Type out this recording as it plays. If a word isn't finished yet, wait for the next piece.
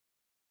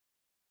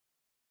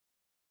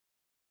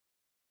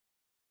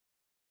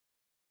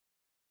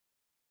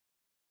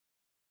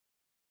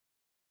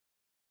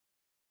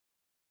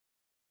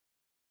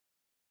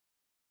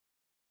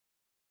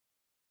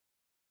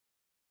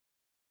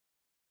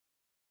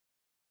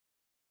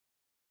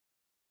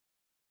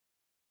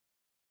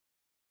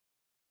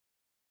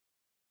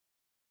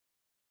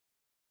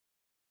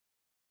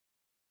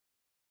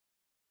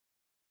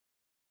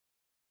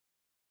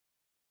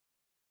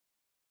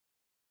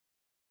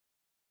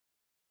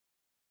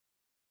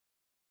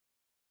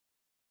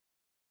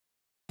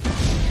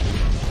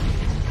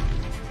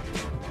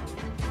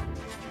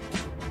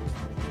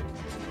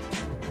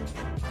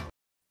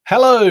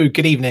Hello,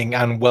 good evening,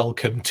 and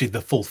welcome to the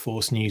Full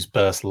Force News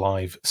Burst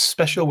Live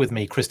special with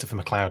me, Christopher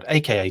McLeod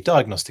AKA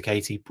Diagnostic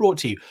 80, brought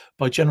to you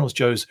by Generals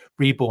Joe's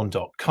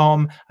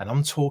REBORN.com. And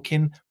I'm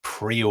talking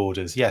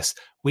pre-orders. Yes,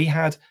 we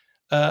had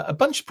a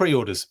bunch of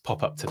pre-orders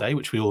pop up today,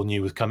 which we all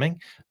knew was coming.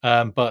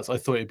 But I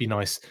thought it'd be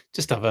nice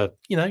just to have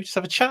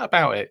a chat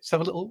about it, just have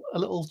a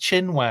little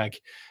chin wag.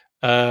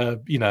 Might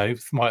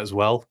as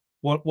well.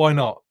 Why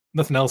not?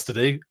 Nothing else to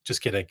do.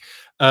 Just kidding.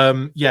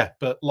 Yeah,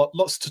 but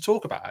lots to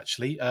talk about,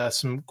 actually.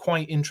 Some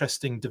quite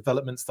interesting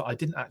developments that I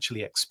didn't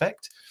actually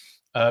expect.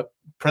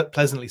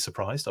 Pleasantly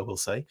surprised, I will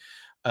say.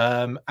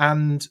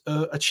 And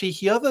a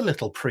cheeky other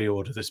little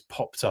pre-order that's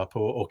popped up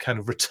or kind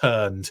of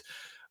returned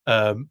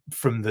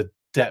from the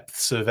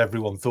depths of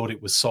everyone thought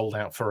it was sold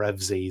out for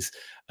evsies.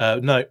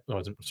 No,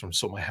 I didn't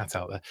sort my hat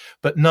out there,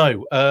 but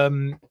no.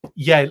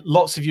 Yeah,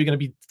 lots of you are going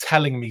to be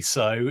telling me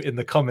so in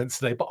the comments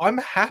today, but I'm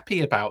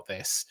happy about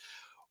this.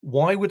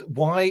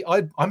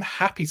 I'm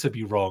happy to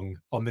be wrong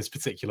on this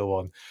particular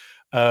one.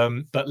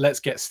 But let's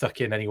get stuck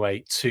in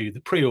anyway to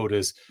the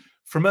pre-orders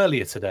from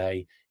earlier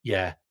today.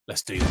 Yeah,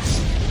 let's do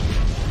this.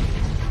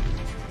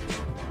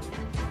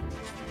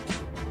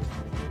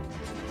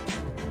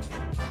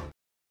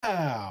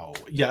 Ow.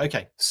 Yeah,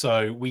 okay.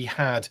 So we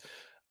had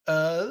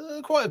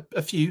quite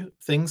a few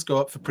things go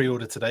up for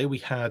pre-order today. We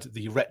had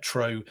the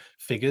retro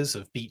figures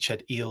of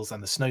Beachhead Eels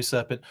and the Snow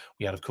Serpent.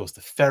 We had, of course,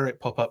 the Ferret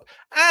pop up,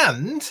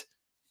 and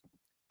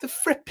the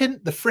frippin,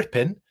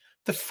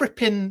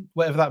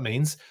 whatever that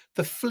means,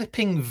 the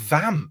flipping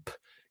vamp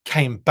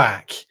came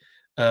back.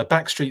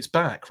 Backstreet's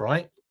back,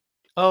 right?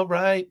 All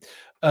right.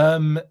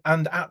 And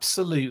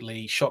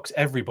absolutely shocked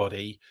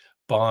everybody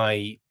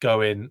by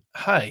going,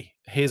 hey,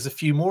 here's a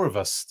few more of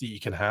us that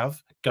you can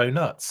have. Go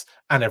nuts.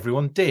 And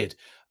everyone did.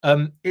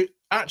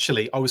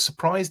 Actually, I was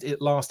surprised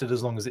it lasted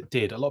as long as it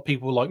did. A lot of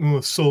people were like, oh,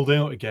 sold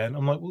out again.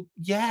 I'm like, well,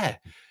 yeah.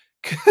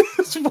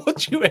 Because what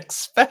do you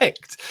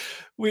expect?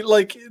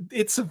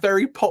 It's a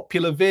very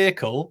popular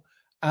vehicle,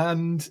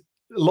 and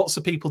lots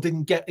of people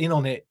didn't get in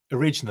on it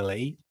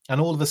originally,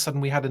 and all of a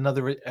sudden we had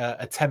another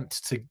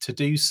attempt to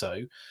do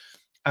so.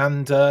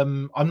 And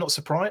I'm not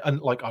surprised, and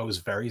I was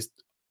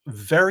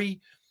very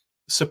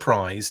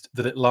surprised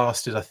that it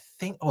lasted. I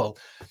think, well,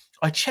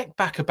 I checked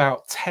back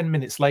about 10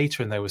 minutes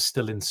later and they were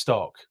still in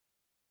stock.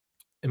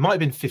 It might have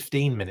been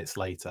 15 minutes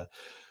later.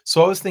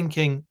 So I was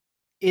thinking,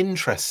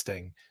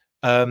 interesting.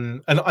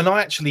 And I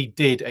actually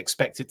did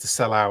expect it to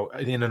sell out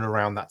in and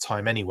around that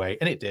time anyway,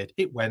 and it did.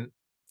 It went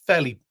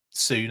fairly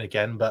soon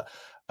again, but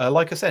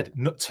like I said,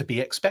 not to be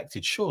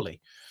expected,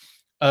 surely.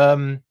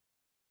 A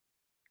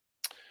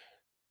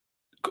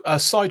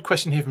side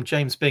question here from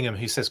James Bingham,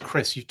 who says,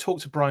 Chris, you've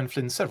talked to Brian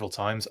Flynn several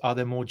times. Are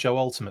there more Joe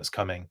Ultimates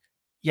coming?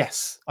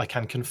 Yes, I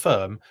can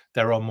confirm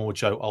there are more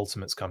Joe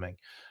Ultimates coming.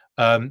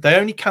 They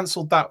only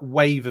cancelled that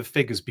wave of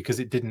figures because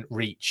it didn't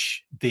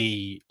reach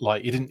the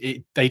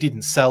they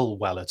didn't sell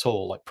well at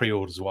all, like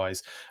pre-orders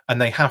wise,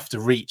 and they have to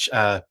reach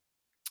a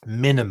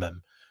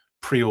minimum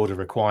pre-order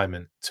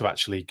requirement to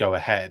actually go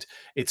ahead.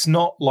 It's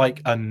not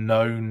like a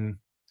known,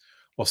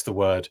 what's the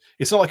word?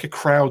 It's not like a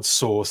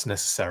crowdsource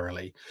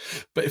necessarily,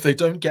 but if they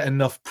don't get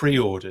enough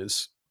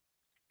pre-orders,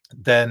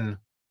 then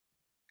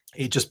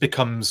it just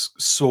becomes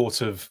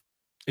sort of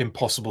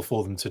impossible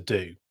for them to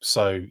do.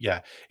 So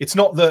yeah, it's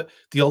not that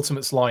the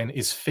Ultimates line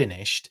is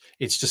finished,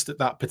 it's just that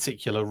that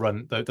particular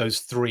run, those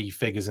three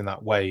figures in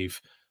that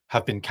wave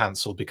have been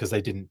cancelled because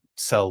they didn't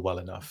sell well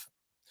enough.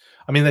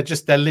 I mean,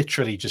 they're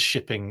literally just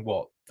shipping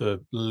what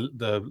the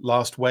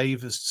last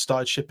wave has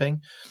started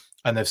shipping,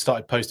 and they've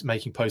started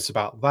making posts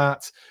about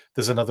that.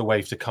 There's another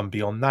wave to come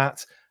beyond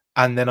that,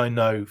 and then I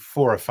know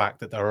for a fact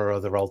that there are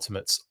other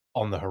Ultimates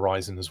on the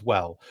horizon as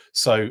well.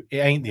 So it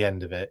ain't the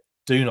end of it.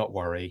 Do not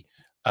worry.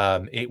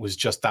 It was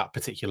just that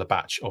particular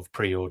batch of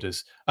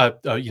pre-orders,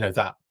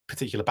 that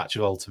particular batch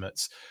of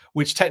Ultimates,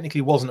 which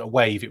technically wasn't a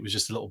wave. It was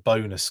just a little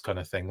bonus kind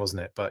of thing,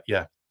 wasn't it? But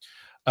yeah.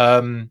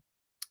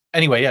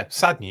 Anyway, yeah,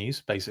 sad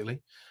news,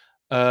 basically.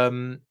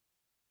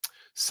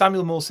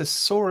 Samuel Moore says,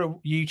 saw a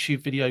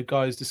YouTube video,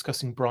 guys,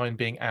 discussing Brian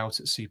being out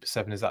at Super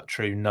 7. Is that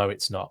true? No,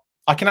 it's not.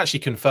 I can actually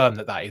confirm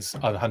that that is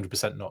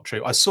 100% not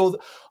true.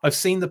 I've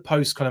seen the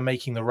post kind of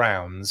making the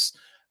rounds,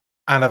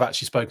 and I've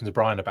actually spoken to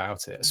Brian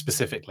about it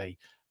specifically.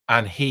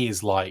 And he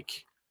is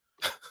like,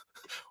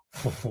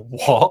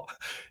 what?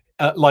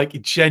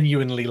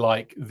 Genuinely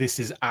like, this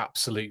is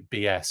absolute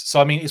BS.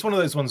 So, I mean, it's one of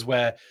those ones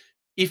where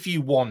if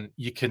you want,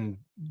 you can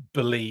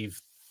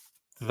believe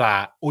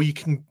that, or you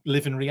can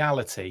live in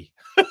reality.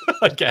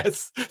 I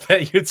guess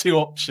they're your two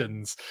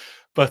options.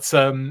 But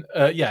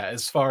yeah,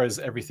 as far as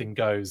everything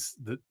goes,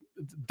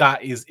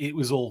 it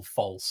was all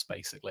false,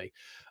 basically.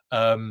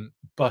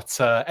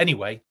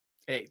 Anyway,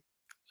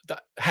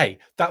 hey,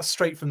 that's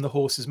straight from the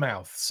horse's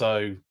mouth.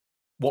 So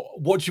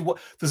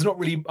there's not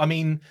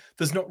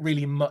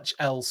really much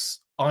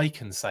else I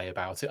can say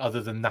about it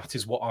other than that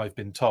is what I've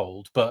been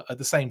told. But at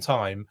the same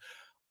time,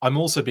 I'm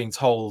also being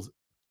told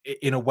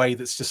in a way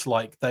that's just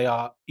like they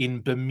are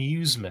in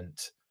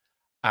bemusement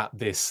at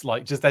this.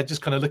 They're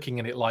just kind of looking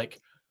at it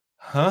like,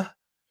 huh?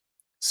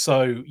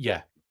 So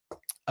yeah.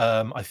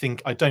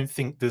 I don't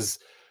think there's,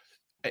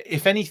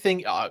 if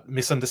anything,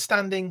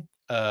 misunderstanding,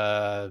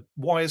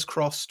 wires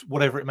crossed,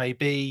 whatever it may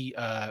be.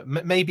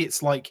 Maybe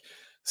it's like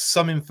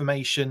some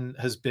information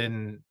has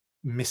been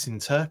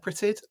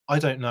misinterpreted. I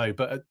don't know,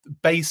 but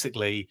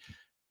basically,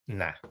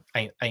 nah,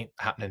 ain't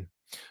happening.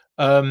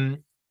 But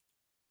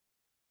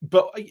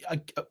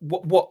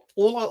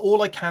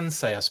all I can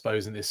say, I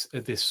suppose, in this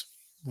at this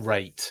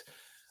rate,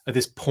 at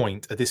this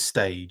point, at this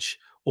stage,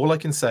 all I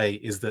can say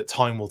is that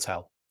time will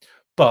tell.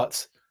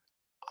 But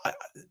I,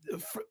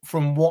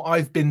 from what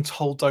I've been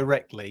told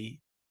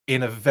directly,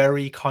 in a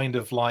very kind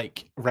of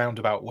like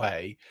roundabout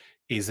way,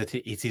 is that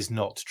it is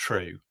not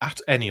true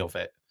at any of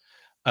it.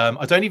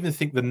 I don't even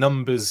think the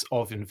numbers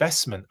of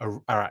investment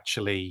are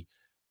actually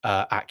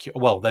accurate.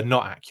 Well, they're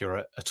not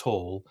accurate at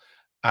all.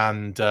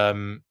 And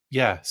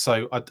yeah,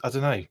 so I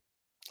don't know.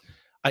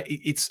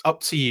 It's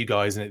up to you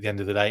guys, and at the end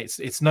of the day,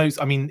 it's no.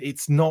 I mean,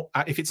 it's not,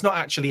 if it's not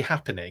actually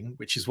happening,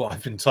 which is what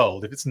I've been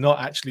told. If it's not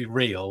actually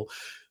real,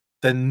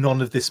 then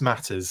none of this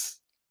matters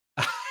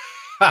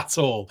at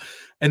all.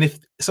 And if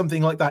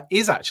something like that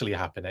is actually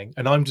happening,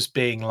 and I'm just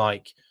being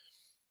like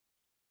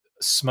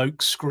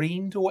smoke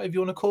screened or whatever you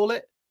want to call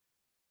it,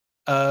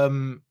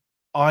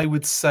 I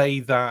would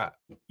say that,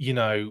 you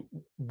know,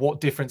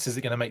 what difference is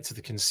it going to make to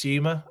the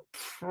consumer?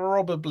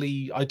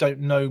 Probably, I don't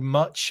know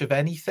much of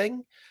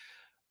anything.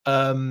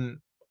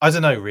 I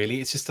don't know,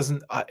 really. It just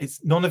doesn't,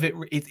 it's none of it,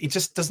 it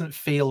just doesn't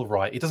feel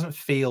right. It doesn't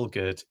feel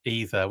good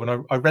either. When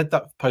I read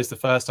that post the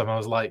first time, I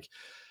was like,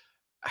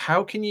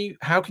 how can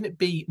it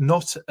be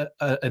not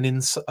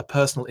a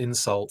personal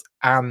insult?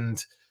 And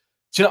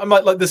do you know, I'm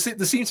like there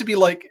seems to be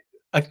like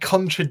a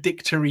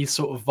contradictory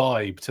sort of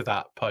vibe to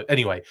that post.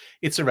 Anyway,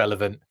 it's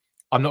irrelevant.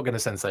 I'm not going to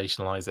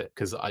sensationalize it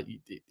because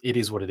it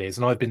is what it is,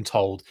 and I've been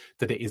told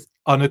that it is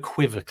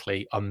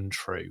unequivocally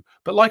untrue.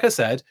 But like I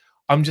said,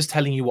 I'm just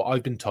telling you what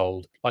I've been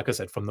told. Like I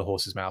said, from the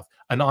horse's mouth,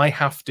 and I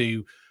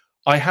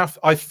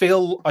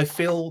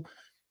feel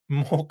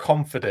more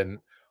confident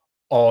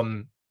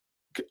on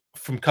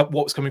from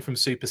what's coming from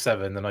Super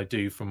 7 than I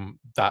do from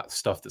that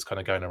stuff that's kind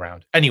of going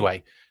around.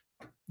 Anyway,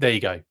 there you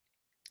go.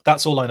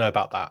 That's all I know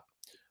about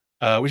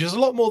that, which is a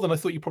lot more than I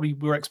thought you probably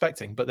were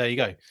expecting, but there you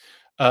go.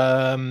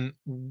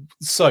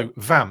 So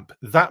Vamp,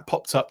 that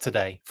popped up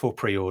today for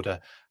pre-order,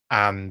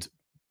 and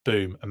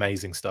boom,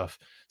 amazing stuff.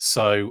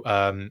 So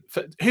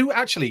who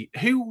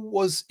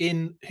was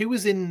in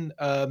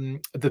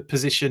the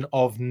position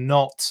of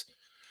not,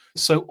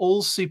 so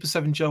all Super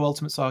 7 Joe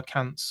Ultimates are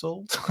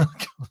cancelled.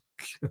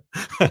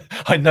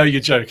 I know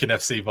you're joking,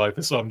 FC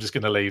Viper, so I'm just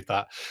going to leave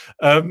that.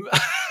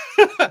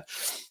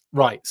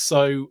 Right,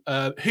 so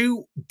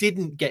who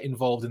didn't get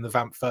involved in the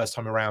Vamp first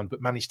time around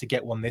but managed to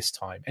get one this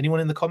time? Anyone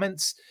in the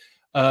comments?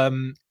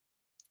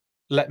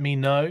 Let me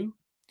know.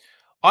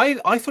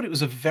 I thought it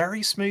was a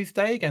very smooth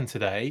day again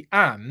today,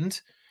 and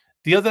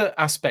the other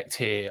aspect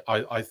here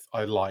I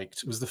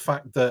liked was the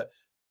fact that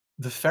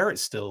the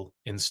Ferret's still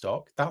in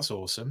stock. That's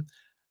awesome.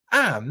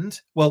 And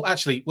well,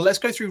 let's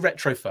go through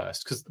retro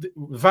first, because the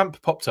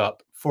Vamp popped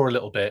up for a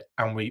little bit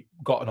and we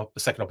got a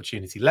second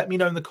opportunity. Let me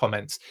know in the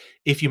comments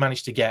if you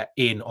managed to get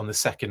in on the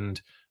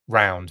second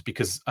round,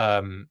 because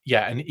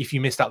yeah, and if you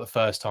missed out the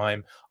first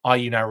time, are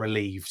you now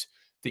relieved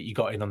that you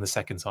got in on the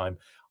second time?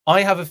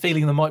 I have a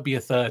feeling there might be a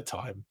third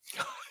time.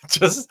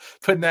 Just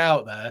putting it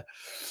out there.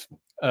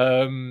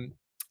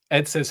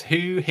 Ed says,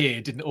 who here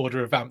didn't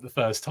order a Vamp the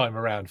first time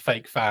around?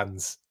 Fake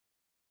fans.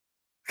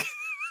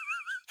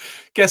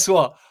 Guess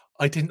what?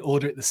 I didn't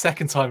order it the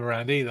second time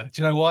around either.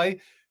 Do you know why?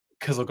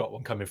 Because I got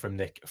one coming from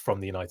Nick from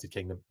the United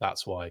Kingdom.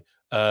 That's why.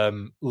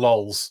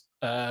 Lols.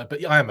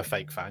 But I am a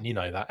fake fan. You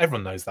know that.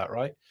 Everyone knows that,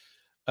 right?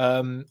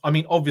 I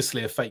mean,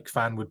 obviously, a fake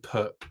fan would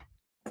put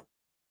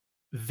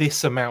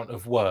this amount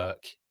of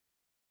work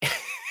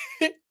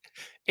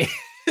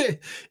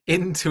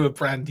into a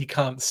brand he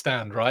can't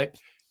stand, right?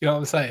 You know what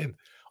I'm saying?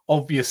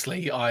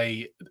 Obviously,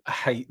 I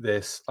hate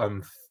this.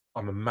 I'm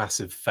a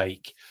massive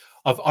fake.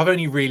 I've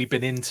only really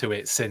been into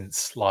it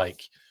since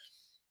like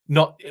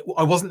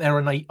I wasn't there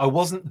in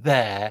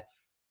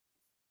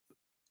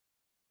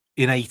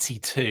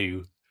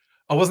 82.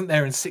 I wasn't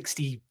there in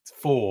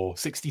 64,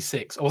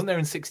 66. I wasn't there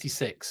in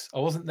 66. I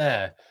wasn't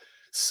there.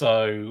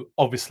 So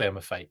obviously I'm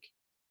a fake.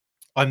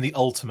 I'm the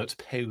ultimate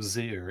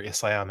poser.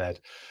 Yes, I am,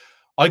 Ed.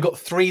 I got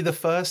 3 the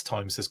first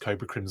time, says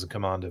Cobra Crimson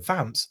Commander.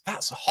 Vamps,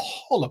 that's a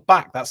holler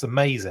back. That's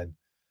amazing.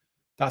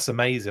 That's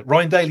amazing.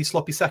 Ryan Daly,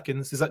 sloppy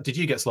seconds. Did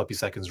you get sloppy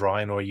seconds,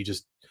 Ryan, or are you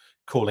just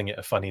calling it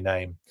a funny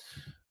name?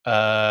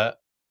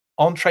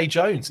 Entree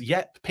Jones,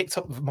 yep, picked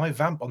up my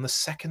Vamp on the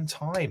second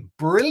time.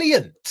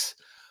 Brilliant.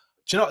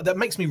 Do you know, that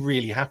makes me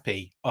really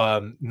happy,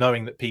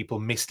 knowing that people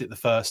missed it the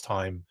first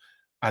time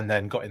and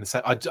then got in the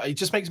set. It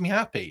just makes me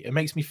happy. It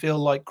makes me feel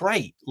like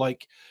great,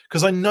 like,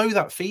 because I know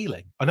that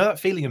feeling. I know that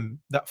feeling and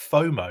that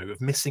FOMO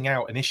of missing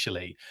out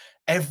initially.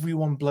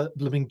 Everyone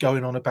blooming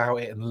going on about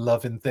it and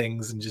loving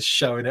things and just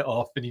showing it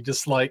off, and you're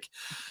just like,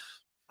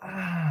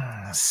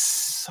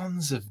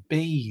 sons of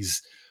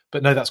bees.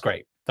 But no, that's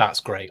great. That's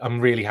great. I'm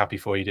really happy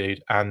for you,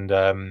 dude. And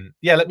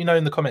yeah, let me know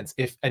in the comments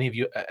if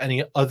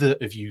any other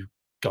of you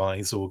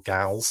guys or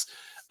gals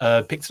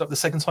picked it up the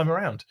second time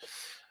around.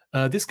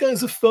 This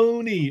guy's a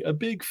phony, a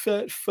big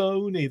fat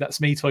phony.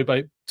 That's me,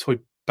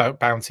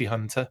 Bounty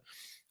Hunter.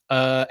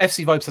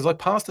 FC Vibe says, I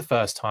passed the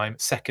first time,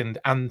 second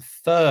and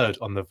third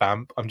on the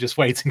vamp. I'm just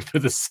waiting for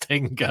the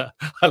stinger.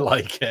 I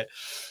like it.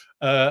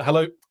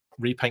 Hello,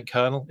 Repaint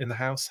Colonel in the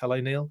house. Hello,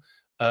 Neil.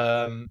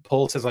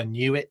 Paul says, I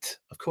knew it.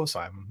 Of course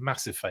I am.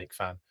 Massive fake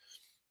fan.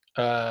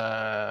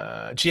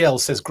 GL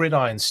says,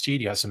 Gridiron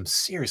Studio has some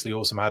seriously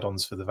awesome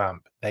add-ons for the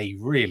vamp. They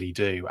really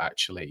do,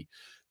 actually.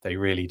 They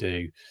really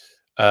do.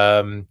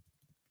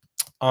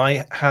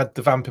 I had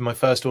the vamp in my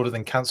first order,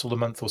 then cancelled a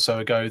month or so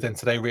ago. Then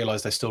today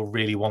realised I still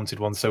really wanted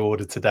one, so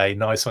ordered today.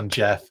 Nice one,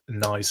 Jeff.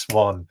 Nice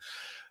one.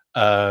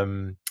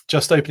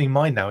 Just opening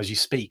mine now as you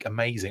speak.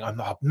 Amazing. I'm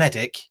not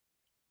medic _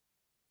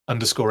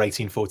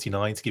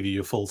 1849 to give you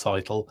your full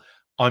title.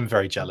 I'm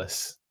very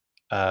jealous.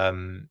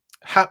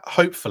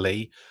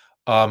 Hopefully,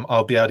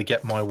 I'll be able to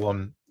get my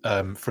one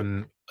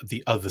from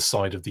the other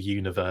side of the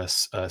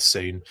universe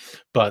soon.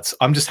 But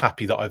I'm just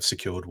happy that I've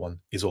secured one,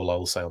 is all I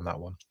will say on that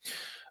one.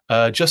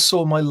 Just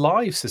saw my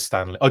live, says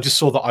Stanley. I just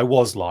saw that I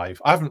was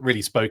live. I haven't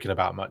really spoken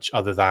about much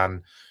other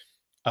than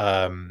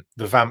the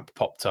vamp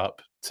popped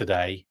up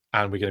today,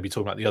 and we're going to be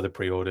talking about the other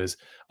pre-orders.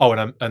 Oh,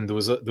 and there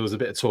was a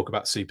bit of talk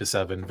about Super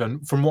 7.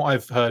 And from what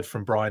I've heard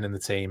from Brian and the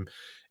team,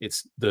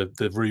 it's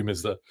the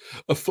rumors that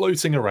are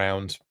floating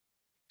around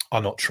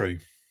are not true.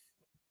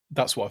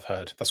 That's what I've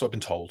heard. That's what I've been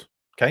told.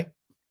 Okay.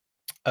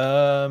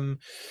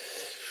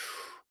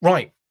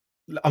 Right.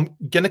 I'm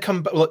gonna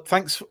come back. Look,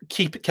 thanks for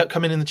keep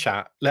coming in the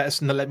chat.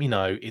 Let me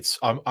know. It's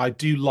I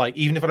do like,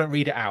 even if I don't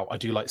read it out, I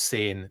do like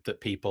seeing that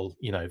people,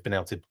 you know, have been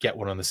able to get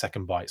one on the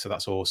second bite. So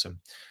that's awesome.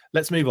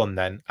 Let's move on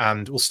then,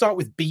 and we'll start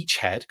with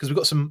Beachhead, because we've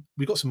got some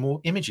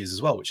more images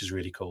as well, which is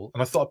really cool.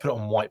 And I thought I'd put it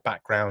on white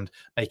background,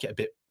 make it a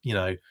bit, you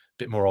know,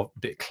 a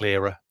bit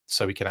clearer,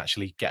 so we can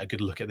actually get a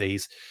good look at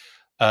these.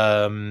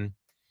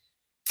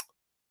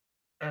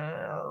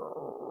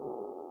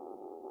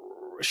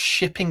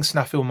 Shipping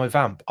snafu on my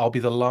vamp. I'll be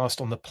the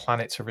last on the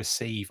planet to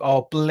receive.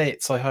 Oh,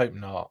 Blitz, I hope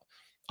not.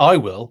 I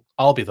will.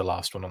 I'll be the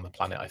last one on the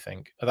planet, I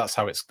think. That's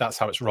how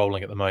it's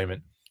rolling at the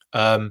moment.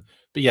 But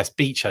yes,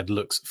 Beachhead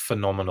looks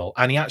phenomenal,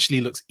 and he actually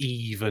looks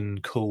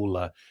even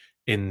cooler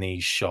in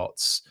these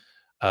shots.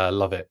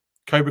 Love it.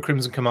 Cobra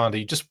Crimson Commander,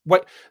 you just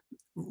wait,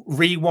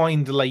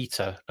 rewind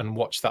later and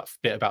watch that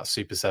bit about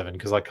Super 7,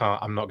 because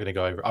I'm not going to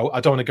go over it. I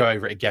don't want to go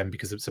over it again,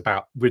 because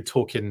we're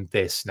talking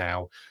this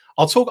now.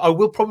 I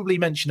will probably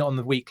mention it on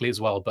the weekly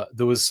as well, but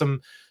there was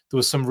some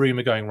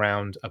rumor going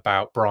around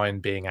about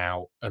Brian being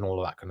out and all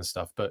of that kind of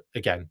stuff. But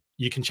again,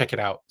 you can check it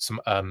out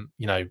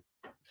you know,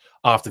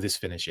 after this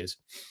finishes.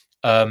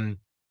 Yeah,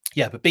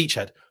 but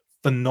Beachhead,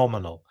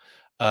 phenomenal.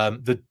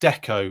 The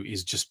deco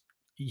is just,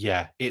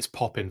 yeah, it's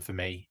popping for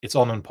me. It's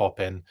on and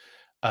popping.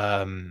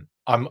 I'm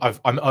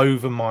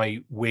over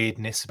my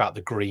weirdness about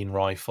the green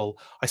rifle.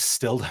 I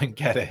still don't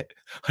get it.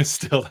 I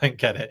still don't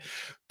get it.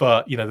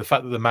 But you know, the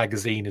fact that the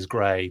magazine is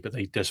grey, but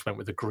they just went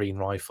with the green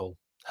rifle,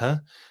 huh?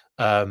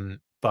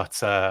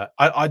 But I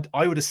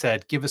would have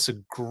said, give us a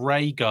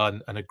grey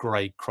gun and a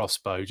grey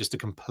crossbow, just to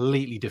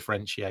completely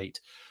differentiate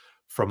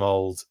from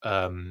old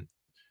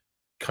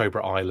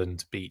Cobra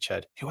Island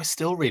Beachhead, who I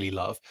still really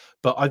love.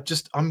 But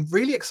I'm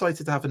really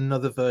excited to have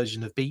another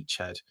version of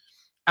Beachhead,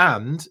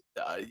 and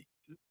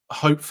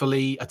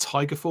hopefully a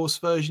Tiger Force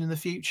version in the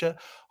future.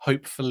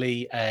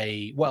 Hopefully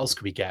what else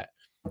could we get?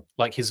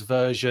 Like his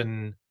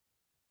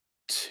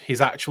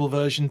actual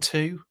version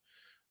 2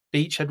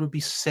 Beachhead would be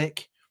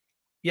sick.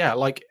 Yeah,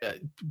 like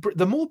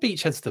the more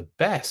Beachheads, the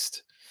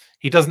best.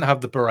 He doesn't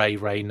have the beret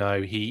ray.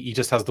 No, he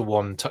just has the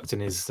one tucked in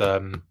his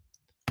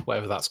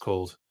whatever that's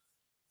called.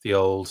 The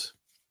old,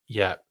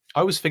 yeah.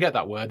 I always forget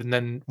that word and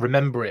then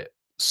remember it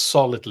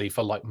solidly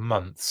for like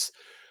months,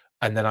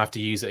 and then I have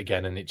to use it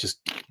again, and it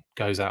just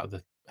goes out of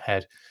the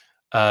head.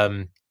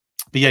 But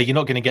yeah, you're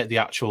not going to get the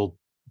actual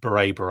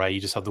beret.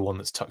 You just have the one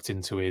that's tucked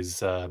into his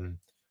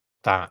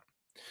that.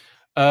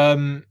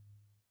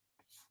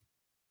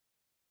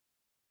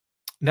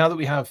 Now that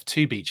we have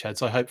 2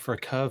 Beachheads, I hope for a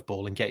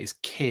curveball and get his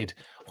kid.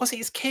 Was it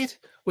his kid?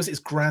 Was it his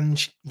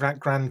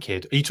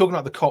grandkid? Are you talking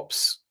about the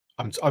cops?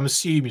 I'm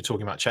assuming you're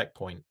talking about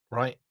Checkpoint,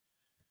 right?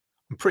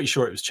 I'm pretty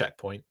sure it was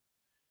Checkpoint.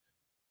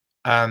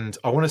 And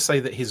I want to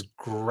say that his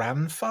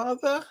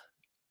grandfather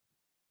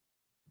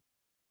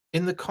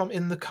in the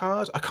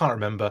card, I can't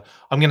remember.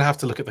 I'm going to have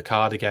to look at the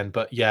card again,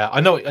 but yeah,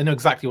 I know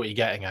exactly what you're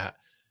getting at.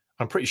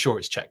 I'm pretty sure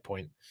it's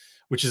Checkpoint,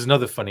 which is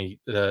another funny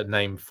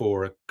name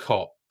for a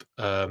cop,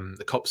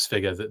 the cop's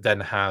figure that then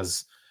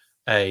has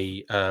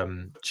a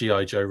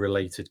G.I. Joe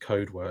related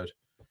code word.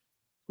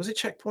 Was it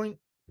Checkpoint?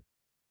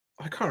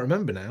 I can't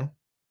remember now.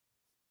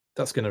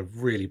 That's going to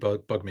really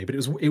bug me. But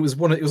it was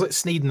like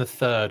Sneed in the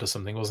Third or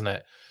something, wasn't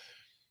it?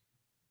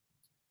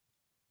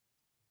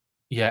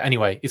 Yeah,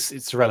 anyway,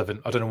 it's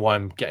irrelevant. I don't know why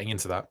I'm getting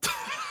into that.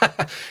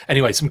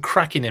 Anyway, some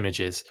cracking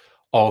images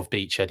of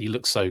Beachhead. He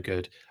looks so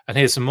good. And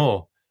here's some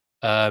more.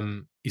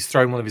 He's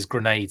thrown one of his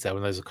grenades there,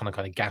 one of those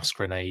kind of gas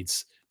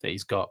grenades that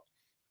he's got.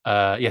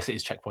 Yes, it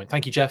is Checkpoint.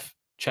 Thank you, Jeff.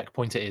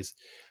 Checkpoint it is.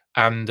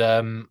 And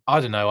I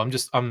don't know.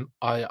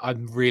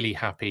 I'm really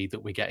happy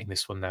that we're getting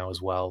this one now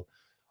as well.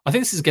 I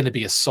think this is going to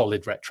be a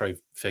solid retro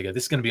figure.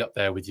 This is going to be up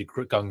there with your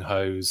gung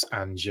hos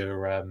and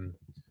your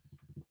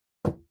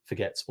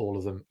forgets all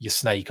of them. Your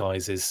Snake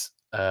Eyes is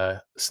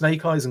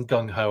Snake Eyes and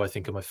Gung Ho. I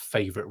think are my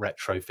favourite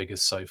retro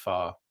figures so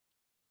far.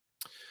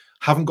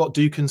 Haven't got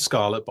Duke and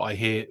Scarlet, but I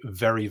hear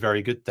very,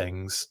 very good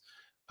things.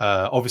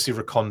 Obviously,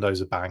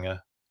 Recondo's a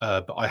banger,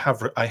 but I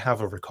have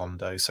a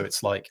Recondo, so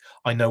it's like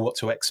I know what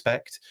to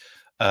expect.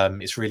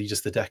 It's really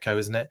just the deco,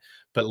 isn't it?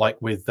 But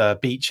like with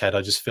Beachhead,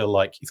 I just feel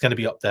like it's going to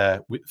be up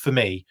there for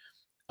me.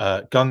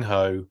 Gung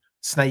Ho,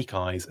 Snake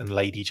Eyes, and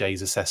Lady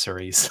J's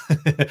accessories.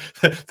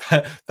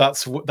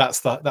 that's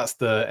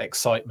the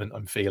excitement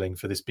I'm feeling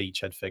for this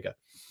Beachhead figure.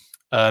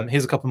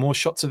 Here's a couple more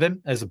shots of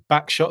him. There's a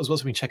back shot as well,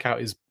 so we can check out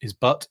his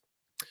butt.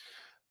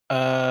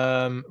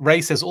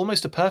 Ray says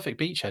almost a perfect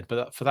Beachhead,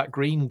 but for that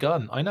green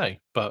gun, I know,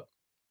 but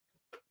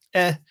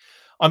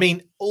I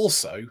mean,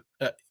 also,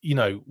 you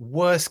know,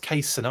 worst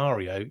case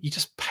scenario, you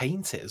just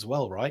paint it as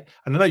well, right?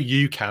 And I know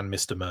you can,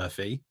 Mr.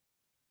 Murphy.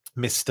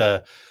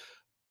 Mr.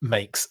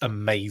 makes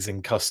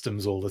amazing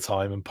customs all the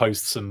time and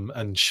posts them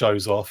and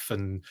shows off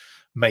and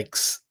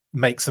makes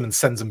them and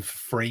sends them for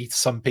free to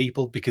some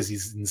people because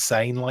he's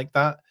insane like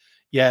that.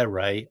 Yeah,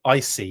 Ray, I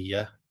see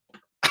you.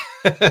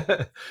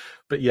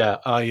 But yeah,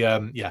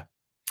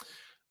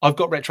 I've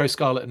got Retro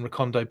Scarlet and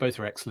Recondo. Both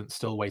are excellent.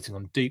 Still waiting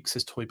on Duke,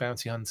 says Toy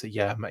Bounty Hunter.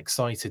 Yeah, I'm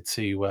excited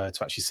to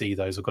actually see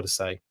those. I've got to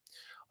say,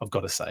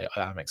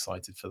 I am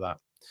excited for that.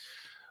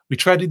 We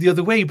tried it the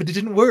other way, but it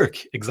didn't work.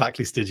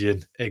 Exactly,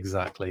 Stygian.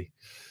 Exactly.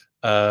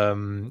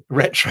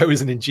 Retro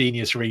is an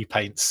ingenious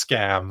repaint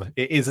scam.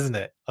 It is, isn't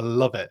it? I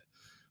love it.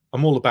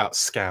 I'm all about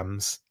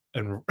scams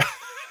and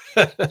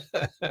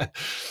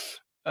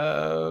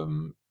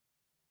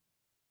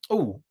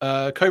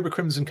Cobra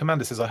Crimson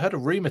Commander says, I heard a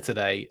rumor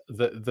today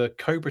that the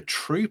Cobra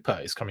Trooper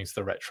is coming to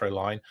the retro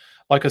line.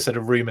 Like I said,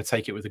 a rumor,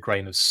 take it with a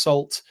grain of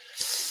salt.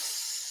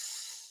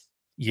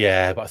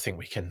 Yeah, but I think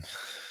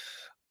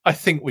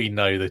we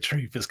know the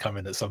Trooper's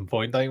coming at some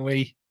point, don't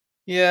we?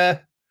 Yeah.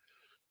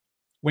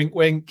 Wink,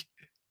 wink,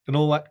 and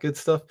all that good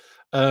stuff.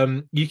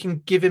 You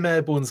can give him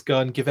Airborne's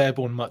gun, give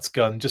Airborne Mutt's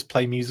gun, just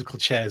play musical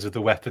chairs with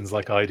the weapons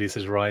like I do,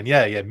 says Ryan.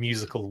 Yeah,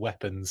 musical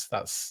weapons.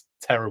 That's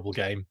a terrible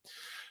game.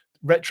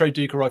 Retro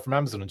Duke arrived from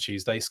Amazon on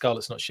Tuesday.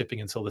 Scarlet's not shipping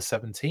until the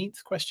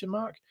 17th, question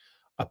mark.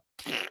 I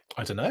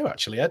don't know,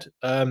 actually, Ed.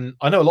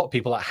 I know a lot of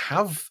people that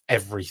have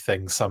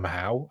everything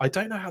somehow. I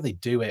don't know how they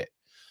do it.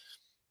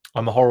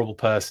 I'm a horrible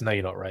person. No,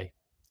 you're not, Ray.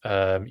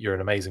 You're an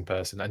amazing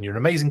person, and you're an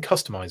amazing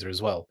customizer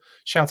as well.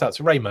 Shout out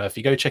to Ray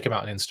Murphy. Go check him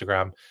out on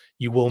Instagram.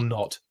 You will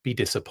not be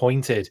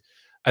disappointed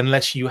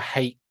unless you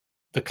hate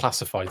the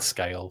classified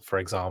scale, for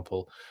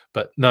example.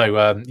 But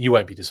no, you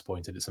won't be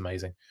disappointed. It's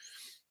amazing.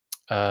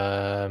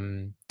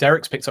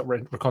 Derek's picked up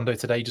Recondo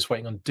today, just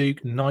waiting on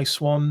Duke.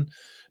 Nice one.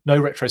 No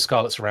Retro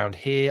Scarlets around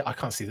here. I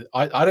can't see that.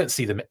 I don't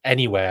see them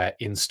anywhere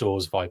in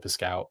stores, Viper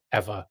Scout,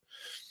 ever.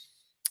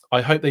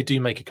 I hope they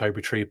do make a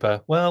Cobra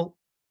Trooper. Well,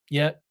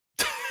 yeah.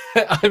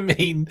 I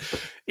mean,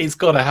 it's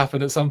got to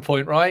happen at some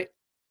point, right?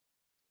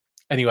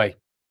 Anyway,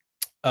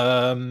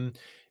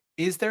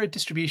 is there a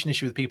distribution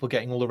issue with people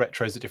getting all the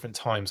retros at different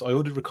times? I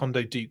ordered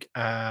Recondo, Duke,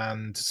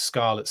 and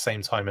Scarlet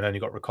same time and only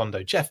got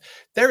Recondo. Jeff,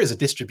 there is a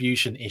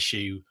distribution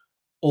issue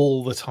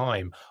all the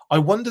time. I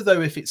wonder,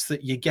 though, if it's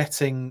that you're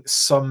getting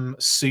some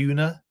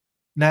sooner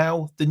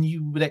now than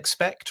you would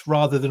expect,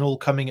 rather than all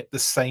coming at the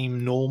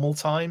same normal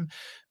time.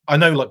 I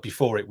know, like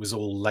before, it was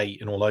all late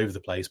and all over the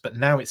place, but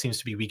now it seems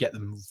to be we get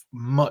them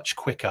much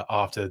quicker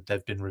after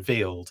they've been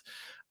revealed,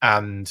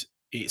 and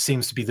it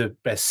seems to be the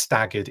best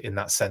staggered in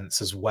that sense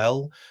as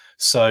well.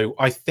 So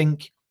I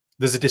think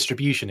there's a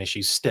distribution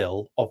issue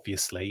still,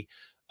 obviously,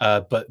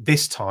 but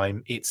this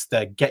time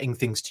they're getting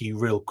things to you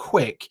real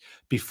quick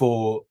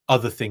before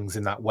other things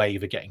in that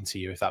wave are getting to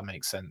you, if that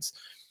makes sense.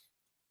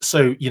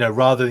 So, you know,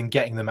 rather than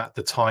getting them at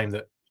the time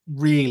that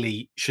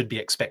really should be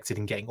expected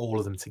and getting all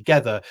of them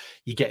together,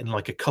 you're getting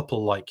like a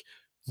couple like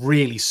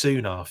really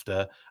soon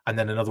after, and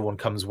then another one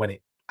comes when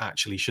it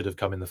actually should have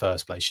come in the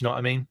first place. You know what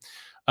I mean?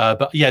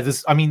 But yeah,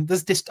 there's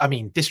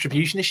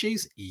distribution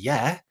issues.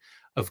 Yeah,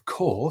 of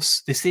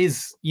course. This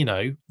is, you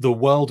know, the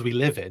world we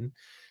live in.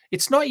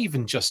 It's not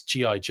even just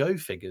G.I. Joe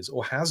figures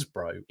or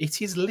Hasbro.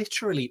 It is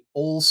literally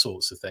all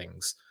sorts of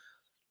things.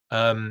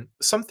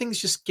 Some things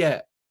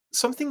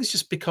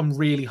just become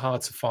really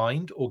hard to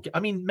find, or I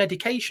mean,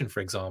 medication, for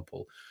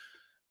example.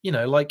 You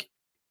know, like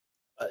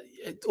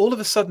all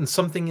of a sudden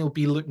something will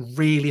be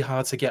really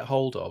hard to get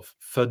hold of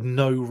for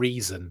no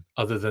reason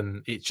other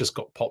than it just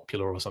got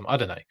popular or something. I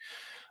don't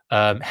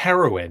know.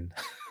 Heroin.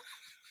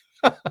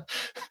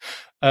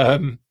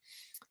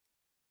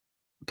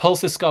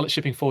 Pulse says Scarlet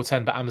shipping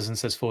 410, but Amazon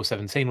says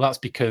 417. Well, that's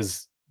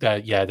because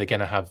they're going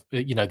to have,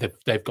 you know,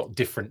 they've got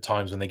different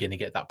times when they're going to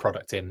get that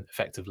product in,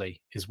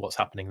 effectively, is what's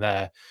happening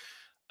there.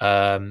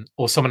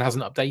 Or someone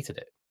hasn't updated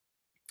it.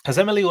 Has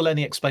Emily or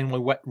Lenny explained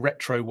why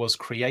retro was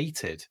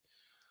created?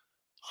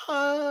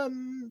 I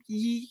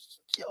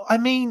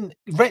mean,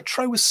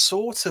 retro was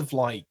sort of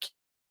like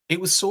it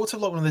was sort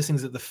of like one of those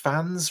things that the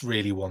fans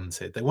really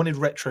wanted. They wanted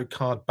retro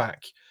card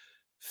back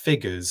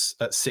figures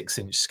at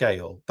 6-inch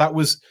scale. That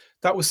was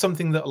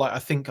something that, like, I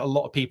think a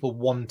lot of people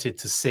wanted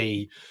to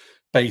see,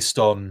 based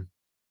on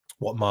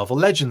what Marvel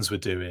Legends were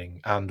doing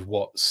and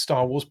what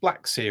Star Wars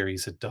Black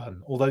Series had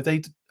done. Although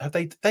they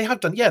have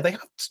done, yeah, they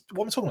have,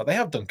 what I'm talking about, they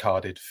have done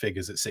carded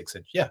figures at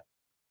 6-inch. Yeah.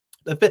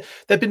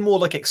 They've been more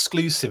like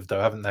exclusive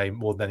though, haven't they?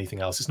 More than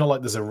anything else. It's not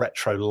like there's a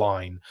retro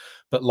line,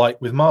 but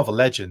like with Marvel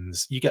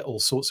Legends, you get all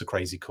sorts of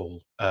crazy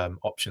cool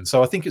options.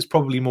 So I think it's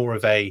probably more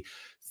of a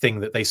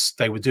thing that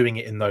they were doing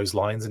it in those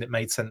lines, and it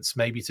made sense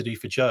maybe to do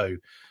for Joe.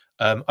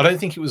 I don't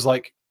think it was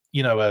like,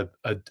 you know,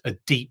 a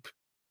deep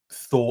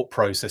thought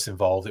process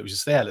involved. It was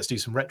just, there, let's do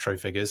some retro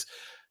figures.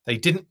 They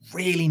didn't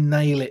really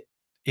nail it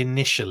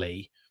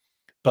initially,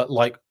 but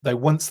like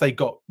once they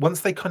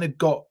kind of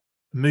got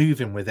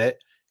moving with it,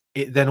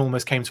 it then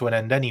almost came to an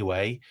end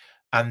anyway.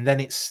 And then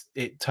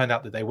it turned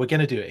out that they were going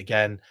to do it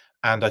again.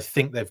 And I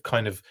think they've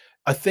kind of,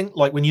 I think,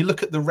 like, when you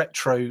look at the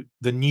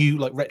new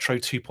like retro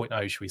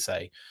 2.0, should we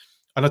say,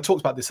 and I talked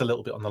about this a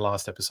little bit on the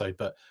last episode,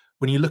 but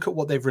when you look at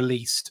what they've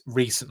released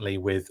recently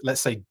with, let's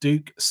say,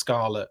 Duke,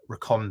 Scarlet,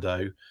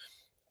 Recondo,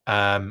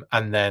 and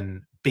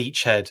then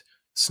Beachhead,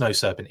 Snow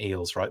Serpent,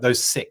 Eels, right?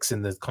 Those 6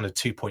 in the kind of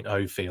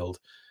 2.0 field.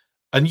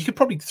 And you could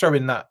probably throw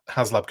in that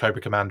HasLab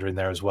Cobra Commander in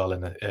there as well,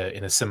 in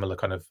a similar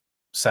kind of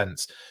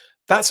sense.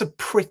 That's a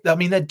pretty, I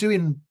mean, they're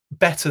doing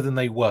better than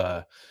they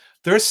were.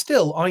 There are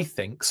still, I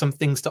think, some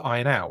things to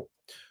iron out.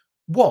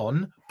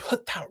 One,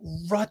 put that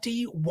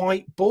ruddy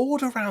white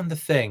board around the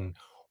thing.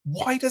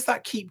 Why does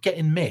that keep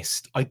getting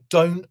missed? I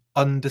don't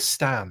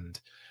understand.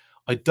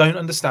 I don't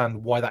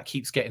understand why that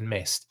keeps getting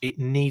missed. It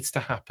needs to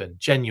happen,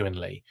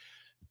 genuinely,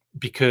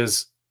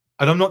 because,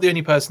 and I'm not the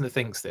only person that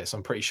thinks this,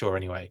 I'm pretty sure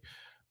anyway,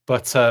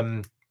 but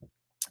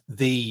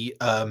the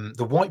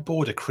white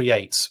border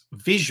creates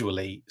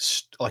visually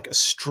like a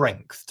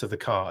strength to the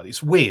card.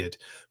 It's weird,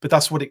 but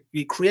that's what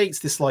it creates,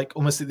 this like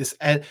almost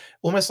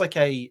like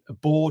a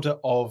border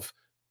of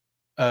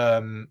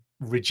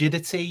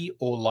rigidity,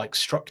 or like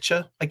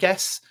structure, I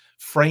guess,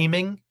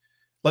 framing.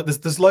 Like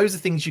there's loads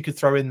of things you could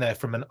throw in there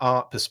from an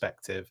art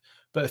perspective,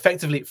 but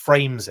effectively it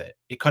frames it.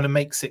 It kind of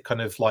makes it kind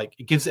of like,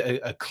 it gives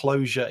it a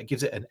closure, it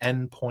gives it an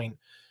end point.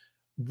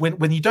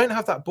 When you don't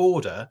have that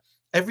border,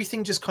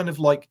 everything just kind of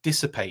like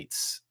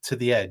dissipates to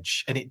the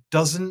edge, and it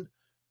doesn't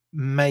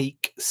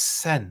make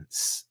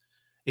sense.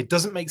 It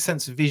doesn't make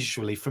sense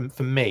visually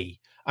for me,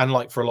 and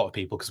like for a lot of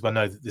people, because I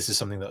know that this is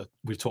something that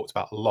we've talked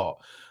about a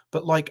lot.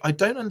 But like, I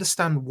don't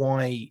understand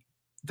why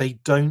they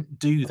don't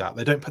do that.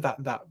 They don't put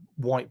that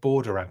white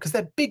border around, because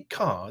they're big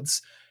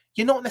cards.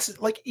 You're not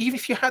necessarily, like, even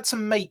if you had to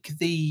make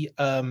the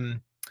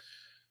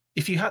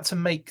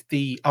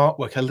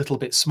artwork a little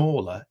bit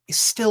smaller, it's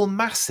still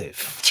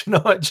massive. Do you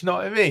know what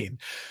I mean?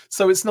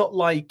 So it's not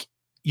like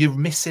you're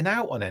missing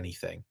out on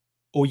anything,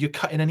 or you're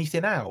cutting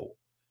anything out.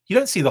 You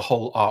don't see the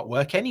whole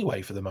artwork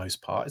anyway, for the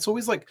most part. It's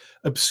always like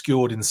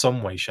obscured in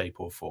some way, shape,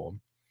 or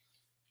form.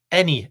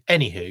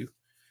 Anywho,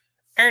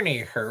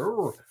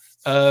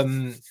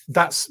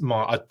 that's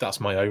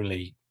my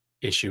only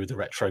issue with the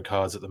retro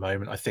cards at the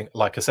moment. I think,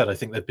 like I said, I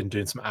think they've been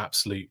doing some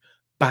absolute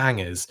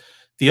bangers.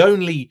 The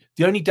only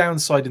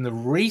downside in the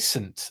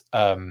recent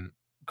kind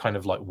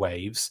of like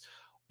waves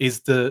is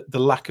the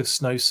lack of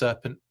Snow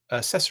Serpent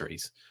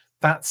accessories.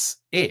 That's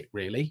it,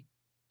 really,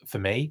 for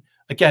me.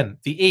 Again,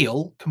 the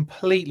eel,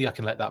 completely, I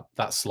can let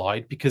that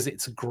slide, because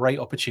it's a great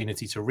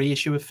opportunity to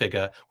reissue a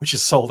figure, which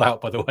is sold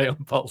out, by the way, on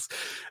Pulse.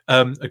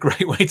 A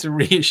great way to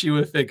reissue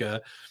a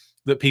figure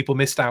that people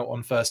missed out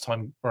on first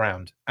time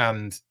around.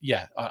 And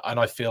yeah,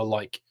 I feel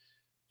like,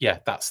 yeah,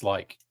 that's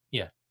like,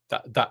 yeah,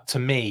 that to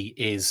me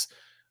is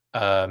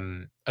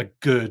a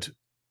good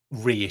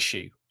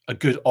reissue, a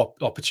good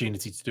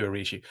opportunity to do a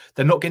reissue.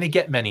 They're not going to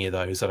get many of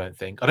those, I don't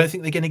think. I don't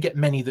think they're going to get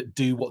many that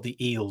do what the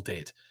eel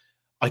did.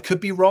 I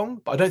could be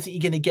wrong, but I don't think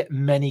you're going to get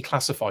many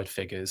classified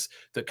figures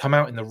that come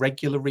out in the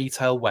regular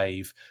retail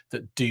wave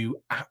that do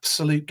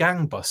absolute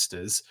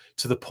gangbusters,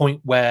 to the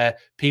point where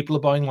people are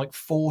buying like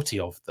 40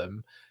 of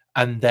them,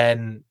 and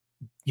then,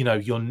 you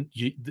know,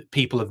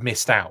 people have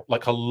missed out.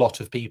 Like, a lot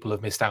of people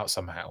have missed out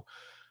somehow.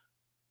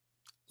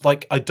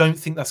 Like, I don't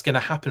think that's going to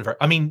happen.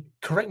 I mean,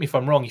 correct me if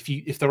I'm wrong.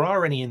 If there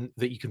are any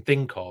that you can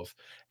think of,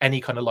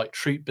 any kind of like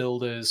troop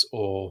builders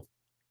or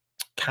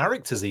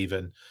characters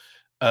even,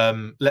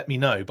 let me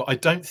know. But I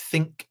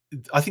think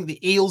the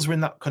eels were in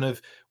that kind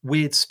of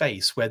weird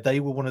space where they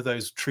were one of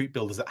those troop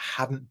builders that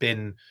hadn't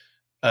been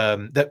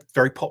they're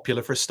very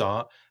popular for a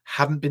start,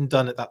 hadn't been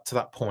done to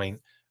that point,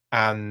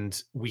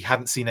 and we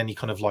hadn't seen any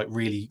kind of like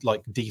really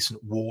like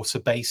decent water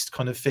based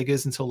kind of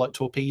figures until like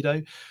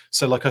Torpedo.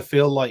 So like, I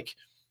feel like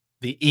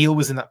the eel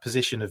was in that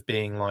position of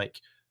being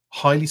like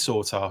highly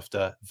sought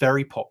after,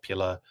 very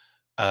popular,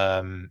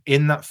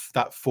 in that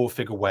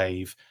 4-figure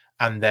wave.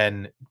 And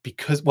then,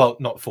 because, well,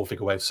 not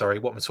 4-figure wave, sorry,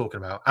 what am I talking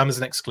about?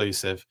 Amazon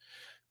exclusive,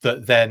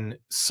 that then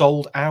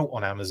sold out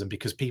on Amazon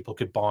because people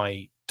could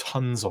buy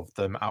tons of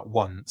them at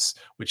once,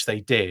 which they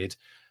did.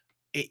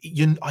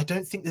 I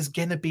don't think there's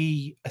going to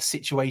be a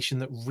situation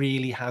that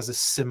really has a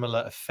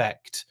similar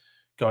effect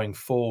going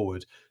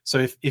forward.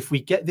 So if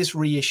we get this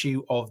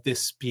reissue of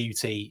this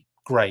beauty,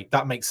 great,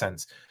 that makes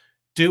sense.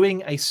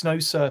 Doing a Snow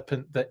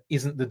Serpent that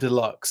isn't the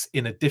deluxe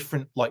in a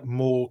different, like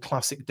more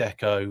classic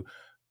deco,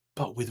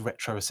 but with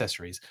retro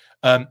accessories,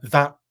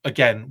 that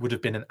again would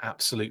have been an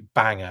absolute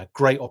banger.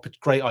 Great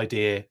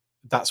idea.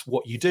 That's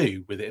what you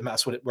do with it, and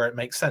that's where it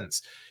makes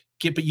sense.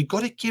 But you've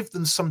got to give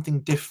them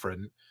something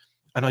different,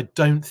 and I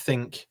don't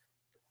think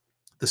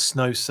the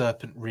Snow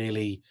Serpent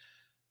really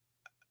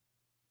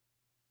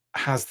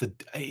has the,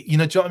 you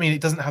know, do you know what I mean?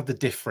 It doesn't have the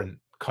different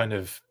kind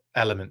of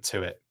element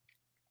to it.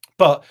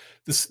 But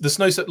the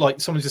Snow Serpent,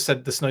 like someone just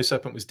said, the Snow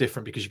Serpent was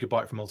different because you could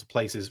buy it from multiple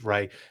places.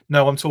 Ray,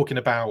 no, I'm talking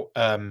about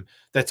I'm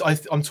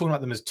talking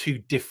about them as two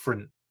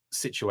different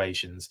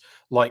situations.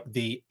 Like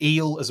the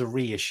Eel as a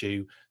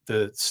reissue,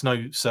 the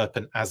Snow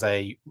Serpent as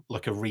a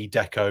like a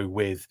redeco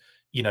with,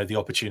 you know, the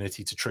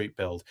opportunity to troop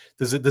build.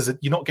 You're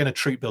not going to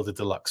troop build a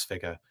deluxe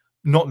figure.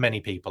 Not many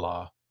people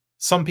are.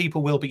 Some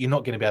people will, but you're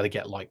not going to be able to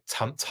get like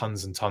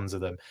tons and tons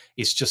of them.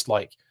 It's just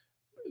like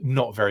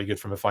not very good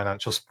from a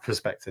financial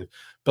perspective.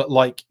 But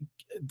like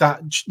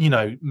that, you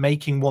know,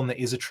 making one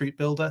that is a troop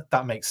builder,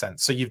 that makes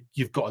sense. So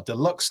you've got a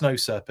deluxe Snow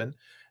Serpent,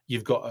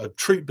 you've got a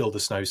troop builder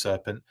Snow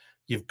Serpent,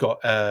 you've got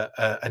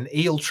an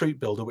Eel troop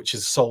builder which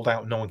is sold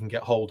out, no one can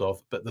get hold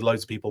of, but the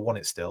loads of people want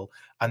it still,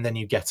 and then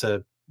you get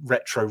a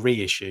retro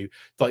reissue.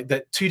 Like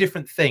they're two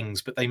different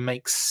things, but they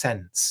make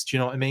sense. Do you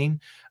know what I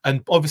mean?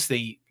 And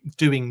obviously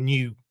doing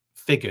new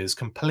figures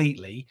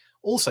completely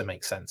also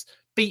makes sense.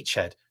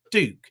 Beachhead,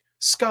 Duke,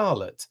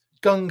 Scarlet,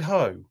 Gung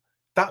Ho,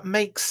 that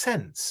makes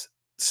sense.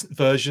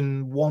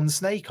 Version 1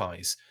 Snake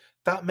Eyes,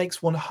 that makes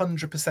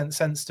 100%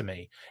 sense to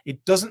me.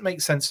 It doesn't make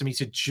sense to me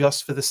to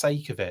just for the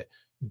sake of it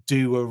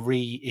do a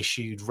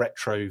reissued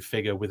retro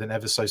figure with an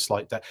ever so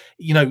slight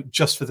you know,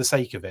 just for the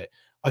sake of it.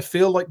 I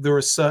feel like there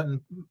are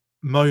certain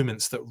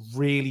moments that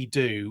really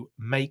do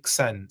make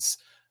sense,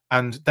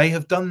 and they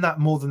have done that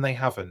more than they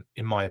haven't,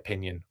 in my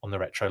opinion, on the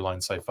retro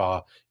line so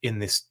far in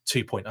this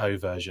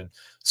 2.0 version.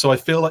 So I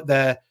feel like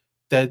they're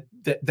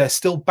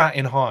still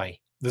batting high.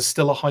 There's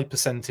still a high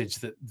percentage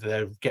that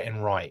they're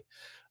getting right.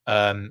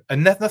 And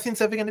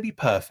nothing's ever going to be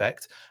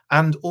perfect.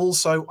 And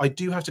also, I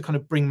do have to kind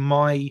of bring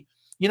my,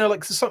 you know, like,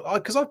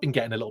 because I've been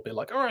getting a little bit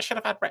like, oh, I should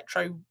have had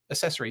retro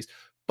accessories.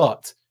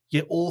 But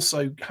you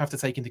also have to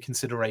take into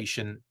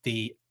consideration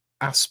the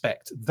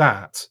aspect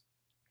that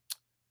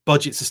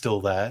budgets are still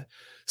there.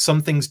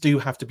 Some things do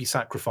have to be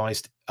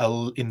sacrificed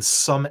in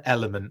some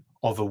element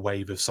of a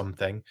wave of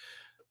something.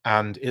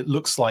 And it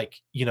looks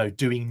like, you know,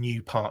 doing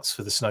new parts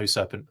for the Snow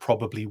Serpent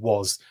probably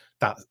was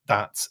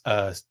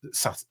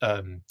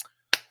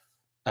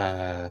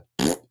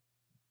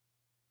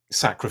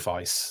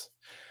sacrifice.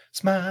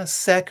 It's my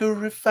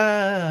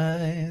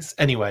sacrifice.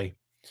 Anyway,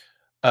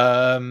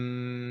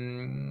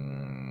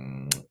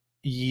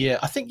 yeah,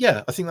 I think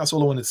that's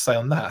all I wanted to say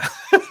on that.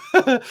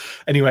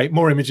 Anyway,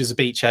 more images of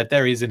Beachhead.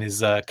 There he is in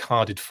his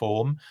carded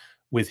form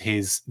with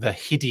the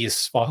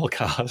hideous file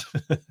card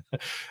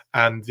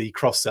and the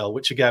cross cell,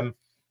 which again,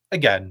 I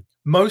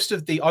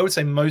would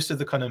say most of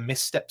the kind of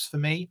missteps for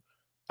me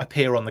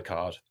appear on the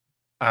card.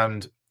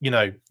 And you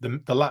know,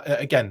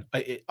 again,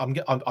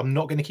 I'm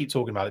not going to keep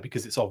talking about it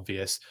because it's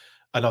obvious,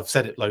 and I've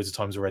said it loads of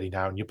times already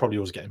now, and you're probably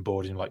always getting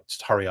bored and like,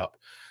 just hurry up.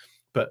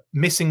 But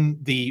missing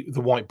the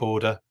white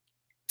border,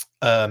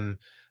 and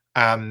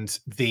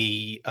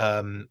the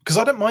because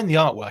I don't mind the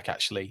artwork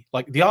actually.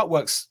 Like the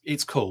artwork's,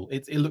 it's cool.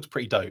 It looks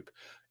pretty dope.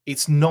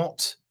 It's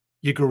not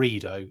your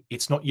Garrido,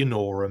 it's not your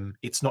Norum,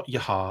 it's not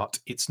your Heart,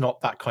 it's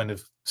not that kind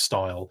of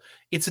style.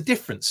 It's a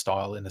different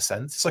style in a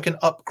sense. It's like an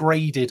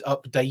upgraded,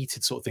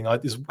 updated sort of thing.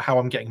 Is how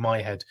I'm getting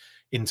my head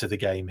into the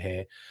game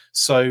here.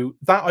 So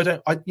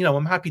that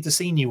I'm happy to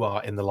see new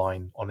art in the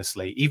line,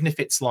 honestly, even if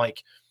it's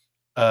like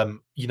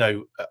you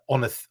know,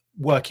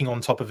 working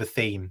on top of a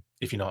theme,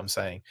 if you know what I'm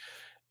saying.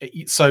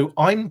 So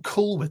I'm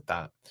cool with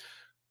that.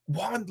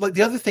 One, like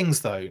the other things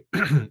though,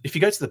 if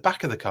you go to the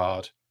back of the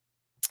card,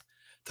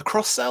 the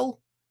cross cell,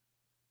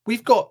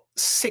 we've got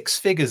 6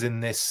 figures in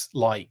this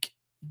like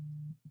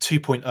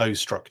 2.0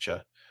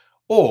 structure,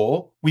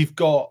 or we've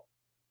got,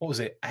 what was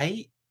it,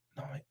 8,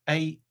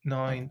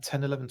 9,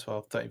 10, 11,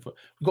 12, 13, 14.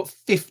 We've got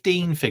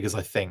 15 figures,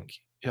 I think.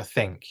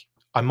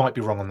 I might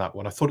be wrong on that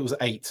one. I thought it was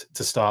 8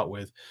 to start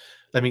with.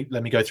 Let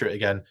me go through it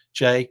again.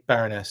 Jay,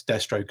 Baroness,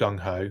 Destro, Gung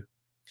Ho,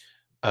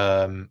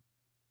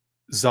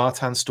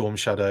 Zartan, Storm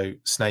Shadow,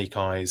 Snake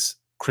Eyes,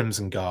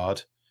 Crimson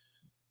Guard.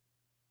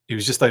 It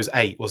was just those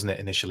 8, wasn't it,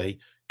 initially?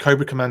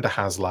 Cobra Commander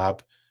HasLab,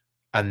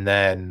 and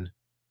then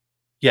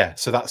yeah,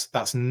 so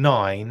that's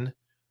 9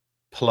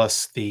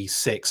 plus the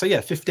 6. So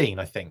yeah, 15,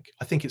 I think.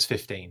 I think it's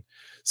 15.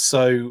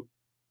 So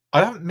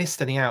I haven't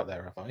missed any out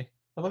there, have I?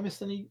 Have I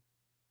missed any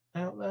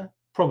out there?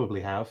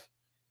 Probably have.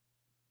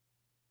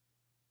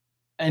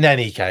 In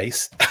any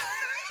case,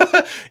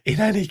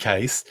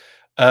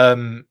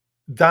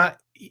 that,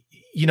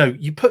 you know,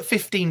 you put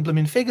 15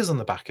 blooming figures on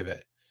the back of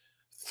it.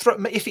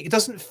 If it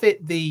doesn't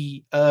fit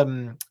the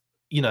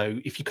you know,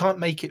 if you can't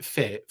make it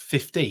fit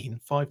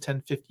 15, 5,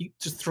 10, 50,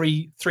 just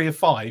three of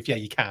 5, yeah,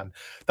 you can.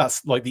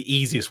 That's like the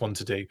easiest one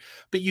to do.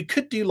 But you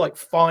could do like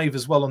 5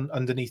 as well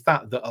underneath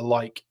that are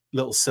like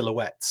little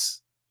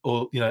silhouettes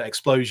or, you know,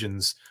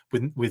 explosions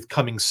with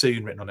coming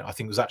soon written on it. I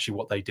think was actually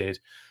what they did.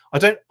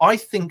 I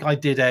think I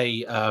did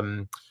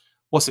a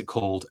what's it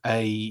called?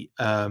 A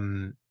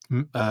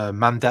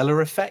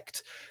Mandela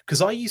effect,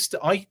 because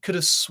I could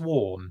have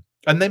sworn,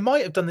 and they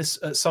might have done this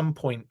at some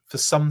point for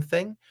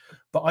something,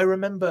 but I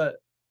remember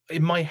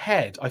in my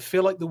head, I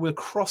feel like there were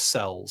cross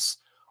sells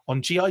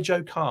on GI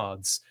Joe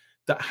cards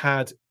that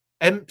had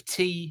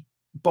empty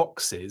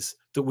boxes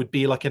that would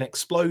be like an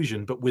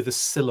explosion, but with a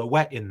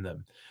silhouette in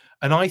them.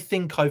 And I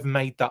think I've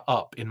made that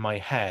up in my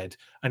head,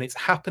 and it's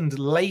happened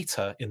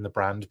later in the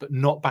brand, but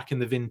not back in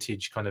the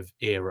vintage kind of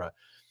era.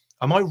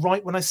 Am I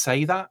right when I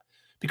say that?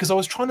 Because I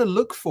was trying to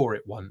look for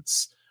it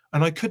once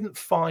and I couldn't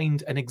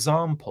find an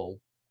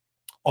example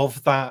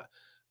of that,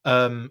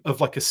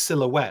 of like a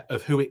silhouette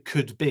of who it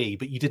could be,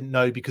 but you didn't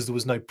know because there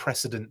was no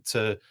precedent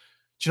to, do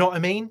you know what I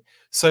mean?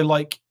 So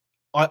like,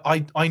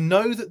 I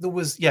know that there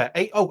was, yeah,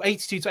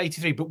 82 to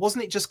 83, but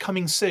wasn't it just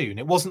coming soon?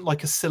 It wasn't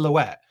like a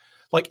silhouette.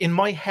 Like in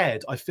my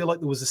head, I feel like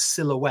there was a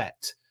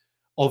silhouette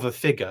of a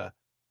figure,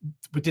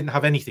 but didn't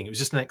have anything. It was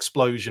just an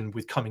explosion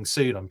with coming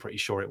soon. I'm pretty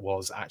sure it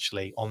was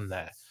actually on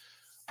there.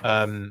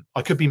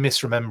 I could be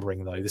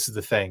misremembering though. This is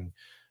the thing,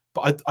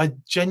 but I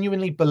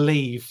genuinely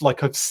believe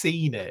like I've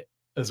seen it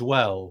as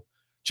well.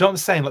 Do you know what I'm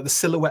saying? Like the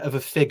silhouette of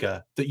a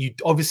figure that you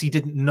obviously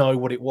didn't know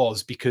what it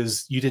was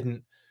because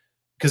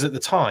at the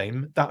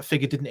time that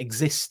figure didn't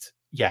exist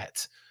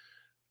yet.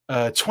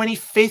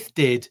 25th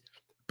did,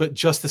 but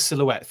just the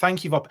silhouette.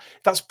 Thank you, Bob.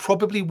 That's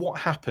probably what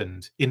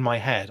happened in my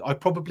head. I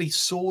probably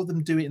saw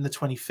them do it in the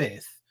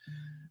 25th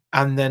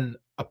and then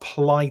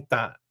applied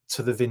that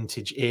to the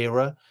vintage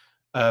era.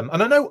 And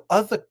I know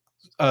other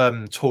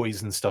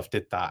toys and stuff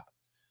did that.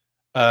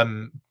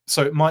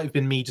 So it might have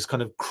been me just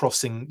kind of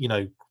crossing, you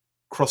know,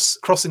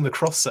 crossovering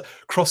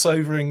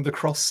the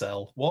cross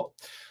sell. What?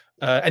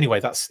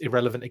 Anyway, that's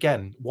irrelevant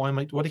again. Why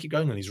do I keep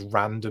going on these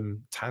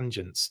random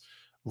tangents?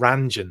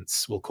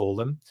 Rangents, we'll call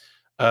them.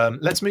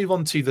 Let's move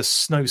on to the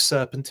Snow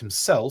Serpent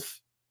himself,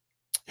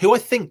 who I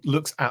think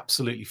looks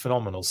absolutely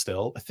phenomenal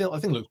still. I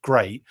think looks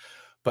great,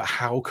 but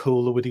how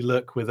cooler would he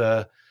look with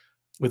a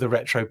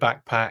retro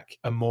backpack,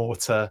 a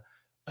mortar,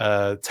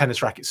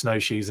 tennis racket,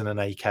 snowshoes, and an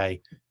AK?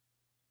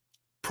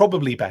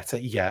 Probably better,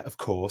 yeah, of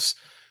course,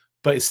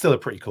 but it's still a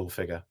pretty cool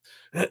figure.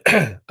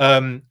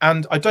 And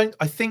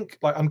I think,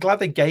 like, I'm glad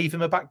they gave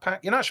him a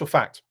backpack. In actual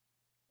fact,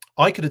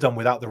 I could have done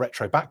without the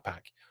retro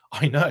backpack.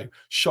 I know,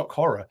 shock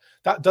horror.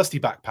 That dusty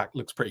backpack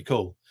looks pretty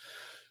cool.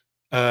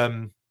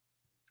 The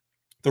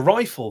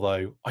rifle,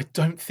 though, I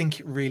don't think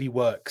it really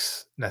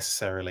works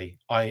necessarily.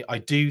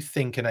 I do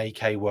think an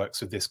AK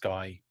works with this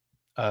guy,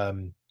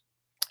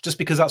 just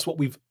because that's what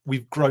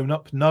we've grown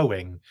up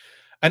knowing.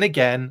 And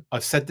again,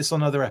 I've said this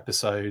on other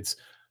episodes.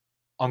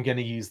 I'm going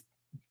to use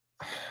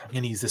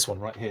this one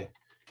right here.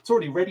 It's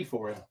already ready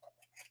for him.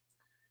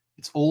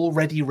 It's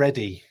already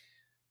ready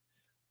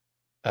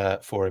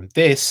for him.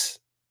 This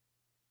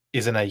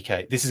is an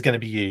AK. This is going to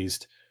be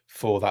used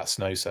for that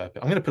Snow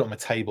Serpent. I'm going to put it on my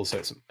table so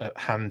it's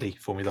handy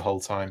for me the whole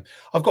time.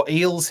 I've got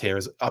eels here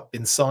up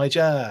inside.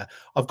 Yeah,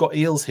 I've got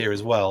eels here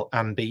as well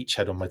and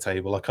Beachhead on my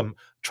table. Like I'm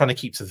trying to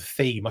keep to the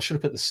theme. I should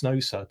have put the Snow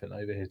Serpent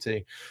over here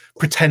too,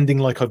 pretending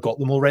like I've got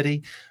them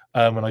already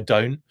when I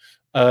don't.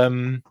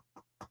 What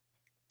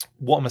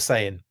am I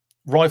saying?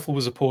 Rifle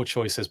was a poor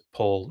choice, says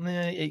Paul.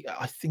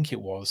 I think it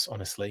was,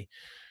 honestly.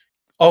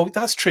 Oh,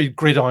 that's true.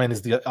 Gridiron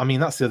is the. I mean,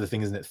 that's the other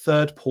thing, isn't it?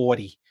 Third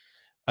party.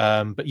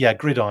 But yeah,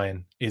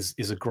 Gridiron is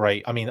a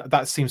great. I mean,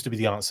 that seems to be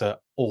the answer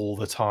all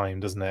the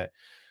time, doesn't it?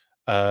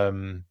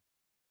 Oh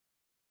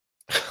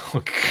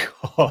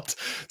God,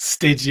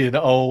 Stygian.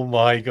 Oh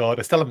my God,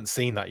 I still haven't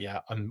seen that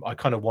yet. I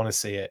kind of want to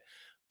see it,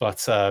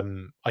 but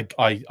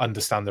I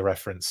understand the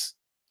reference.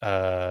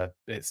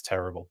 It's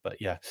terrible,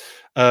 but yeah.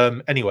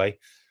 Anyway,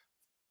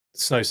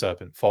 Snow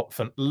Serpent.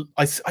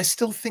 I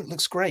still think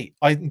looks great.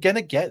 I'm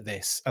gonna get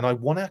this, and I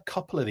want a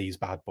couple of these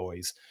bad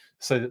boys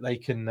so that they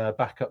can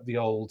back up the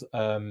old,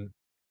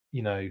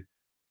 you know,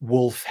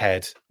 Wolf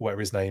Head, whatever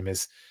his name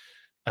is,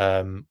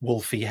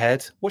 Wolfie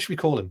Head. What should we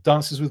call him?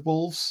 Dances with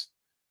Wolves.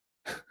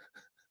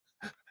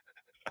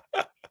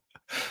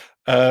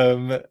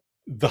 The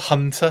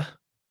Hunter.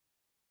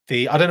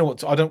 I don't know what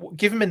to, I don't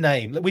give him a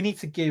name. We need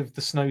to give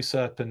the Snow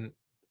Serpent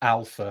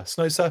Alpha.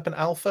 Snow Serpent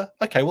Alpha.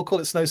 Okay, we'll call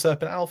it Snow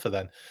Serpent Alpha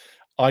then.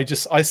 I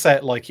say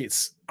it like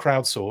it's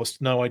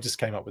crowdsourced. No, I just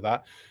came up with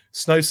that.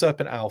 Snow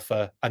Serpent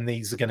Alpha, and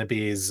these are going to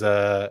be his,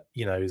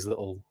 you know,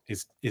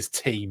 his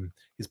team,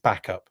 his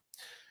backup.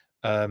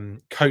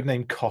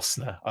 Codename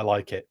Costner. I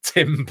like it.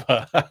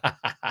 Timber.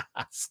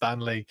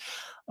 Stanley.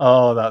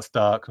 Oh, that's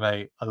dark,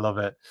 mate. I love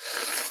it.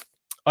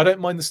 I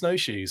don't mind the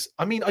snowshoes.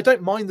 I mean, I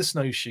don't mind the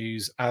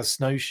snowshoes as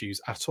snowshoes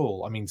at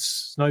all. I mean,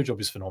 Snowjob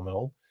is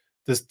phenomenal.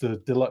 There's the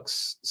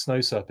deluxe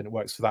Snow Serpent. It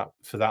works for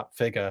that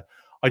figure.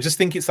 I just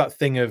think it's that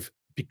thing of,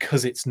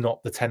 because it's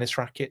not the tennis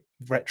racket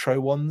retro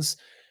ones,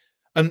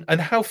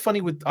 And how funny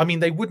would, I mean,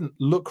 they wouldn't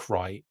look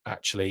right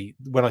actually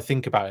when I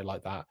think about it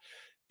like that.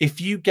 Yeah,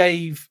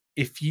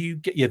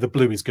 the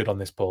blue is good on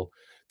this, Paul.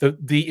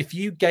 The If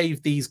you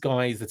gave these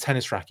guys the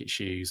tennis racket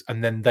shoes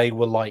and then they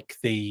were like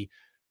the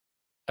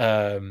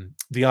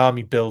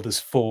army builders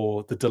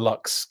for the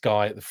deluxe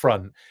guy at the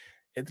front,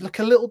 it'd look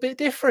a little bit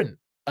different.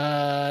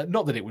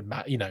 Not that it would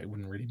matter, it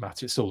wouldn't really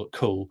matter. It still look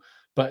cool,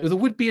 but there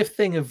would be a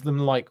thing of them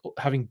like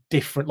having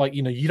different, like,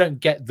 you don't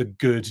get the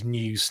good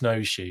new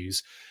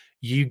snowshoes.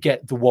 You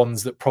get the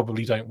ones that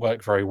probably don't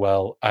work very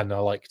well and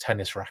are like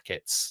tennis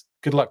rackets.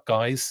 Good luck,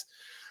 guys.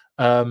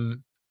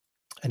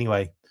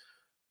 Anyway,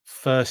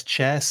 first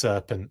chair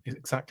serpent.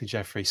 Exactly,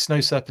 Jeffrey.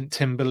 Snow serpent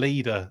timber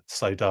leader.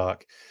 So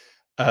dark.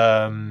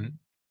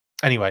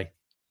 Anyway,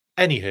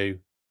 anywho,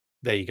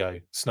 there you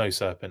go. Snow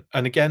serpent.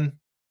 And again,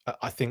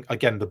 I think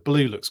again the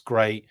blue looks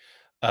great.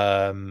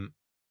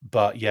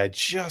 But yeah,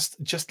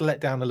 just let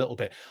down a little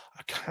bit.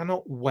 I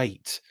cannot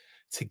wait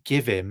to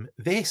give him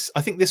this.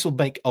 I think this will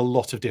make a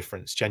lot of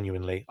difference,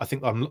 genuinely. I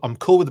think I'm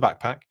cool with the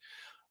backpack.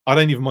 I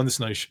don't even mind the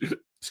snowshoes.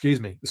 Excuse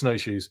me, the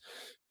snowshoes.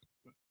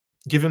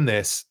 Give him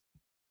this.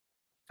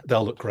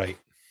 They'll look great.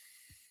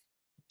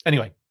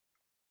 Anyway,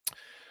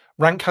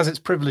 rank has its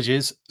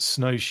privileges,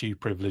 snowshoe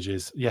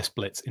privileges. Yes,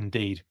 Blitz,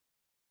 indeed.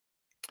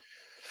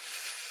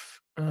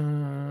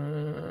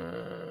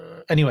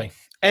 Anyway,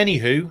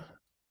 anywho,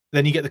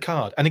 then you get the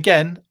card. And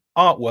again,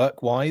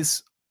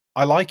 artwork-wise,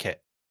 I like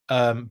it.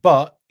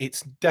 But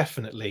it's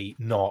definitely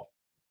not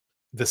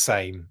the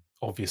same,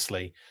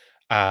 obviously,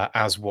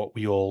 as what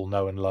we all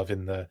know and love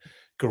in the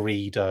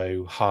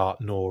Garrido, Hart,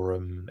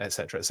 Norham,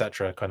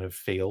 etc., kind of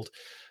field.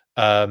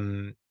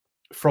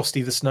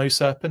 Frosty the Snow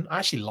Serpent. I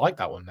actually like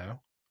that one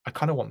now. I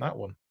kind of want that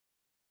one.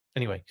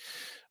 Anyway,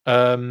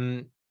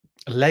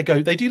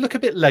 Lego. They do look a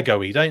bit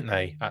Lego-y, don't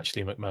they?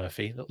 Actually,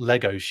 McMurphy.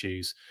 Lego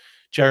shoes.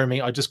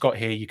 Jeremy, I just got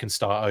here. You can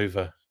start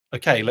over.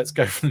 Okay, let's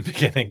go from the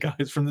beginning,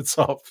 guys. From the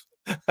top.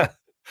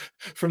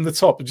 From the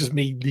top, just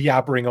me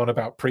yabbering on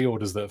about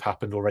pre-orders that have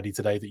happened already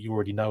today that you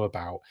already know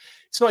about.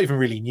 It's not even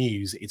really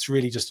news. It's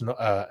really just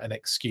an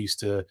excuse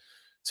to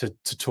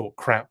talk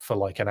crap for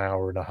like an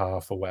hour and a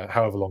half or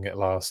however long it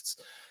lasts.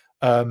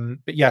 But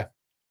yeah,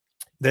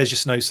 there's your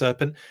Snow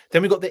Serpent.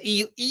 Then we've got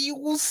the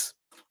eels.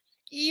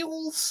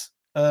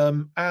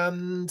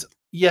 And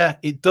yeah,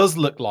 it does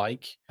look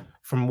like,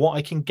 from what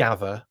I can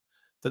gather,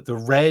 that the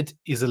red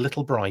is a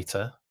little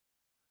brighter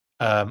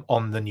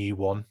on the new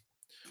one,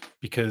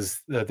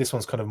 because this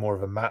one's kind of more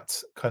of a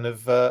matte kind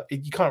of,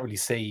 you can't really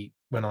see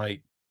when I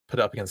put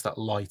it up against that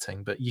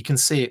lighting, but you can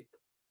see it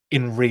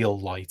in real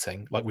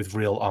lighting, like with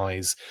real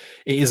eyes.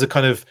 It is a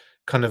kind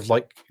of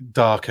like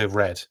darker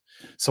red.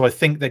 So I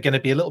think they're going to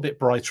be a little bit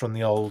brighter on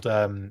the old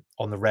on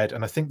the red,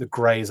 and I think the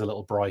grey is a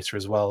little brighter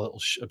as well,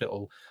 a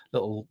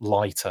little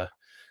lighter,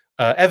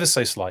 ever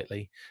so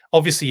slightly.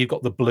 Obviously, you've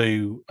got the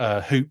blue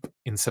hoop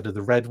instead of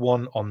the red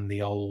one on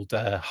the old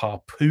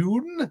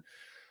Harpoon.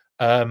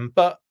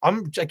 But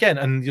I'm again,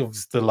 and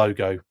the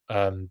logo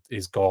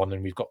is gone,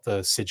 and we've got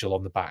the sigil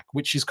on the back,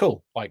 which is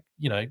cool. Like,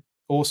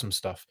 awesome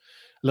stuff.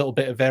 A little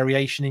bit of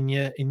variation in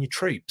your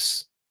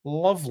troops.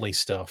 Lovely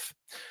stuff.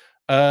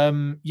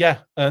 Yeah,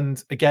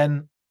 and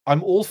again,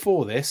 I'm all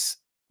for this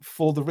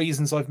for the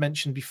reasons I've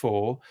mentioned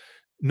before.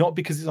 Not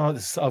because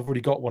I've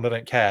already got one, I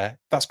don't care.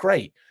 That's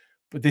great.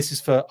 But this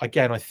is for,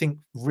 again, I think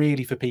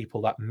really for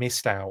people that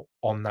missed out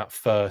on that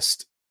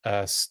first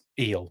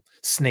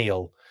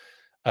Sneal.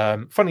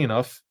 Funny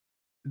enough,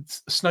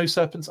 snow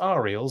serpents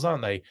are eels,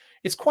 aren't they?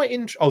 It's quite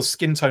interesting. Oh,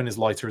 skin tone is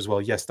lighter as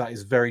well. Yes, that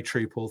is very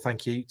true, Paul.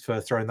 Thank you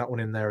for throwing that one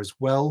in there as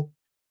well.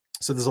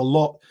 So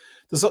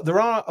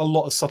there are a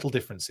lot of subtle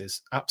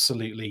differences.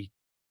 Absolutely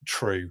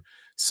true.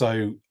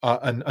 So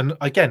and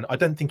again, I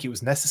don't think it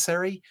was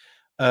necessary.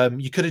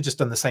 You could have just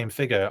done the same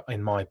figure,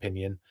 in my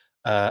opinion,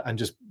 and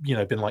just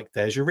been like,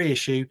 "There's your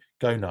reissue.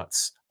 Go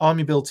nuts.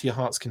 Army build to your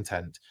heart's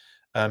content."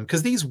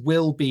 Because these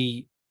will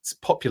be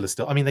popular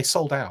still. I mean, they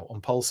sold out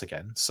on Pulse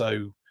again,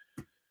 so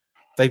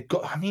they've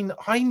got. I mean,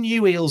 I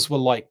knew eels were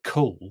like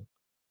cool.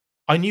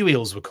 I knew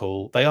eels were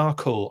cool. They are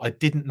cool. I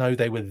didn't know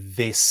they were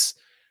this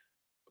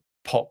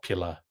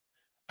popular,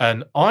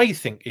 and I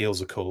think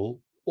eels are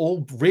cool.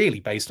 All really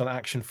based on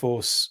Action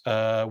Force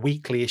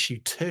Weekly issue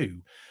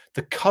 2.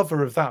 The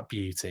cover of that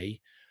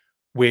beauty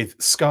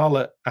with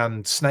Scarlet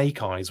and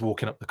Snake Eyes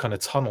walking up the kind of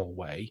tunnel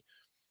way.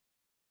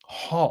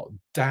 Hot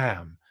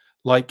damn!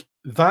 Like,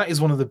 that is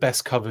one of the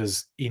best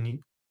covers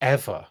in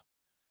ever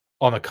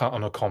on a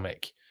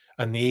comic,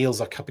 and the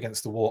eels are up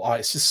against the wall. Oh,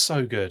 it's just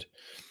so good,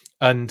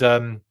 and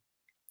that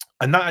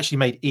actually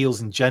made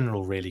eels in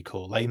general really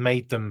cool. They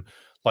made them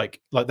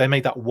like they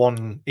made that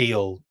one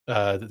eel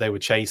that they were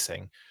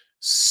chasing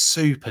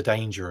super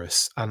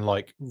dangerous and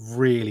like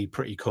really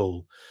pretty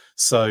cool.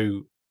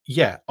 So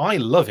yeah, I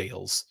love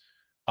eels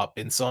up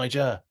inside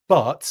you,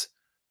 but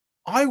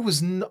I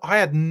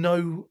had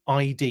no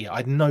idea, I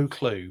had no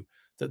clue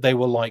that they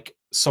were like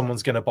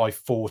someone's going to buy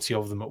 40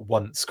 of them at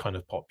once kind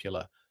of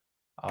popular.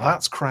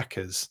 That's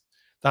crackers.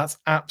 That's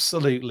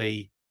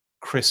absolutely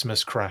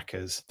Christmas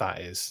crackers,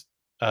 that is.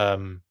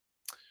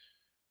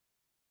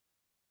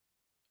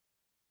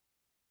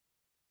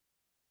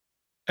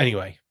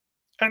 Anyway,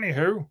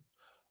 anywho,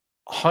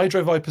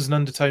 Hydro Vipers and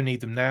Undertow need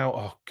them now.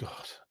 Oh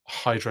god,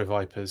 Hydro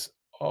Vipers.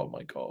 Oh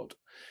my god.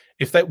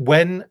 If they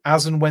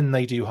as and when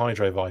they do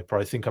Hydro Viper,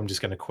 I think I'm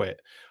just going to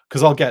quit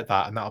because I'll get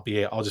that and that'll be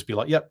it. I'll just be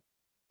like, yep,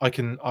 I'm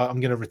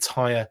going to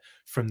retire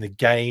from the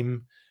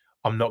game.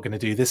 I'm not going to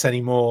do this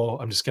anymore.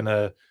 I'm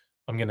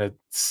going to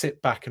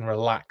sit back and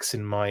relax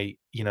in my,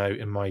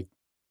 in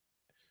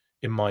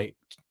my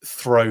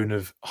throne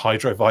of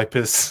Hydro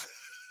Vipers.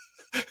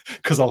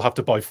 Because I'll have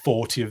to buy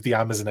 40 of the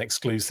Amazon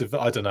exclusive.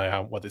 I don't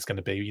know what it's going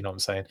to be. You know what I'm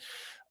saying?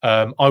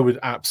 I would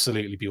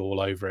absolutely be all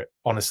over it.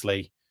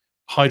 Honestly,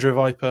 Hydro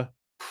Viper,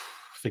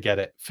 forget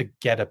it.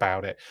 Forget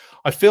about it.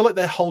 I feel like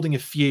they're holding a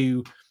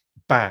few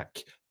back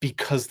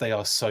because they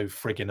are so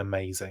friggin'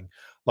 amazing.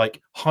 Like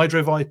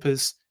Hydro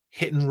Vipers,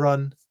 Hit and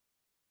Run,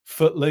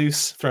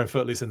 Footloose, throwing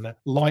Footloose in there,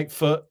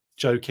 Lightfoot,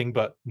 joking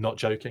but not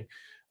joking.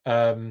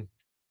 Sorry,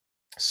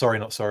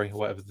 not sorry,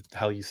 whatever the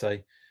hell you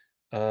say.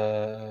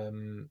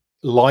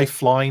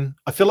 Lifeline.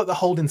 I feel like they're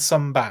holding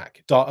some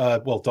back.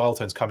 Well, Dial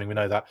Tone's coming. We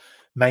know that.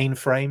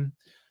 Mainframe.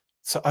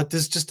 So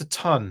there's just a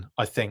ton,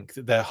 I think,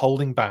 that they're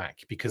holding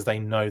back because they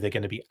know they're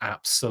going to be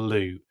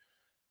absolute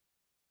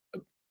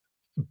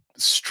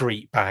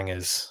street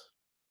bangers.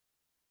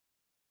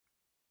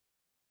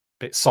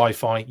 Bit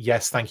sci-fi.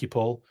 Yes, thank you,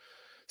 Paul.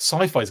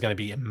 Sci-fi is going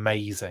to be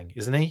amazing,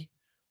 isn't he?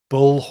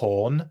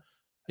 Bullhorn.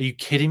 Are you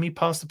kidding me,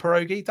 Pastor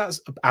Pierogi?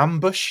 That's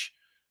Ambush.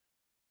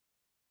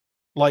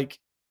 Like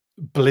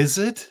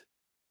Blizzard.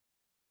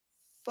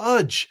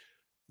 Fudge.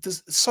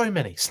 There's so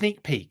many.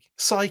 Sneak Peek,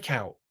 Psych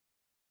Out,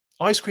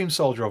 Ice Cream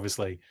Soldier,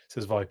 obviously,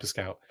 says Viper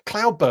Scout.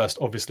 Cloudburst,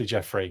 obviously,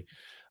 Jeffrey.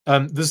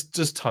 There's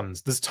just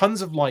tons. There's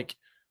tons of like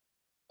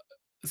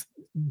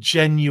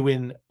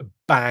genuine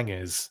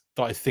bangers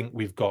that I think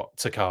we've got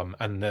to come,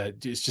 and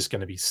it's just going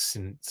to be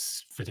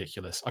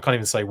ridiculous. I can't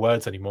even say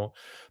words anymore.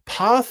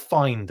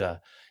 Pathfinder,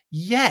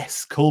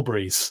 yes.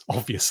 Coolberries,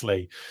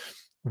 obviously.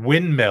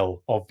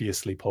 Windmill,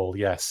 obviously, Paul.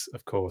 Yes,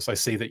 of course. I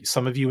see that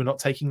some of you are not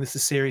taking this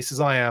as serious as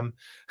I am.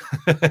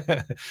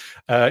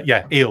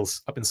 Yeah,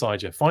 eels up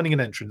inside you. Finding an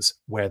entrance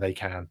where they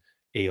can.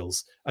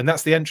 Eels. And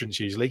that's the entrance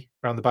usually,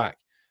 around the back.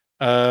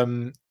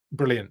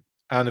 Brilliant.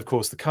 And of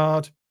course, the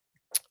card.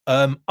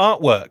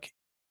 Artwork.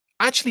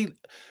 Actually,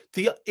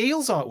 the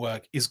eels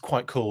artwork is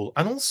quite cool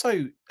and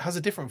also has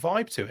a different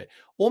vibe to it.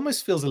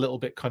 Almost feels a little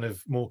bit kind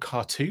of more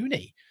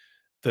cartoony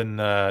than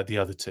the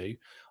other two.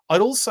 I'd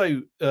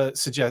also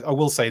suggest, I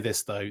will say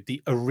this though, the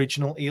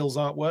original Eels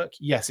artwork,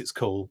 yes, it's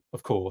cool,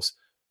 of course,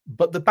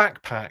 but the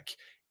backpack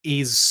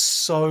is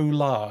so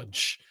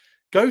large.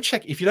 Go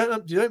check, if you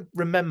don't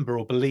remember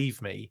or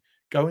believe me,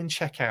 go and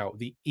check out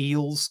the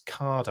Eels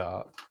card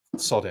art.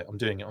 Sod it, I'm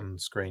doing it on the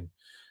screen.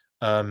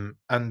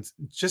 And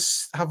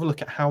just have a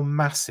look at how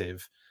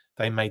massive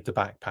they made the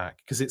backpack,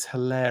 because it's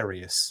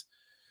hilarious.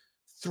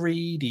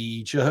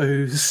 3D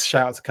Joes,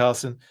 shout out to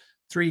Carson.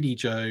 3D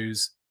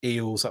Joes,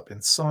 eels up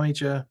inside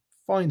you,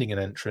 finding an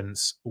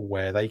entrance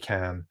where they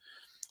can.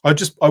 I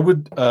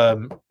would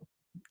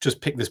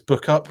just pick this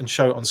book up and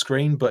show it on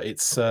screen, but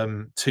it's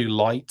too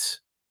light.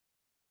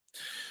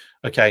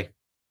 Okay,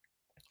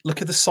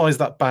 look at the size of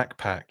that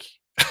backpack.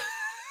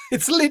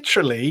 It's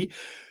literally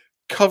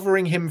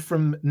covering him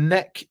from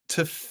neck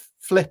to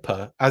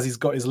flipper as he's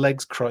got his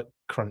legs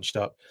crunched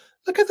up.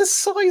 Look at the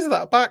size of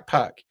that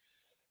backpack.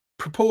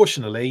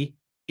 Proportionally,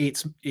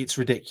 it's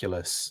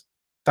ridiculous.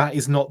 That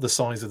is not the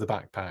size of the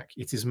backpack.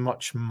 It is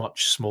much,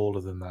 much smaller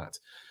than that.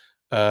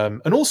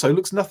 And also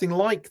looks nothing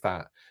like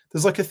that.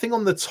 There's like a thing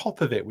on the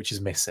top of it which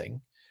is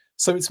missing.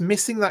 So it's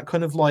missing that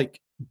kind of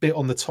like bit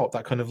on the top,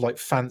 that kind of like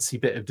fancy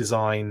bit of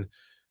design.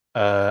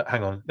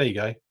 Hang on, there you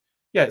go.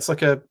 Yeah, it's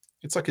like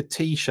a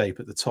T shape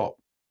at the top,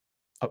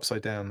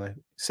 upside down there.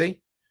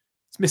 See?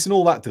 It's missing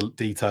all that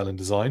detail and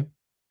design.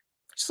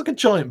 It's like a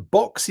giant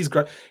box. He's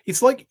great.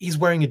 It's like he's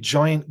wearing a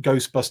giant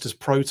Ghostbusters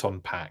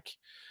proton pack.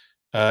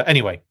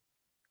 Anyway.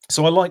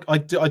 So I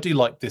do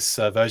like this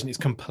version. It's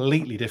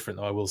completely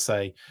different, I will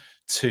say,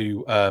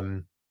 to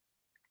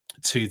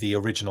the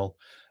original,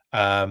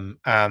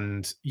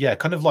 and yeah,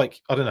 kind of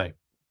like, I don't know,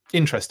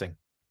 interesting.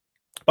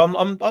 But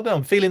I don't know,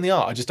 I'm feeling the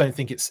art. I just don't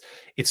think it's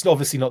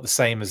obviously not the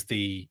same as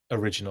the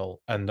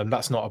original, and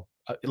that's not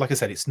like I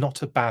said, it's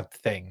not a bad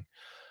thing.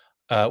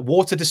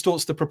 Water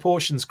distorts the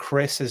proportions,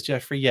 Chris, says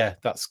Jeffrey. Yeah,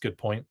 that's a good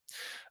point.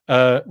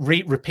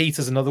 Repeat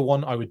is another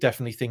one I would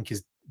definitely think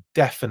is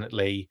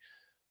definitely.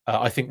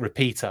 I think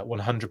Repeater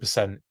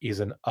 100% is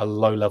a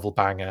low-level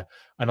banger,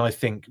 and I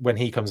think when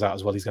he comes out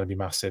as well, he's going to be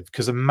massive.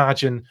 Because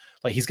imagine,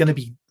 like, he's going to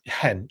be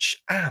hench,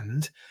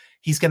 and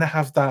he's going to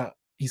have that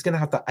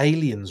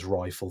aliens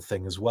rifle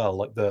thing as well,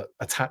 like the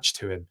attached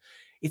to him.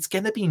 It's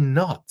going to be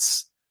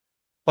nuts.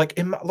 Like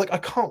I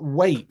can't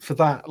wait for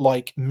that,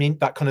 like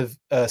that kind of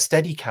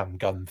Steadicam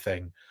gun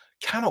thing.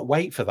 Cannot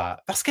wait for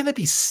that. That's going to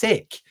be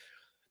sick.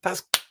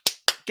 That's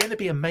going to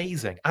be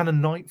amazing, and a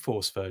Night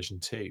Force version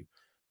too.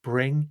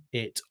 Bring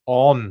it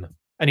on.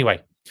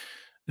 Anyway,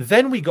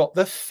 then we got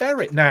the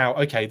Ferret. Now,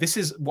 okay, this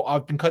is what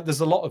I've been.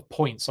 There's a lot of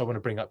points I want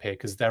to bring up here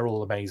because they're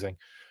all amazing.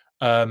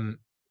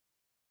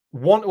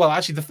 Well,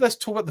 actually, let's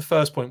talk about the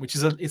first point, which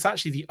is it's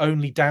actually the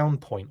only down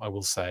point, I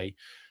will say.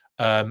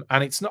 And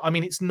it's not, I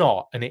mean, it's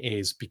not, and it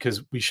is,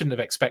 because we shouldn't have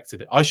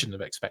expected it. I shouldn't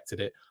have expected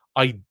it.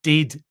 I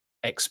did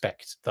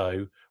expect,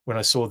 though, when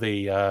I saw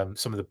the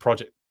some of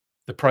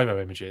the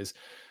promo images,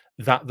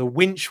 that the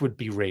winch would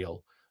be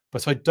real,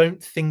 but I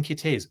don't think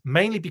it is,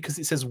 mainly because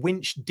it says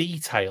winch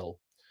detail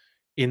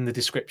in the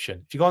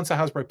description. If you go onto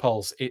Hasbro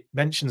Pulse, it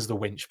mentions the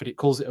winch, but it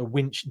calls it a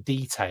winch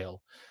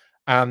detail.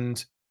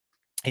 And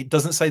it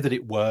doesn't say that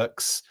it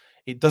works.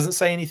 It doesn't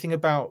say anything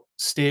about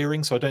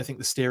steering, so I don't think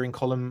the steering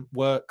column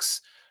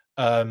works.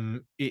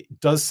 It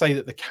does say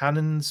that the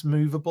cannon's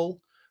movable,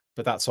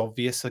 but that's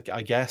obvious,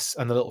 I guess,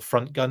 and the little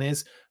front gun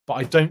is. But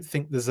I don't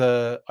think there's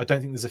a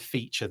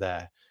feature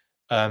there.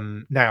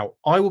 Now,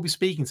 I will be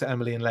speaking to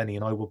Emily and Lenny,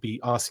 and I will be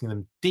asking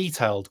them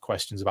detailed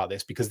questions about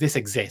this, because this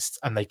exists,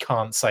 and they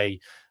can't say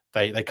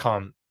they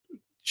can't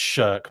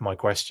shirk my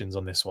questions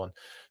on this one.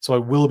 So I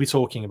will be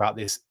talking about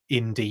this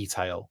in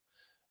detail.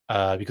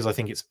 Because I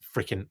think it's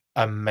freaking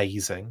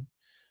amazing.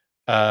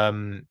 I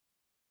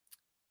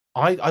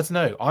don't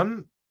know.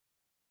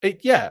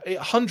 It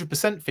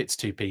 100% fits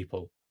two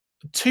people.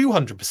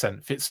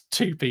 200% fits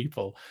two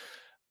people.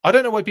 I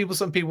don't know why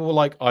some people were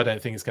like, I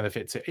don't think it's going to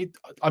fit two.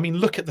 I mean,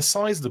 look at the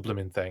size of the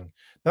blooming thing.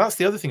 Now, that's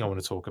the other thing I want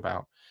to talk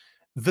about.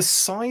 The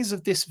size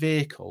of this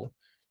vehicle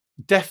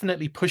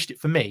definitely pushed it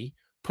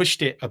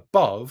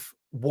above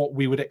what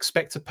we would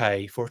expect to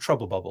pay for a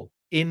trouble bubble,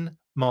 in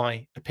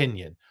my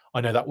opinion. I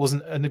know that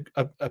wasn't an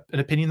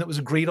opinion that was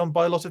agreed on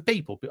by a lot of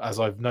people, but as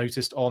I've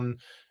noticed on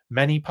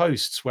many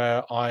posts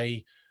where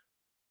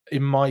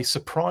in my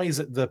surprise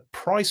at the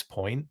price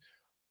point,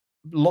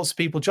 lots of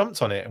people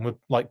jumped on it and were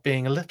like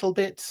being a little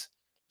bit,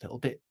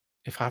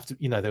 if I have to,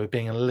 they were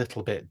being a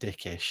little bit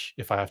dickish,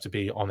 if I have to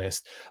be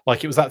honest.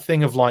 Like, it was that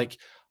thing of like,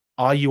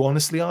 are you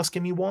honestly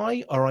asking me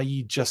why, or are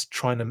you just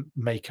trying to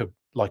make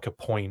a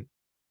point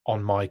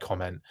on my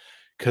comment?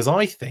 Because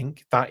I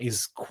think that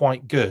is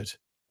quite good.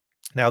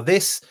 Now,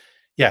 this,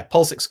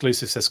 Pulse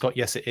exclusive, says Scott.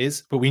 Yes, it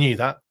is, but we knew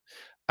that,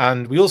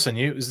 and we also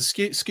knew it was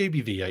the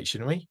Scooby V8,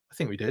 didn't we? I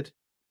think we did.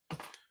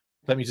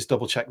 Let me just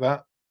double check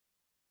that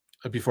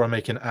before I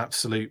make an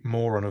absolute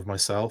moron of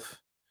myself.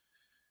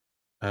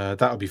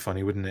 That would be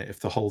funny, wouldn't it, if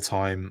the whole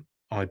time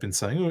I'd been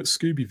saying, "Oh, it's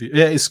Scooby V."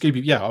 Yeah, it's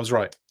Scooby. Yeah, I was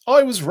right.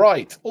 I was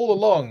right all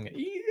along.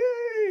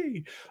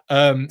 Yay!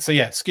 So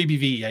yeah, Scooby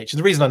VEH. And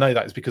the reason I know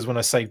that is because when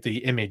I saved the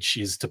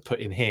images to put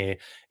in here,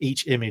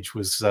 each image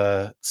was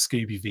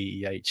Scooby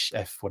VEH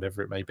F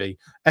whatever it may be.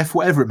 F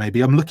whatever it may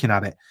be. I'm looking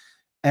at it.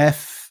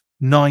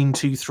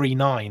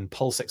 F9239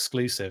 Pulse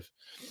exclusive.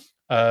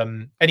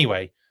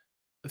 Anyway,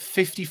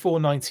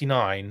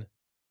 $54.99.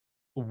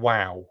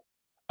 Wow.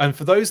 And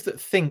for those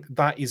that think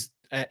that is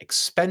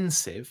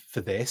expensive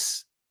for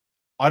this,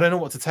 I don't know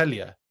what to tell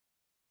you.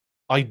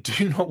 I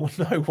do not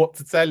know what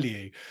to tell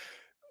you.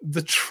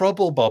 The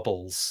trouble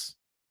bubbles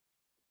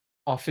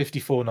are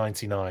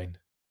 $54.99.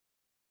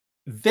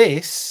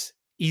 This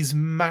is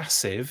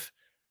massive.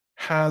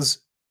 Has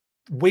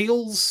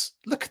wheels.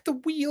 Look at the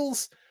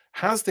wheels.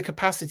 Has the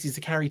capacity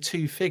to carry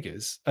two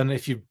figures. And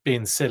if you're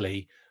being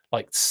silly,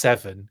 like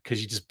 7,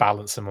 because you just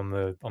balance them on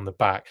the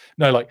back.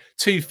 No, like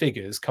 2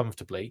 figures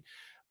comfortably.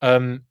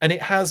 And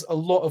it has a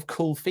lot of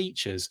cool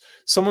features.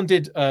 Someone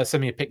did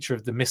send me a picture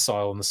of the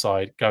missile on the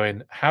side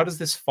going, how does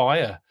this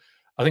fire?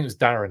 I think it was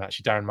Darren,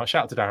 actually.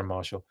 Shout out to Darren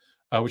Marshall,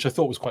 which I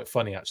thought was quite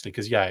funny, actually,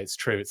 because, it's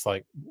true. It's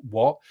like,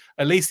 what?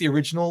 At least the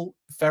original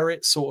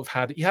Ferret sort of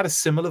had a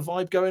similar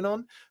vibe going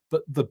on,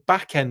 but the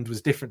back end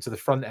was different to the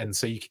front end.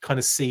 So you could kind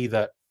of see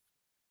that,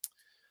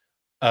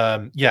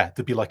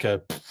 there'd be like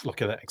an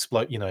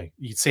explode,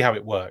 you'd see how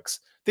it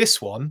works.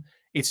 This one,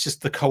 it's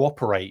just the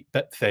cooperate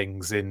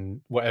things in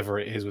whatever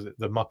it is, was it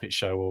the Muppet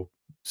Show or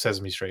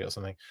Sesame Street or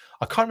something?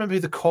 I can't remember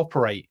who the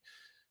cooperate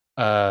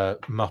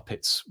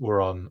Muppets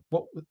were on.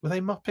 What were they?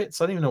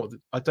 Muppets? I don't even know what.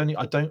 I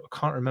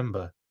can't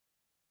remember.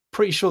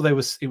 Pretty sure it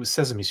was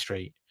Sesame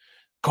Street.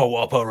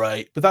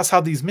 Cooperate, but that's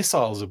how these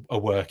missiles are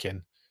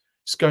working.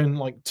 Just going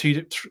like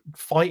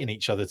fighting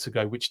each other to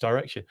go which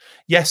direction.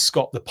 Yes,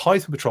 Scott, the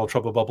Python Patrol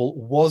trouble bubble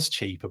was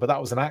cheaper, but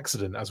that was an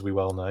accident, as we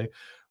well know,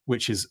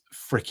 which is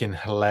freaking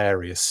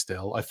hilarious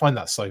still. I find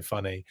that so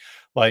funny.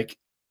 Like,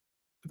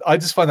 I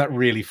just find that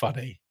really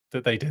funny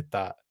that they did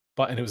that,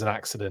 and it was an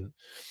accident.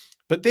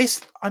 But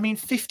this, I mean,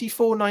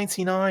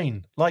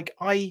 $54.99. Like,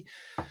 I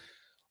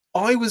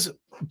was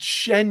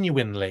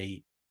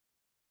genuinely,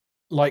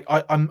 like,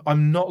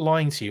 I'm not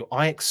lying to you.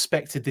 I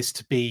expected this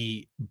to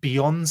be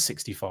beyond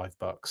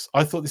 $65.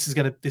 I thought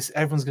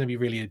everyone's gonna be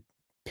really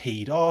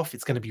peed off.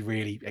 It's gonna be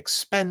really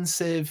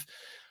expensive.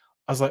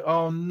 I was like,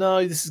 oh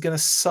no, this is gonna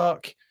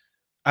suck.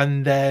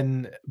 And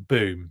then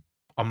boom,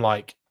 I'm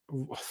like,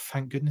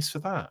 thank goodness for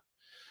that.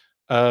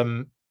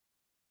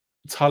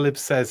 Talib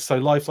says, so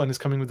Lifeline is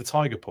coming with the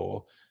Tiger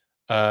Paw.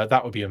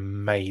 That would be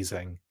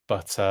amazing.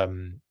 But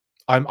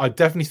I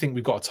definitely think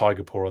we've got a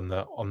Tiger Paw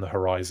on the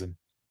horizon.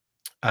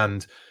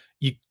 And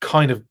you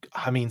kind of,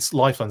 I mean,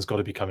 Lifeline's got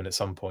to be coming at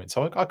some point.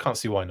 So I can't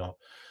see why not.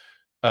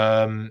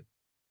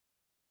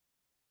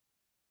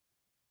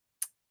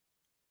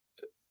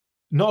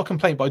 Not a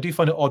complaint, but I do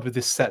find it odd with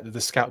this set that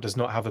the Scout does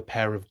not have a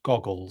pair of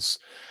goggles.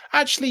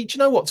 Actually, do you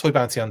know what, Toy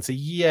Bounty Hunter?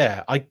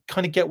 Yeah, I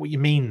kind of get what you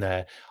mean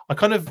there. I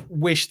kind of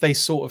wish they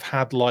sort of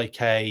had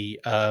like a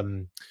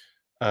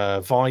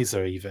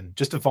visor, even.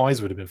 Just a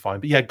visor would have been fine.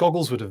 But yeah,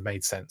 goggles would have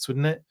made sense,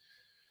 wouldn't it?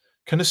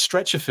 Can a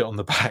stretcher fit on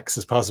the back,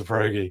 says Pastor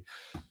Pierogi?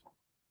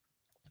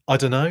 I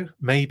don't know,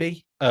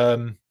 maybe.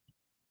 But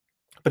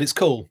it's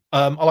cool.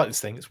 I like this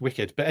thing. It's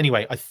wicked. But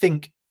anyway, I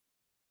think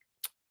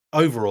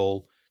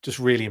overall, just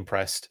really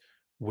impressed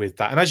with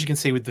that. And as you can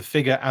see with the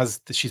figure as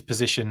she's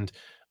positioned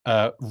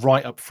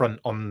right up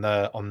front on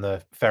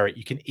the ferret,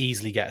 you can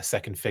easily get a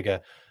second figure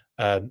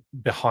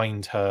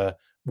behind her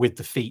with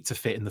the feet to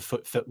fit in the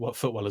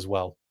footwell as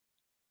well.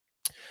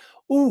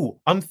 Oh,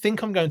 I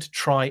think I'm going to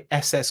try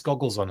SS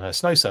goggles on her,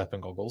 snow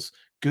serpent goggles.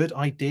 Good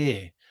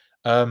idea.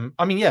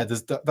 I mean, yeah,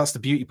 that's the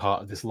beauty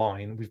part of this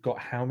line. We've got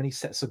how many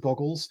sets of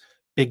goggles?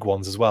 Big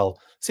ones as well.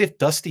 See if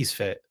Dusty's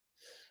fit.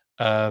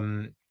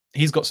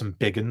 He's got some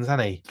big ones,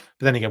 hasn't he?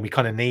 But then again, we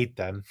kind of need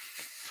them.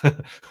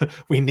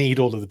 We need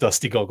all of the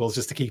Dusty goggles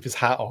just to keep his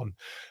hat on.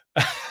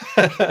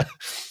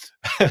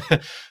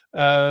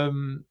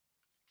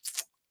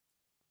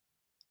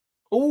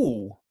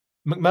 Oh,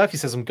 McMurphy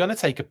says, I'm going to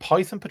take a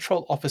Python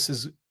Patrol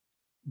officer's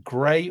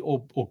grey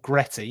or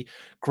Gretty,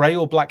 grey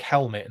or black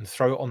helmet and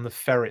throw it on the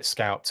Ferret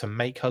Scout to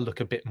make her look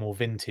a bit more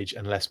vintage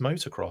and less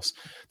motocross.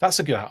 That's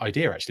a good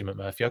idea, actually,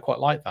 McMurphy. I quite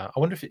like that. I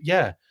wonder if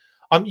yeah.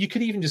 You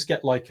could even just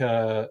get like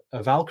a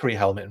Valkyrie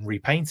helmet and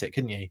repaint it,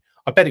 couldn't you?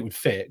 I bet it would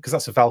fit because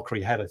that's a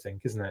Valkyrie head, I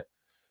think, isn't it?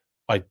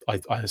 I'm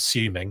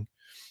assuming.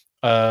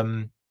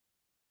 No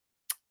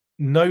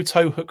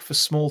tow hook for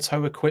small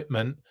tow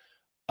equipment.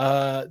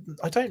 I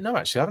don't know,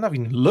 actually. I haven't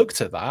even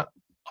looked at that.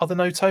 Are there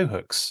no tow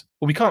hooks?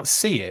 Well, we can't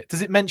see it.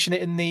 Does it mention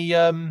it in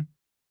the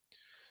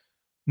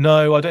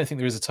No, I don't think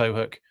there is a tow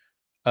hook.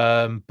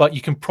 But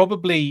you can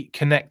probably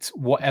connect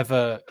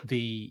whatever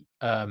the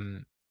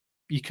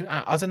you can.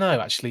 I don't know,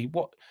 actually.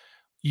 What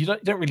you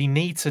don't really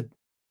need to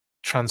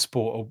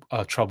transport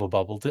a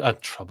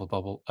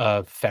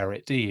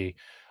ferret, do you?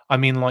 I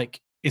mean, like,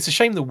 it's a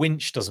shame the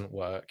winch doesn't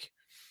work.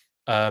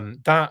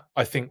 That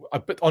I think,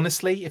 but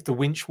honestly, if the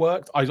winch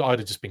worked, I'd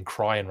have just been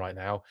crying right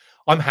now.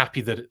 I'm happy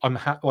that I'm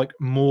like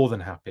more than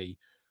happy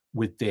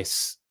with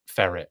this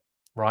ferret,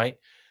 right?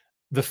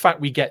 The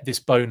fact we get this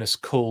bonus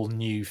cool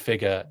new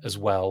figure as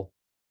well,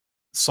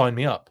 sign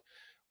me up.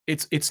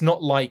 It's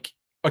not like,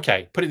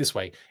 okay, put it this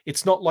way,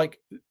 it's not like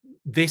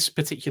this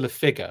particular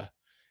figure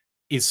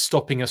is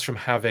stopping us from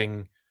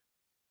having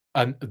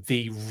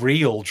the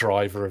real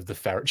driver of the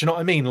ferret. Do you know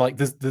what I mean? Like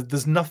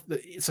there's nothing.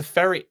 It's a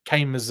ferret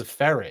came as a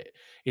ferret.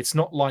 It's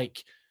not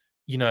like,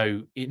 you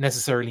know, it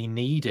necessarily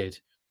needed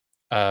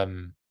a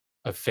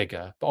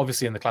figure. But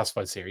obviously in the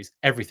classified series,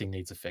 everything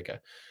needs a figure.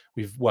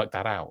 We've worked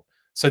that out.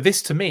 So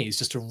this to me is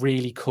just a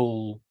really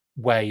cool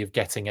way of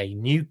getting a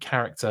new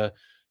character,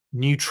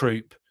 new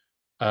troop,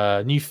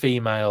 new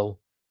female,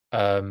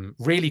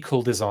 really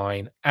cool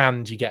design,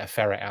 and you get a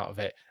ferret out of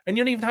it. And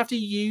you don't even have to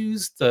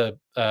use the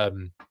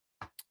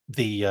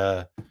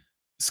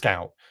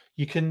Scout.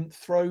 You can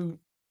throw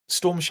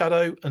Storm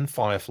Shadow and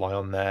Firefly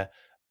on there,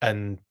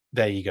 and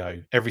there you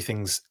go.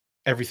 Everything's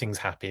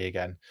happy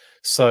again.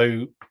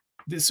 So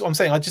this, I'm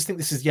saying, I just think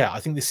this is, yeah, I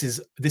think this is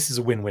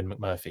a win-win,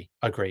 McMurphy.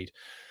 Agreed.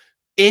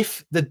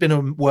 If there'd been a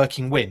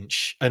working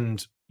winch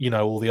and, you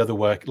know, all the other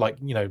work, like,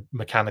 you know,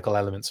 mechanical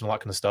elements and all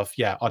that kind of stuff,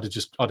 yeah, I'd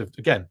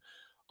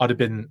have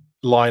been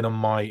lying on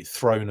my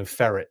throne of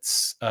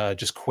ferrets,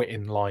 just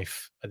quitting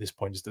life at this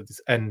point.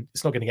 And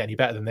it's not going to get any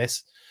better than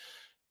this.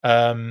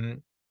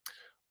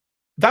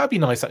 That would be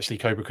nice, actually,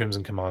 Cobra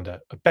Crimson Commander.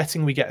 I'm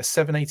betting we get a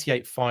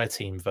 788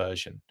 Fireteam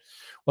version.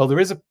 Well, there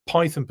is a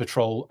Python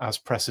Patrol as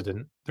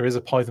precedent. There is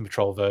a Python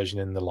Patrol version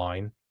in the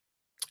line,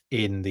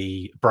 in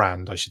the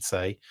brand, I should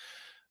say,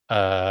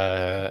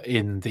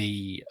 in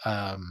the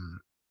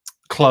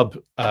club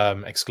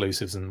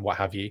exclusives and what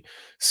have you.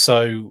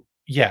 So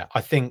yeah,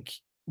 I think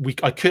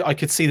I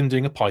could see them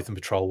doing a Python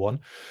Patrol one.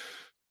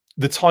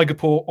 The Tiger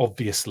Paw,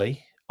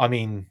 obviously. I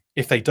mean,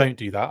 if they don't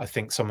do that, I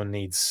think someone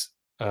needs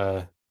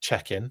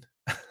check-in.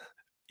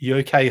 You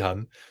okay,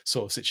 hun?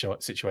 Sort of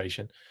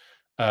situation.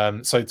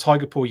 So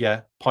Tiger Paw,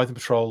 yeah. Python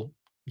Patrol,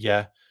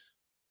 yeah.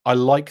 I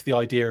like the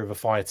idea of a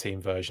fire team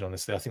version,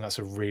 honestly. I think that's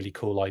a really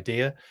cool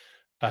idea.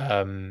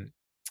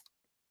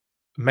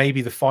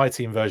 Maybe the fire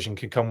team version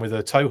can come with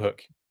a tow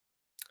hook.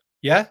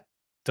 Yeah?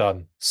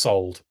 Done.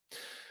 Sold.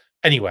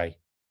 Anyway,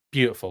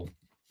 beautiful.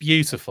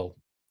 Beautiful.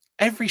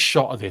 Every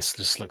shot of this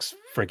just looks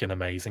friggin'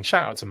 amazing.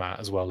 Shout out to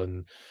Matt as well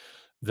and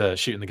the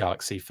Shooting the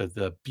Galaxy for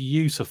the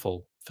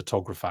beautiful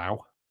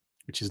photography,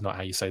 which is not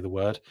how you say the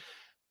word.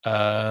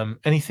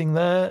 Anything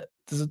there?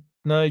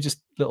 No,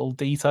 just little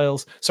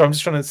details. So I'm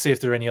just trying to see if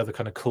there are any other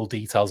kind of cool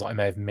details that I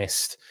may have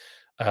missed.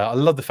 I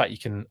love the fact you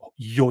can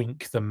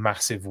yoink the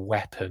massive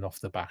weapon off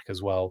the back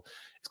as well.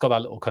 It's got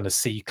that little kind of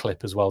C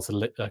clip as well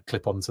to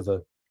clip onto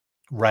the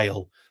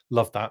rail.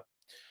 Love that.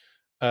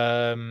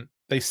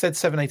 They said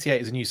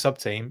 788 is a new sub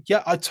team.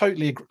 Yeah, I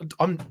totally agree.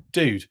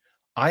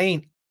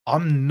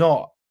 I'm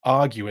not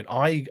arguing.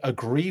 I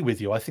agree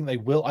with you. I think they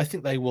will. I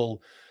think they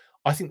will.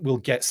 I think we'll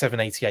get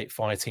 788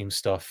 Fireteam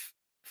stuff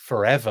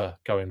forever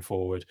going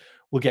forward.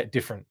 We'll get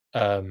different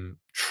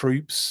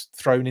troops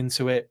thrown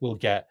into it. We'll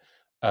get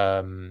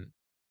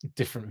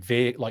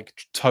different like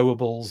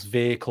towables,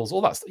 vehicles,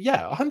 all that stuff.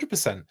 Yeah,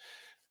 100%.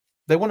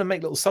 They want to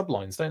make little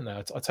sublines, don't they?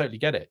 I totally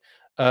get it.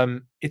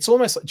 It's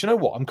almost like, do you know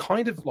what? I'm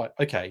kind of like,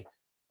 okay,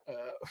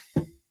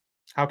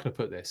 how can I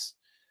put this?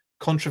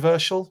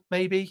 Controversial,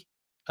 maybe.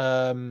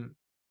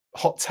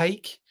 Hot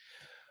take.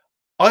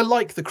 I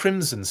like the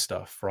Crimson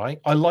stuff, right?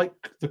 I like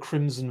the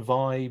Crimson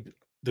vibe.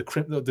 The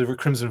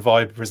Crimson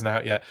Viper isn't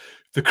out yet.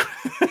 The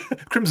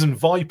Crimson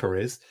Viper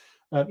is.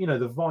 You know,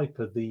 the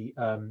Viper, the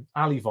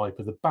Alley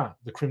Viper, the Bat,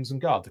 the Crimson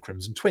Guard, the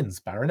Crimson Twins,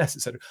 Baroness,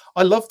 etc.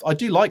 I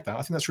do like that.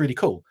 I think that's really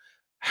cool.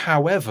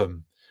 However,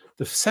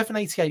 the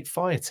 788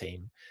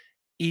 Fireteam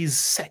is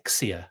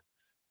sexier,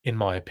 in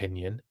my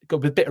opinion.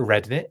 Got a bit of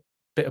red in it,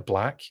 bit of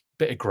black,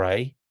 bit of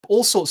grey,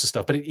 all sorts of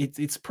stuff, but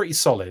it's pretty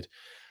solid.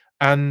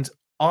 And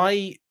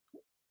I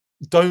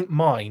don't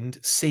mind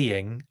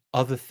seeing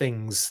other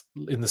things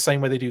in the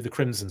same way they do the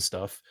Crimson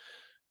stuff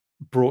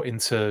brought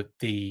into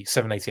the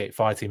 788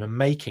 Fireteam and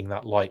making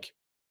that like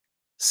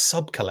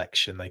sub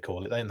collection, they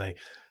call it, don't they?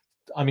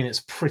 I mean,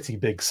 it's pretty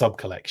big sub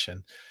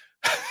collection.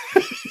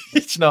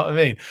 You know what I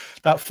mean?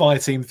 That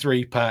Fireteam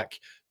 3-pack,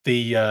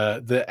 the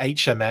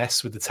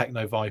HMS with the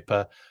Techno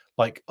Viper,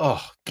 like,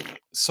 oh,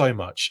 so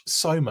much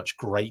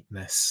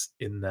greatness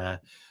in there.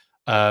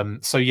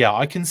 So yeah,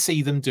 I can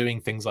see them doing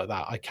things like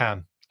that. I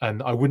can,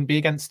 and I wouldn't be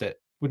against it.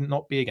 Would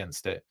not be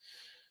against it.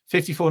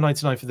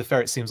 54.99 for the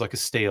Ferret seems like a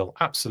steal.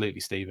 Absolutely,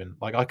 Stephen.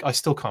 Like I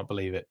still can't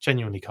believe it.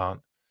 Genuinely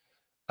can't.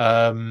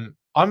 I'm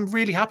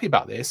really happy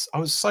about this. I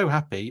was so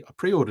happy. I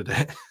pre-ordered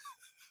it.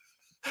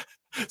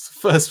 It's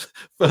the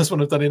first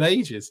one I've done in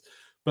ages.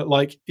 But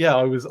like, yeah,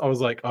 I was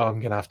like, oh, I'm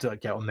gonna have to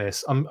get on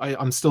this.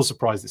 I'm still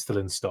surprised it's still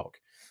in stock.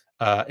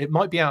 It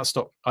might be out of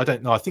stock. I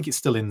don't know. I think it's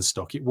still in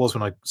stock. It was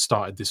when I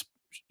started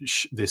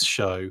this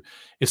show.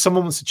 If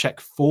someone wants to check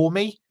for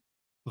me,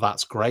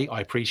 that's great.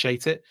 I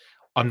appreciate it.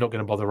 I'm not going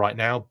to bother right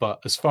now, but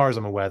as far as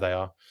I'm aware, they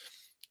are.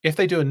 If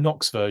they do a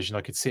Nox version,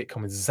 I could see it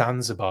come with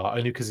Zanzibar,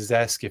 only because his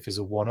air skiff is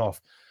a one-off.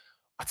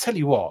 I tell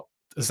you what,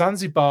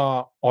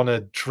 Zanzibar on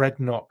a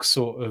Dreadnought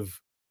sort of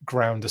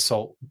ground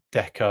assault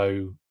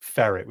deco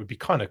Ferret would be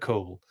kind of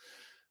cool.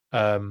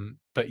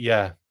 But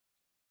yeah,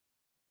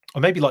 or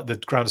maybe like the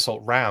ground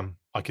assault Ram,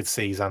 I could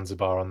see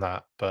Zanzibar on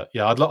that. But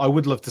yeah, I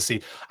would love to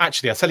see.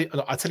 Actually, I tell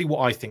you what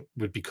I think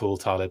would be cool,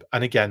 Talib.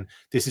 And again,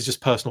 this is just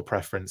personal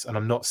preference, and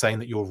I'm not saying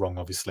that you're wrong.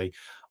 Obviously,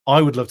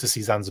 I would love to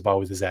see Zanzibar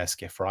with his air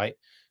skiff. Right,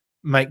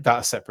 make that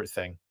a separate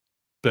thing.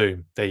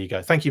 Boom, there you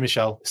go. Thank you,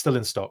 Michelle. Still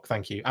in stock.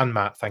 Thank you, and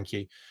Matt. Thank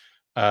you,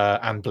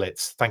 and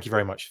Blitz. Thank you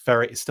very much.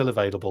 Ferret is still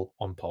available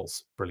on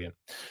Pulse. Brilliant.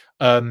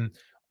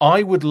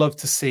 I would love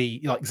to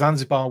see like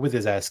Zanzibar with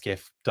his air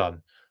skiff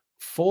done.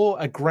 For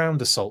a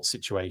ground assault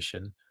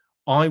situation,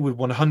 I would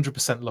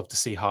 100% love to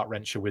see Heart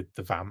Wrencher with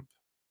the Vamp,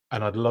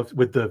 and I'd love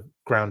with the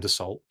ground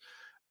assault,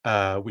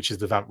 which is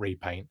the Vamp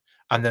repaint,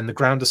 and then the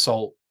ground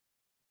assault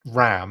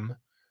Ram.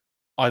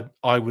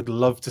 I would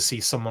love to see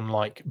someone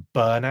like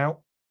Burnout,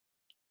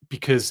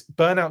 because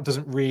Burnout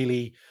doesn't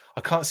really.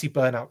 I can't see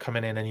Burnout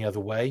coming in any other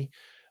way,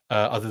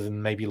 other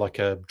than maybe like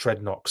a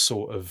Dreadnought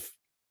sort of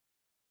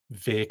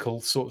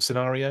vehicle sort of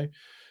scenario.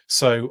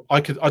 So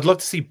I'd love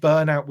to see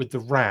Burnout with the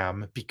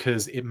Ram,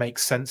 because it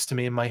makes sense to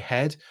me in my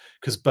head,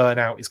 because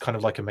Burnout is kind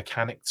of like a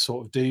mechanic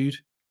sort of dude,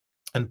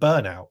 and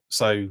Burnout,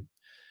 so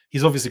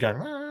he's obviously going,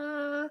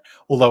 "Arr!"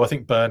 Although I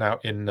think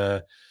Burnout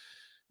in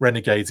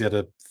Renegades, he had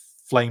a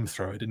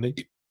flamethrower, didn't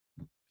he?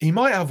 He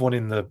might have one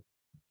in the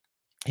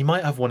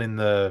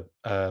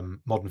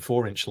modern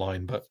 4-inch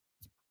line, but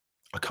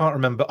I can't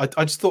remember.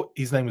 I just thought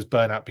his name was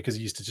Burnout because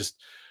he used to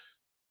just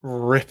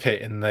rip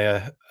it in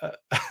the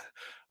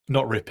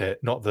not rip it,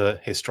 not the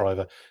HISS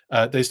driver.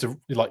 They used to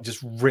like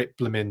just rip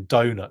them in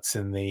donuts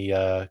in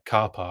the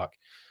car park.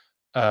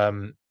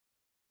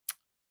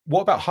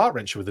 What about Heart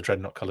Wrencher with the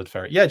Dreadnought coloured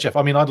Ferret? Yeah, Jeff.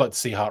 I mean, I'd like to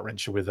see Heart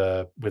Wrencher with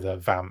a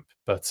Vamp,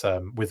 but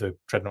with a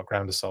Dreadnought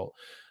ground assault.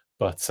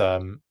 But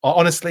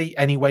honestly,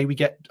 any way we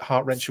get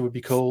Heart Wrencher would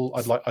be cool.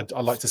 I'd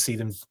like to see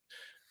them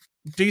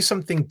do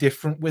something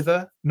different with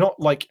her. Not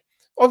like,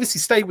 obviously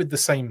stay with the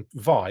same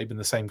vibe and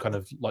the same kind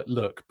of like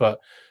look, but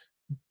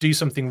do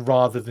something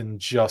rather than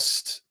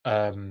just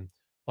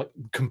like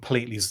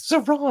completely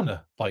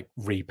Zorana like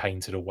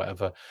repainted or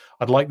whatever.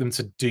 I'd like them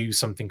to do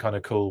something kind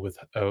of cool with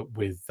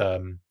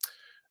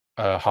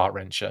Heart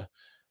Wrencher.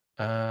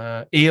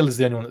 Eel is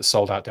the only one that's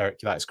sold out, Derek.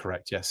 That is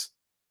correct. Yes.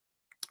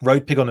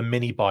 Road Pig on a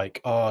mini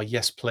bike. Oh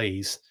yes,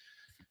 please.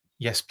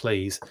 Yes,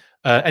 please.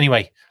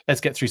 Anyway,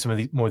 let's get through some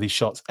of more of these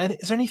shots. And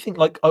is there anything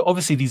like,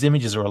 obviously these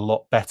images are a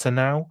lot better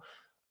now,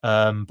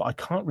 but I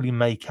can't really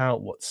make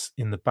out what's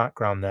in the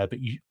background there. But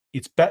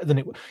it's better than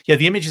it. Yeah,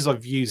 the images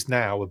I've used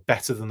now are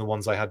better than the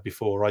ones I had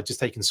before. I'd just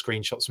taken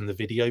screenshots from the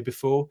video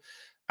before,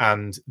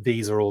 and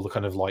these are all the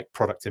kind of like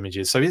product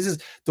images. So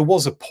there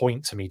was a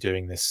point to me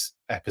doing this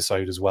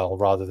episode as well,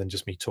 rather than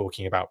just me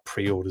talking about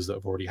pre-orders that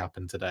have already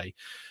happened today.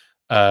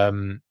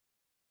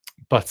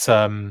 But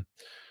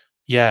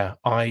yeah,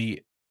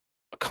 I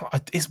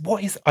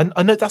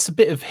know that's a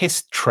bit of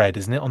his tread,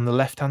 isn't it, on the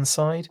left hand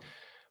side?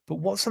 But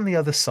what's on the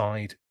other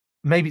side?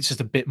 Maybe it's just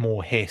a bit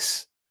more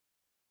hiss,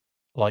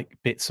 like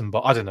bits and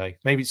I don't know.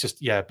 Maybe it's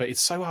just yeah, but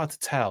it's so hard to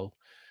tell.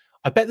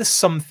 I bet there's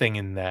something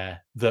in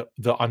there that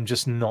I'm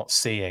just not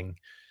seeing.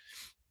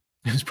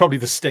 It's probably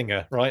the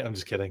stinger, right? I'm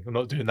just kidding. I'm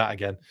not doing that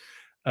again.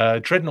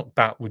 Dreadnought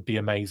bat would be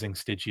amazing,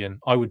 Stygian.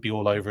 I would be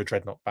all over a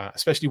dreadnought bat,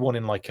 especially one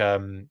in like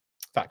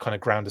that kind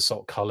of ground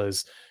assault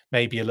colors,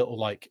 maybe a little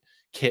like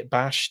kit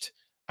bashed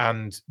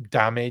and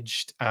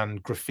damaged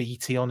and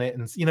graffiti on it,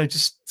 and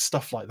just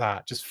stuff like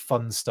that. Just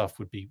fun stuff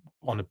would be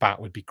on a bat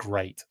would be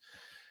great.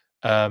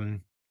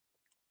 Actually,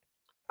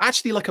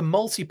 like a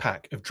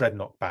multi-pack of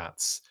dreadnought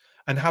bats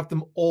and have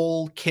them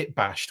all kit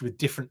bashed with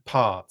different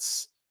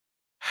parts.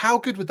 How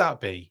good would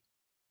that be?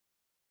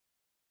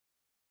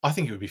 I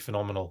think it would be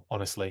phenomenal,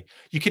 honestly.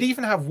 You could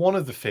even have one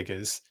of the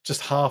figures,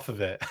 just half of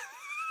it.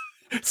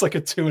 It's like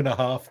a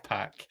 2.5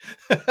 pack.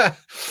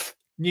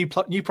 New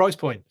price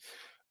point.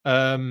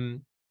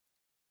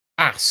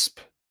 Asp.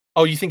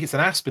 Oh, you think it's an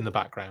asp in the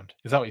background?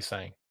 Is that what you're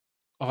saying?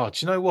 Oh,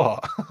 do you know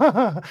what?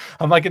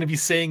 Am I going to be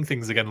seeing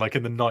things again, like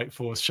in the Night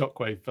Force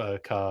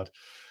Shockwave card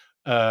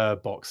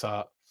box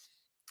art?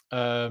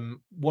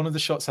 One of the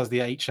shots has the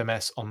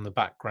HMS on the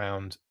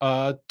background.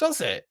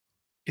 Does it?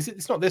 Is it?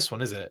 It's not this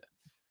one, is it?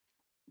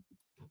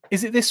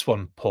 Is it this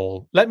one,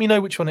 Paul? Let me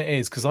know which one it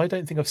is, because I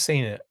don't think I've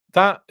seen it.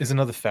 That is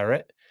another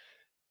ferret.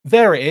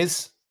 There it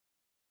is.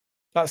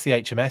 That's the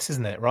HMS,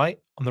 isn't it? Right?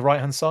 On the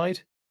right-hand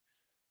side.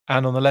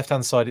 And on the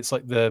left-hand side, it's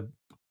like is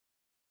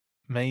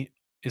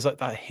like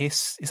that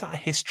hiss. Is that a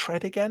hiss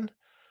tread again?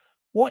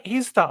 What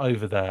is that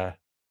over there?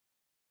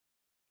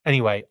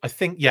 Anyway, I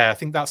think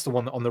that's the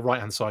one that on the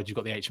right-hand side, you've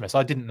got the HMS.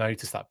 I didn't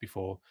notice that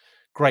before.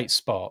 Great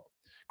spot.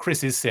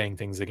 Chris is seeing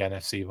things again,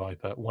 FC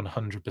Viper,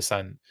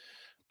 100%.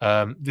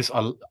 I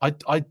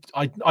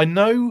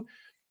know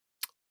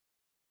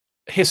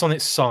hiss on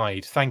its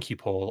side. Thank you,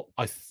 Paul.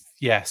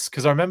 Yes,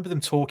 because I remember them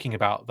talking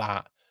about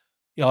that.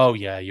 Oh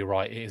yeah, you're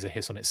right. It is a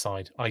hiss on its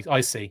side. I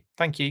see.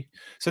 Thank you.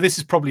 So this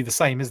is probably the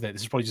same, isn't it?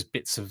 This is probably just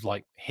bits of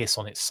like hiss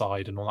on its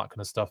side and all that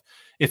kind of stuff.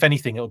 If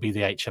anything, it'll be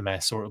the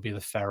HMS or it'll be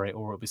the ferret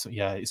or it'll be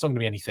yeah. It's not going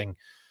to be anything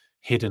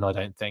hidden, I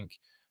don't think.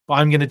 But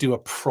I'm going to do a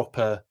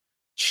proper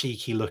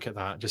cheeky look at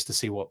that just to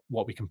see what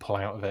we can pull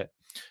out of it.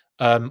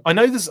 I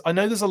know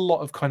there's a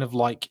lot of kind of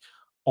like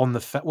on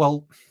the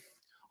well,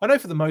 I know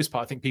for the most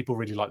part, I think people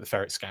really like the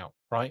Ferret Scout,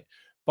 right?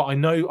 But I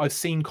know I've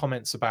seen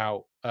comments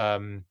about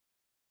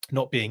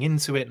not being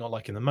into it, not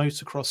liking the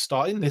motocross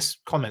style. In this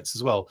comments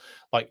as well,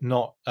 like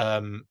not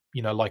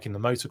liking the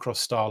motocross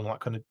style and that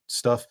kind of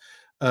stuff.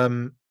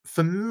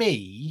 For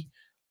me,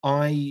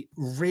 I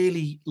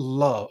really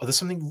love. There's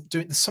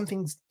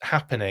something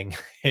happening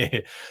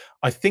here.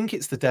 I think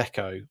it's the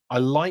deco. I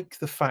like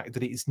the fact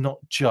that it is not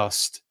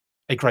just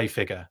a grey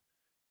figure,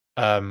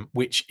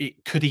 which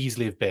it could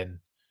easily have been.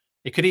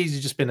 It could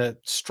easily just been a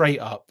straight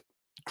up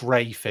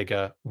grey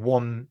figure,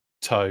 one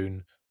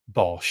tone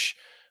Bosch.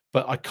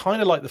 But I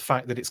kind of like the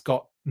fact that it's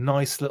got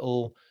nice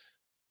little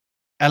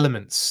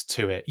elements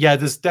to it. Yeah,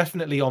 there's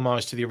definitely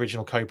homage to the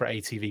original Cobra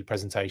ATV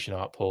presentation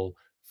art, Paul,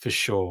 for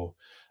sure.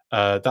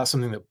 That's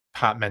something that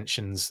Pat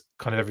mentions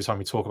kind of every time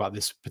we talk about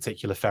this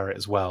particular ferret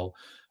as well.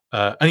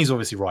 And he's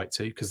obviously right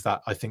too, because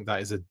I think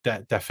that is a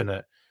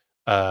definite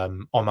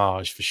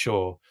homage for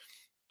sure.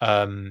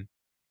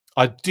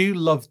 I do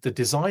love the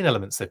design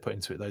elements they put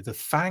into it though. The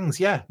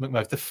fangs, yeah,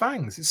 McMurph, the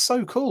fangs, it's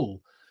so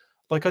cool.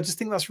 Like I just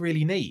think that's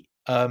really neat.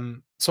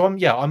 So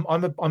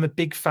I'm a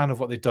big fan of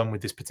what they've done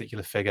with this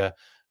particular figure,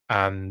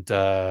 and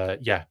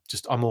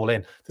I'm all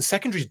in. The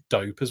secondary's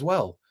dope as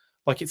well.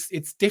 Like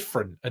it's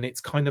different and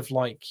it's kind of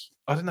like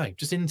I don't know,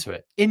 just into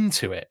it.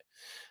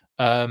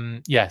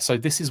 So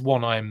this is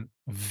one I'm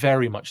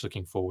very much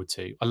looking forward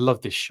to. I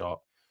love this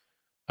shot.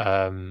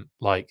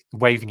 Like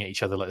waving at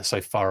each other like they're so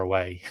far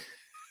away.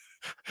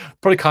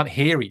 Probably can't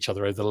hear each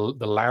other over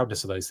the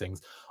loudness of those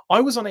things.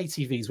 I was on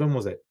ATVs. When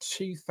was it?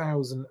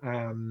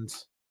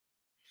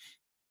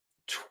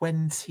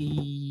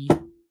 2020.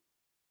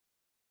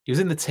 It was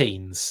in the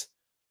teens,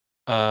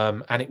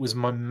 and it was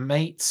my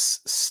mate's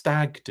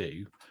stag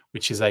do,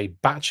 which is a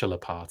bachelor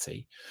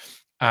party,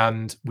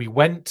 and we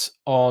went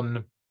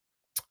on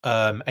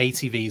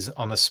ATVs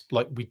on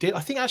we did.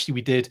 I think actually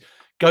we did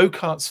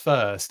go-karts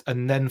first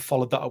and then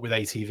followed that up with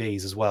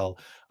ATVs as well.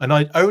 And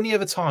I only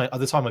other time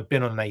I'd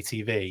been on an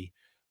ATV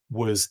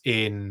was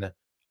in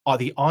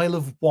the Isle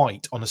of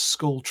Wight on a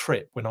school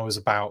trip when I was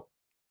about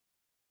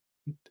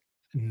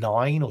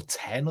 9 or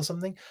 10 or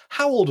something.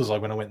 How old was I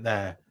when I went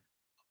there?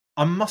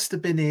 I must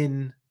have been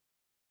in.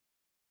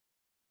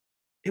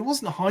 It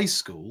wasn't high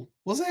school,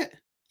 was it?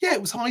 Yeah,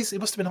 it was high. It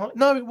must have been high.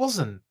 No, it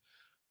wasn't.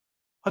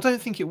 I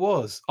don't think it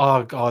was.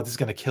 Oh God, this is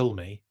going to kill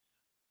me.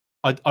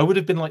 I would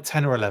have been like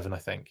 10 or 11, I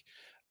think.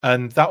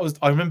 And that was,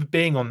 I remember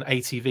being on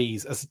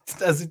ATVs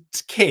as a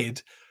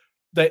kid.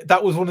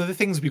 That was one of the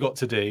things we got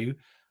to do.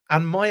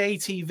 And my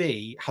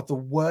ATV had the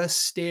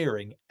worst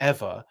steering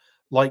ever.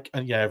 Like,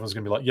 and yeah, everyone's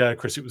gonna be like, yeah,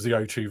 Chris, it was the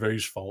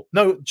O2V's fault.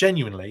 No,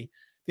 genuinely,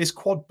 this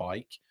quad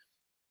bike,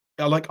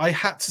 like I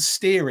had to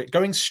steer it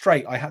going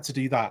straight. I had to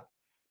do that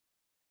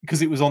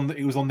because it was on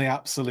the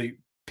absolute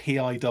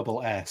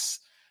PISS,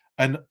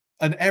 and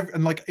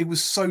and like it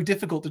was so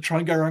difficult to try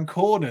and go around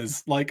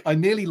corners. Like I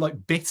nearly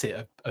like bit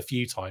it a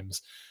few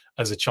times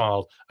as a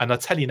child, and I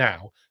tell you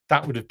now,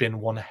 that would have been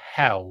one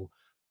hell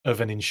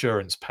of an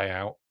insurance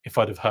payout if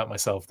I'd have hurt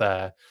myself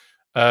there.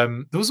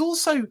 There was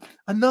also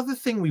another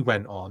thing we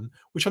went on,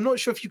 which I'm not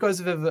sure if you guys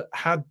have ever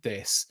had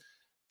this.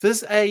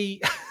 There's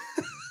a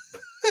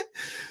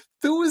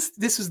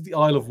this was the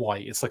Isle of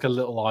Wight. It's like a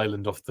little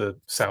island off the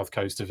south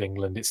coast of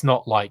England. It's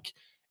not like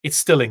it's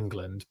still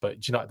England,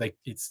 but you know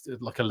it's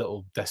like a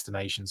little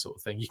destination sort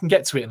of thing. You can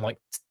get to it in like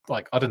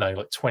I don't know,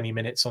 like 20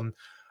 minutes on.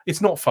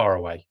 It's not far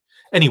away.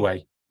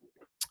 Anyway,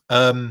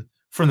 from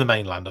the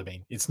mainland, I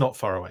mean, it's not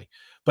far away,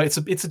 but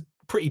it's a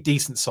pretty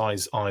decent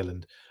sized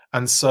island.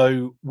 And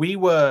so we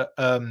were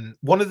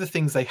one of the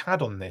things they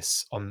had on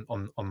this on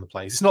the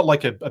place. It's not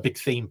like a big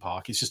theme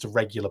park. It's just a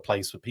regular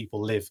place where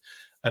people live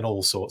and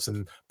all sorts.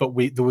 And but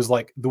there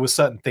were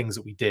certain things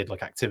that we did,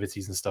 like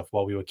activities and stuff,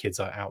 while we were kids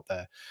out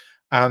there.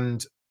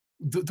 And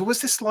there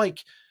was this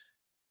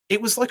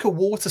it was like a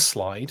water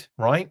slide,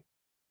 right?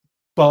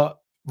 But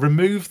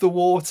remove the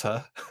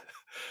water,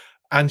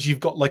 and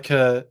you've got like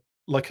a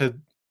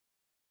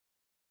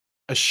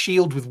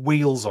shield with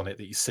wheels on it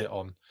that you sit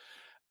on.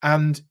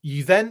 And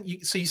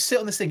so you sit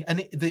on this thing, and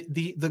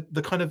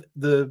the kind of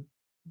the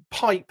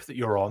pipe that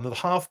you're on, the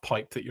half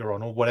pipe that you're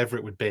on, or whatever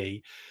it would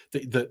be,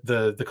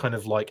 the kind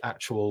of like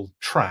actual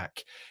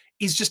track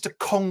is just a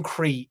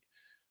concrete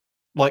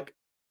like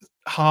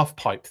half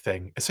pipe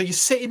thing. So you're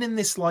sitting in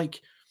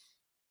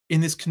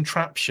this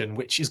contraption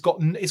which has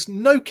got it's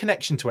no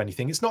connection to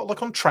anything. It's not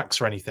like on tracks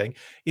or anything.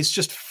 It's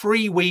just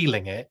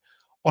freewheeling it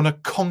on a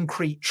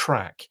concrete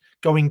track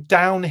going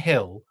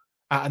downhill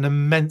at an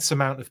immense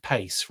amount of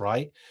pace,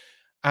 right?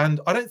 And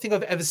I don't think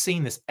I've ever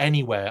seen this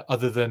anywhere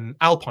other than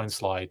Alpine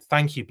Slide.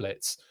 Thank you,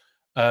 Blitz.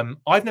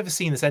 I've never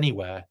seen this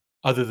anywhere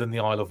other than the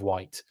Isle of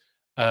Wight.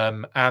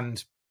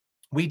 And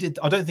we did.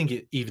 I don't think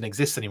it even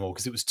exists anymore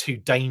because it was too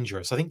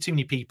dangerous. I think too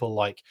many people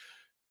like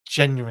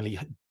genuinely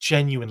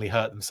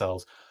hurt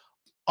themselves.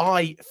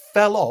 I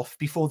fell off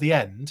before the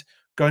end,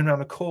 going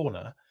around a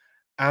corner,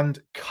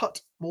 and cut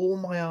all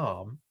my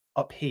arm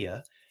up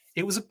here.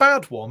 It was a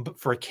bad one, but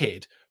for a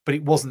kid. But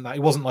it wasn't that.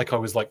 It wasn't like I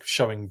was like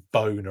showing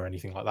bone or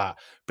anything like that.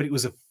 But it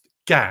was a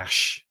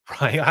gash,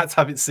 right? I had to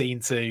have it seen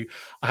to.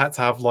 I had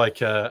to have like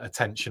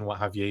attention, what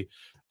have you.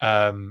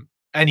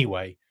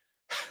 Anyway,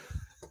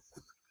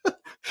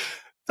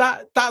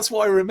 that's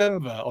what I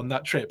remember on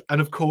that trip, and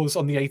of course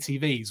on the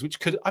ATVs, which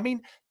could. I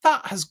mean,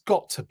 that has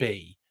got to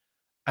be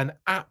an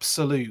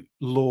absolute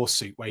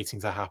lawsuit waiting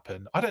to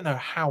happen. I don't know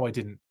how I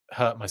didn't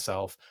hurt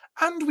myself.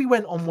 And we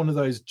went on one of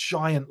those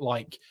giant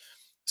like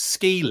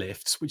ski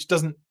lifts, which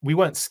doesn't, we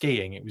weren't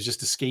skiing, it was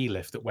just a ski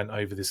lift that went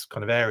over this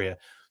kind of area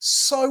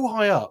so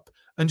high up,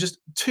 and just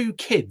two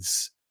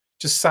kids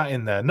just sat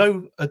in there.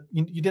 No,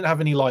 you didn't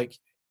have any like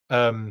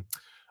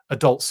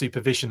adult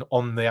supervision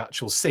on the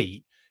actual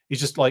seat.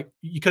 It's just like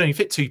you could only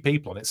fit two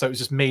people on it, so it was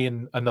just me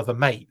and another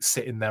mate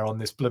sitting there on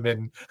this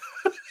blooming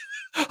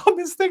on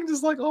this thing,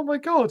 just like, oh my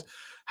god,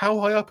 how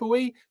high up are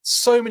we?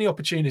 So many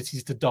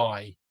opportunities to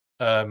die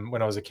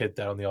when I was a kid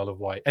there on the Isle of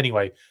Wight.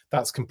 Anyway,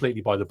 that's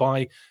completely by the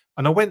by.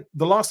 And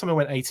the last time I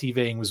went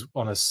ATVing was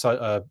on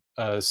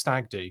a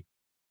stag do,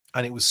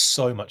 and it was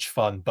so much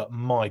fun. But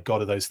my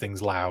god, are those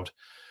things loud!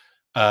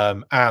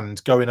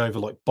 And going over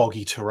like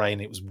boggy terrain,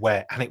 it was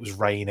wet and it was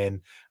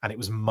raining and it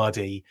was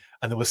muddy,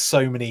 and there were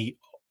so many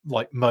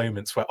like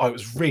moments where it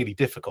was really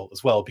difficult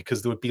as well,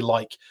 because there would be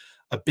like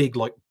a big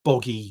like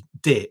boggy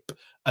dip,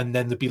 and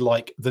then there'd be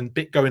like the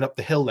bit going up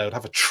the hill there would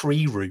have a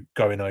tree root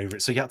going over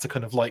it, so you had to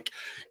kind of like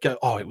go.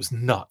 Oh, it was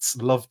nuts.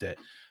 Loved it.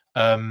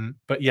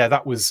 But yeah,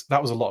 that was a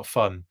lot of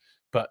fun,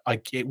 but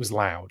it was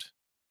loud.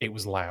 It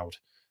was loud.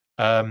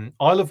 Isle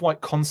of Wight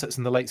concerts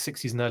in the late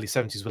 60s and early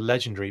 70s were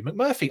legendary.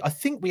 McMurphy, I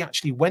think we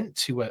actually went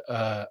to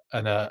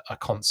a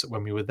concert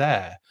when we were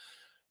there.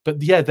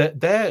 But yeah,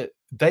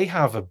 they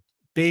have a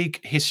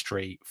big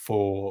history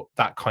for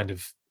that kind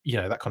of,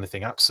 that kind of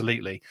thing.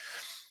 Absolutely.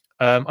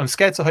 I'm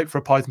scared to hope for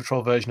a Python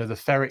Patrol version of the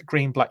Ferret.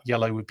 Green, black,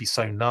 yellow would be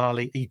so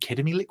gnarly. Are you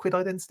kidding me? Liquid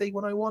Identity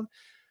 101?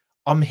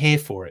 I'm here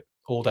for it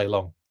all day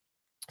long.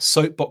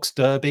 Soapbox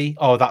Derby.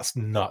 Oh, that's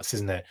nuts,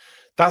 isn't it?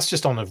 That's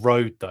just on a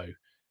road though.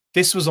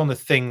 This was on a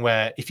thing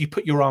where if you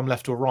put your arm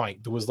left or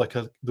right, there was like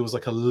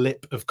a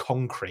lip of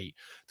concrete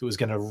that was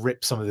going to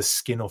rip some of the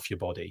skin off your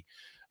body.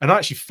 And I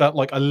actually felt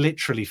like I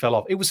literally fell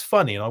off. It was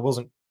funny and I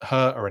wasn't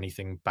hurt or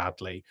anything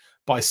badly,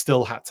 but I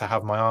still had to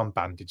have my arm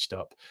bandaged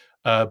up.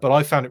 But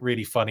I found it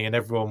really funny, and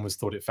everyone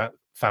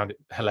found it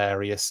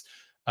hilarious.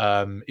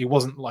 It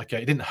wasn't like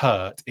it didn't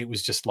hurt. It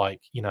was just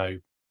like,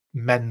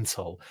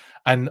 mental.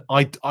 And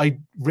I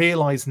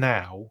realize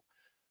now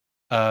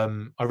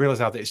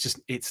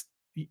that it's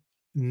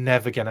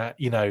never gonna,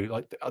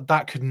 like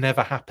that could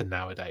never happen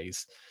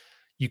nowadays.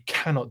 You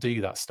cannot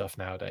do that stuff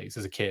nowadays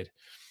as a kid.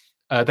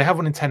 They have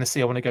one in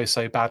Tennessee. I want to go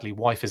so badly.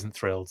 Wife isn't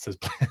thrilled, says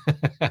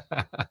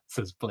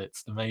says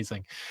Blitz.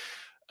 Amazing.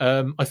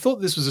 I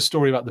thought this was a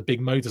story about the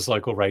big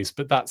motorcycle race,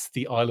 but that's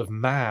the Isle of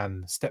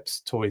Man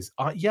Steps Toys.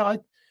 Yeah,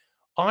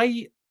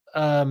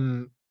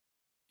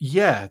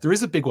 yeah, there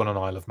is a big one on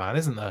Isle of Man,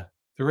 isn't there?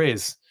 There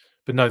is,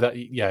 but no,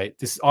 yeah,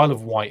 this Isle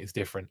of Wight is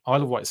different.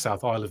 Isle of Wight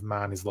south. Isle of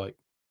Man is like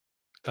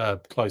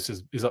close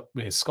as is up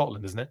near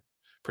Scotland, isn't it?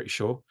 Pretty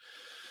sure.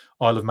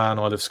 Isle of Man,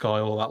 Isle of Skye,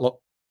 all that lot.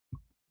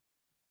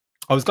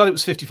 I was glad it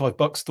was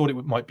 $55. Thought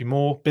it might be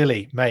more.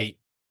 Billy, mate,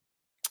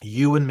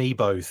 you and me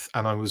both,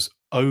 and I was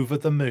over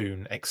the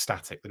moon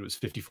ecstatic that it was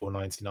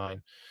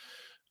 $54.99.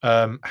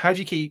 How do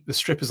you keep the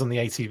strippers on the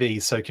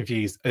ATVs so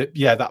confused?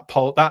 Yeah, that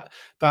poll,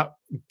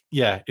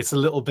 yeah, it's a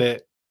little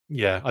bit.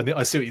 Yeah,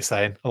 I see what you're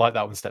saying. I like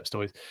that one. Steps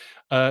Toys.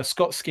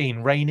 Scott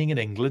Skeen, raining in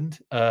England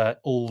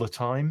all the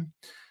time.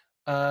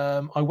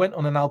 I went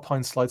on an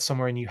alpine slide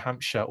somewhere in New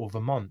Hampshire or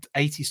Vermont.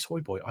 80s Toy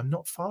Boy. I'm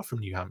not far from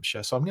New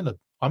Hampshire, so I'm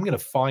gonna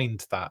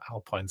find that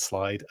alpine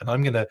slide and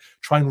I'm gonna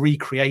try and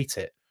recreate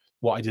it.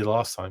 What I did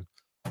last time,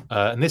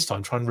 and this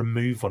time try and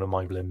remove one of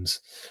my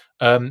limbs.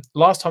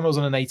 Last time I was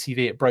on an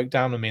ATV, it broke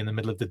down on me in the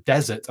middle of the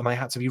desert, and I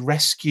had to be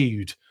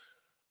rescued.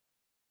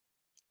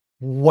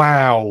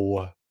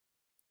 Wow.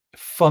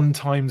 Fun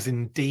times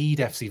indeed,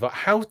 FC. But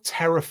how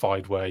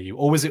terrified were you?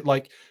 Or was it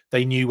like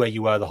they knew where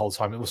you were the whole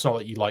time? It was not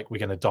like you like, we're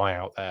going to die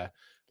out there.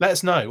 Let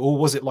us know. Or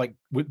was it like,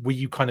 were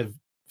you kind of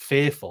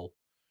fearful?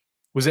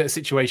 Was it a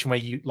situation where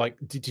you like,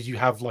 did you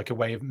have like a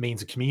way of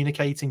means of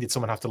communicating? Did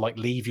someone have to like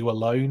leave you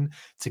alone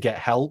to get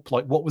help?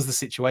 Like, what was the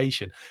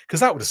situation?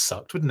 Because that would have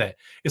sucked, wouldn't it?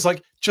 It's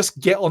like, just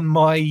get on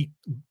my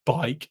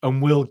bike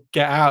and we'll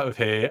get out of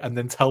here and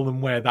then tell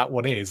them where that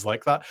one is.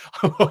 Like that,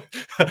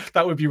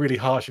 that would be really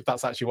harsh if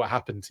that's actually what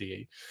happened to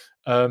you.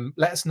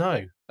 Let us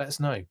know. Let us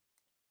know.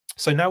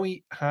 So now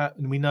we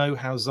know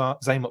how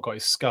Zaymot got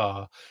his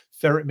scar.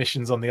 Ferret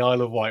missions on the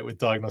Isle of Wight with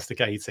Diagnostic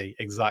 80.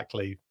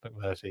 Exactly,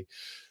 McMurphy.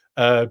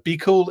 Be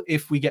cool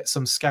if we get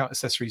some scout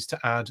accessories to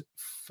add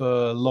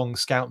for long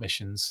scout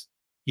missions.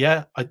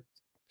 Yeah,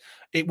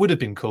 it would have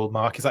been cool,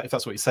 Mark. Is that if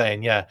that's what you're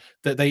saying? Yeah,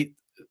 that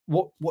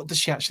what does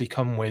she actually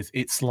come with?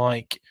 It's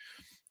like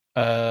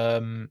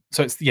so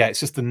it's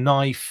just the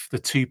knife, the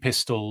 2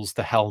 pistols,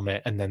 the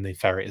helmet, and then the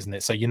ferret, isn't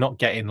it? So you're not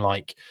getting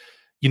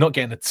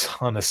a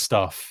ton of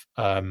stuff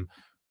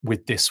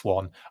with this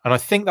one, and I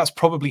think that's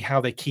probably how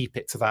they keep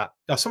it to that.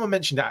 Now, someone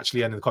mentioned it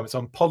actually in the comments. So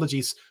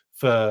apologies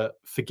for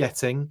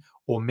forgetting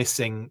or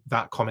missing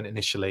that comment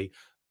initially,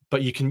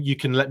 but you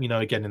can let me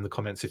know again in the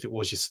comments if it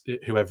was just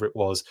whoever it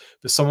was.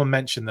 But someone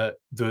mentioned that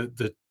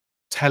the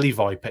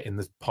Televiper in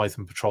the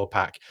Python Patrol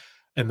pack,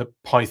 and the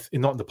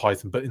Python, not in the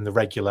Python, but in the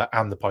regular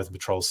and the Python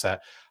Patrol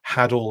set,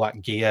 had all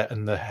that gear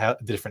and the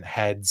different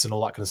heads and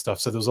all that kind of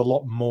stuff. So there was a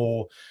lot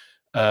more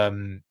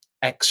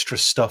extra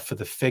stuff for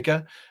the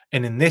figure,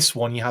 and in this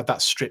one you had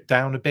that stripped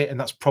down a bit, and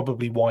that's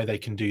probably why they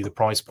can do the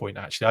price point.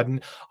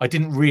 Actually, I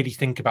didn't really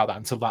think about that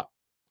until that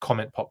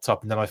comment popped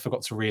up, and then I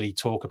forgot to really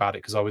talk about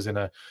it because I was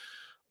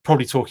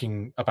probably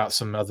talking about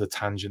some other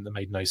tangent that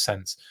made no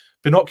sense.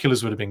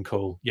 Binoculars would have been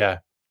cool. Yeah,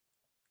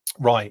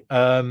 right.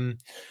 Isle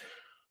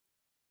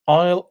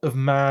of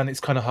Man,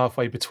 it's kind of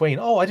halfway between.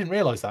 Oh, I didn't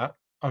realize that.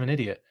 I'm an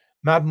idiot.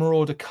 Mad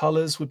Marauder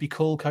colors would be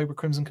cool. Cobra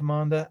Crimson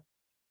Commander.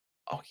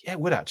 Oh, yeah, it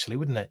would actually,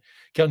 wouldn't it?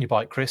 Get on your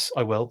bike, Chris.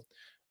 I will.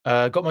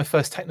 Got my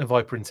first Techno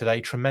Viper in today.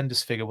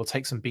 Tremendous figure. Will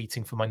take some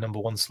beating for my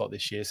 #1 slot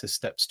this year, says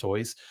Steps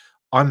Toys.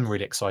 I'm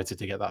really excited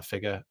to get that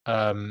figure.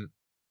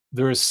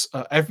 There is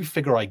every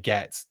figure I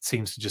get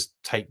seems to just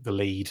take the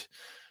lead.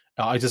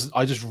 I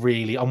just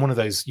really, I'm one of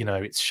those,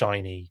 it's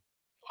shiny.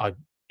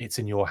 It's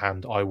in your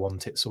hand. I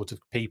want it sort of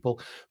people.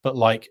 But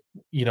like,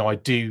 I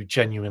do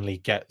genuinely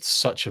get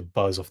such a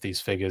buzz off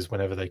these figures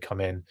whenever they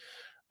come in.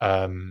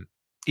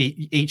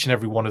 Each and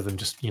every one of them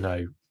just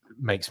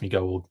makes me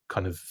go all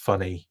kind of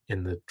funny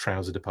in the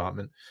trouser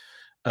department.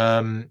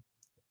 What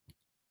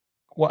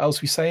else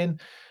are we saying?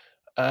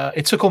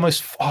 It took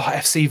almost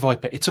FC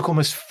Viper. It took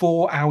almost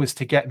 4 hours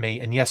to get me,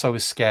 and yes, I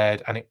was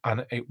scared, and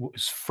it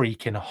was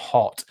freaking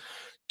hot,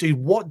 dude.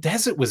 What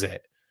desert was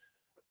it?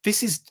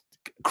 This is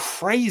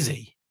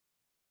crazy.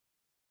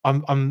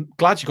 I'm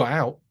glad you got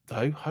out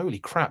though. Holy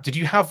crap! Did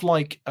you have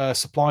like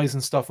supplies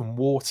and stuff and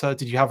water?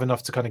 Did you have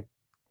enough to kind of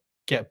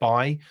get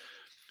by?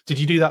 Did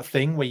you do that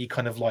thing where you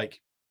kind of like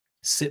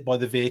sit by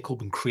the vehicle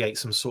and create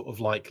some sort of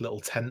like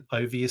little tent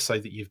over you so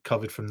that you've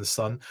covered from the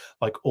sun,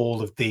 like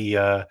all of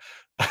the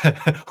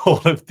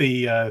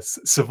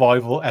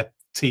survival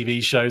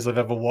TV shows I've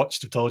ever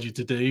watched have told you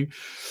to do?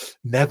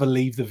 Never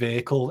leave the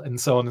vehicle and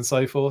so on and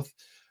so forth.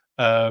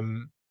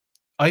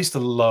 I used to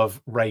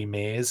love Ray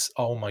Mears.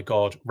 Oh my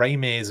god, Ray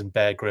Mears and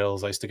Bear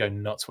Grylls. I used to go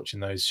nuts watching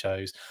those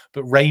shows.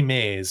 But Ray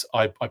Mears,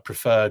 I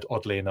preferred,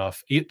 oddly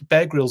enough.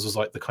 Bear Grylls was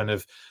like the kind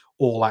of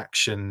all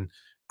action,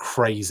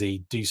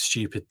 crazy, do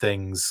stupid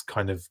things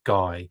kind of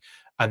guy,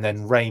 and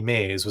then Ray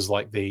Mears was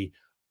like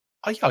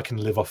I can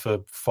live off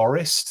a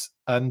forest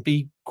and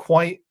be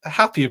quite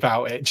happy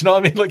about it. Do you know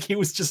what I mean? Like he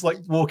was just like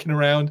walking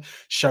around,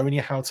 showing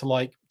you how to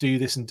like do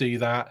this and do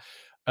that.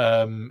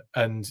 and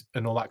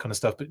all that kind of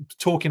stuff. But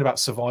talking about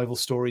survival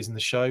stories in the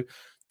show,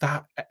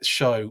 that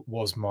show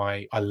was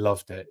I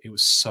loved it. It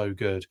was so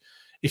good.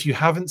 If you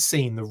haven't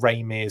seen the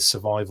Ray Mears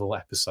survival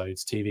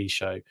episodes TV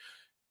show,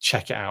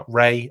 check it out.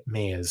 Ray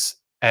Mears,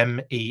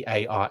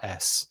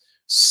 Mears,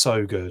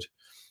 so good.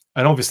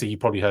 And obviously you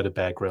probably heard of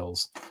Bear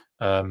Grylls.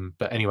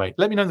 But anyway,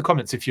 let me know in the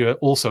comments if you're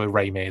also a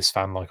Ray Mears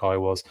fan like I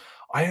was.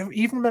 I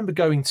even remember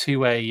going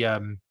to a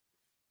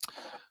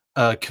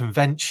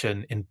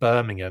convention in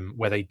Birmingham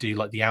where they do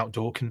like the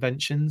outdoor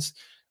conventions,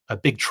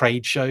 big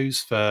trade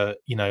shows for,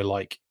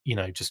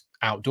 just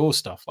outdoor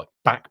stuff like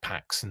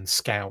backpacks and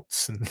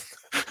scouts and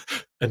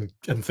and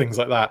things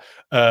like that.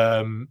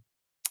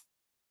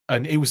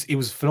 And it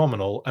was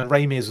phenomenal. And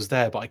Ray Mears was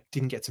there, but I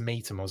didn't get to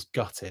meet him. I was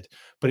gutted,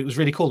 but it was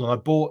really cool.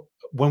 And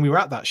when we were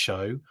at that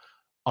show,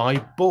 I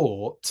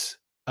bought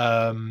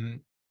a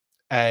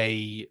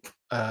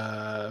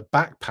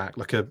backpack,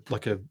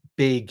 like a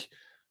big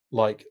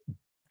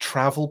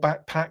travel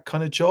backpack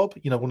kind of job.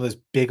 One of those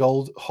big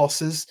old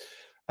hosses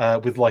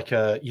with like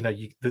at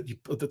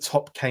the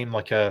top came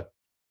like a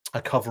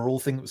coverall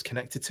thing that was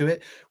connected to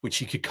it,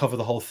 which you could cover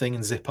the whole thing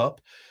and zip up.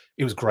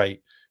 It was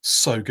great,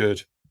 so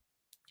good.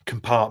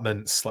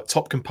 Compartments, like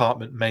top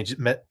compartment, major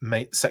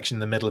section in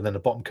the middle, and then a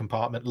bottom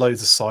compartment,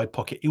 loads of side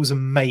pocket. It was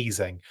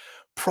amazing,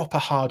 proper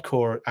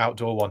hardcore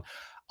outdoor one.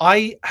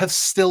 I have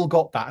still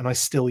got that and I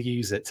still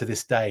use it to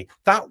this day.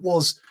 That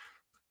was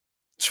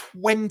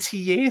 20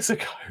 years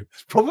ago,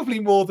 probably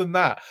more than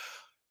that.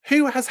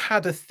 Who has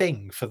had a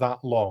thing for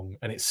that long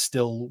and it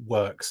still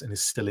works and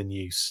is still in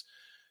use?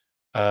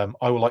 I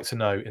would like to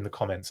know in the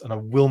comments, and I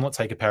will not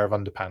take a pair of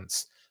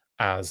underpants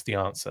as the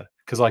answer,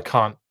 because I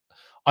can't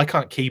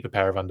keep a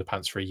pair of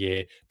underpants for a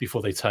year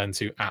before they turn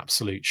to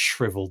absolute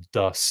shriveled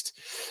dust.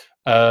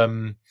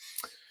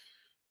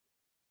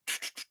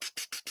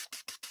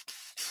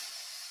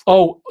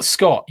 Oh,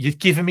 Scott, you've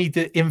given me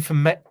the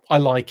info. I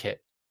like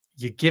it.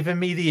 You're giving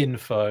me the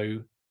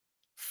info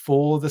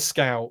for the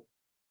Scout.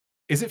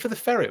 Is it for the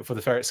Ferret or for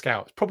the Ferret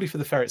Scout? It's probably for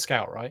the Ferret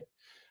Scout, right?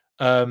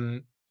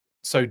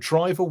 So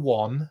Driver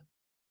 1,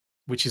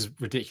 which is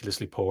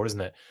ridiculously poor,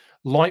 isn't it?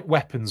 Light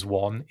Weapons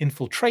 1,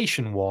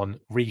 Infiltration 1,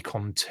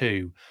 Recon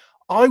 2.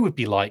 I would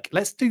be like,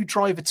 let's do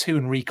Driver 2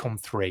 and Recon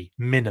 3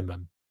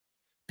 minimum.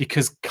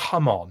 Because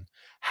come on,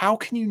 how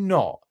can you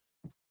not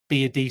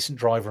be a decent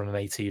driver on an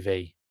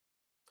ATV?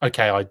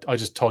 Okay, I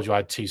just told you I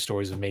had 2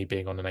 stories of me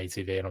being on an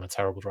ATV and I'm a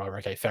terrible driver.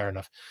 Okay, fair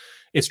enough.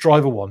 It's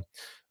Driver 1.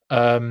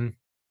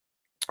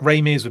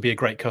 Ray Mears would be a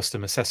great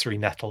custom. Accessory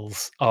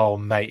Nettles. Oh,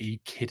 mate, are you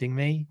kidding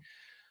me?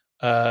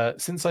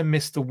 Since I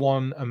missed the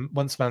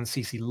Once Man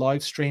CC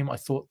live stream, I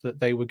thought that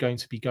they were going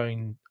to be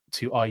going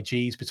to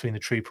IGs between the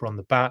Trooper on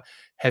the Bat,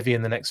 Heavy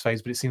in the next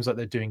phase, but it seems like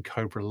they're doing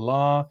Cobra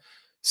La.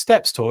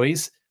 Steps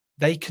Toys,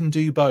 they can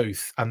do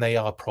both, and they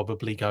are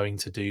probably going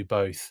to do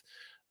both.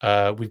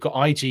 We've got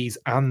IGs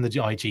and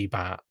the IG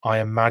Bat. I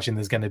imagine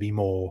there's going to be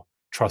more,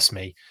 trust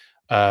me.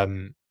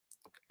 And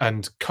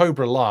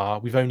Cobra La,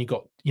 we've only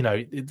got,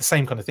 the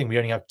same kind of thing. We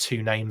only have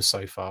 2 names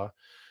so far.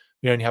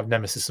 We only have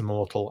Nemesis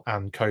Immortal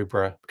and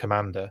Cobra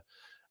Commander.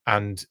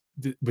 And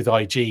with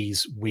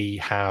IGs, we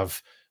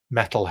have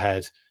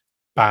Metalhead,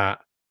 Bat,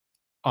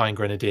 Iron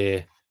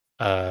Grenadier.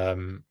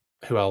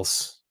 Who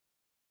else?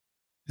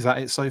 Is that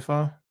it so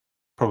far?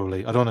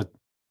 Probably. I don't want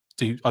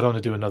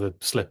to do another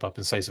slip up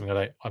and say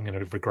something I'm going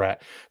to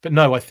regret. But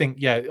no, I think,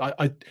 yeah,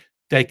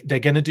 they're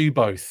going to do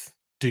both.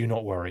 Do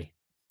not worry.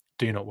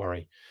 Do not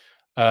worry.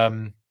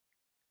 Who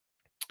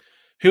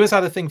has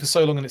had a thing for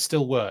so long and it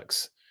still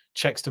works?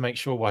 Checks to make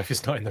sure wife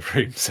is not in the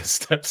room, says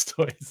Steps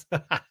Toys.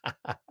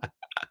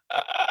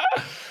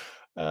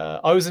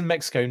 I was in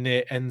Mexico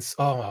near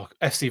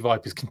FC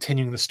Vipers,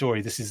 continuing the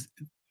story. This is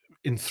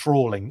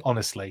enthralling,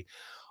 honestly.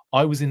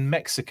 I was in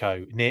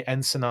Mexico near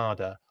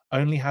Ensenada,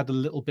 only had a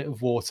little bit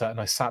of water, and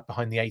I sat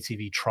behind the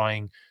ATV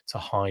trying to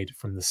hide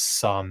from the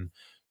sun.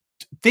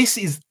 This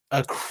is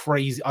a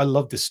crazy... I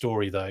love this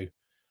story, though.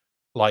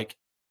 Like,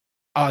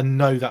 I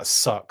know that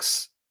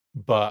sucks,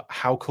 but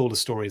how cool a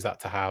story is that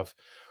to have?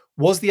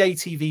 Was the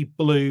ATV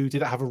blue?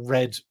 Did it have a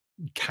red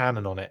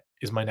cannon on it?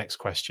 Is my next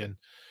question.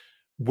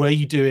 Were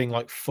you doing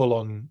like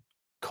full-on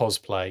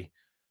cosplay?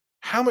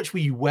 How much were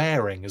you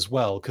wearing as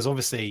well? Because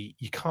obviously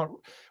you can't,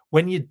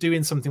 when you're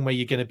doing something where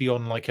you're going to be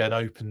on like an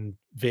open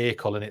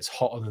vehicle and it's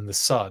hotter than the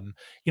sun,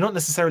 you're not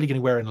necessarily going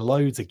to be wearing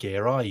loads of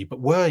gear, are you?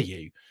 But were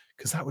you?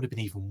 Because that would have been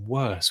even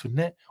worse,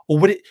 wouldn't it? Or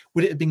would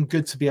it have been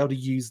good to be able to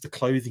use the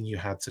clothing you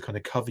had to kind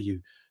of cover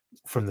you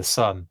from the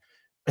sun?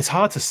 It's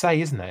hard to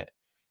say, isn't it?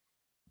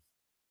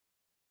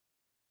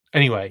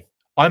 Anyway,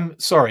 I'm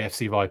sorry,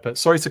 FC Viper.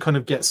 Sorry to kind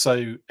of get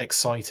so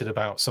excited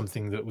about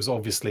something that was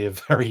obviously a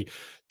very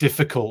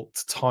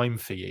difficult time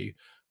for you.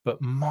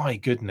 But my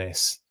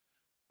goodness,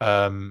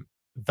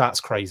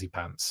 that's crazy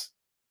pants.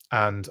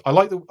 And I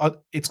like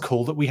it's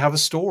cool that we have a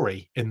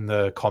story in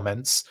the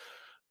comments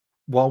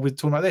while we're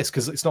talking about this,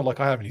 because it's not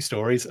like I have any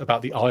stories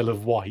about the Isle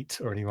of Wight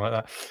or anything like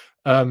that.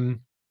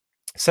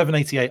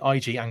 788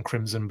 IG and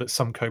Crimson, but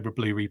some Cobra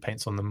Blue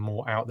repaints on the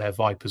more out there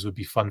Vipers would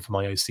be fun for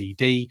my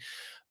OCD.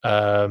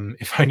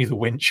 If only the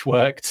winch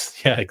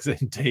worked. Yeah,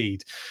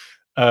 indeed.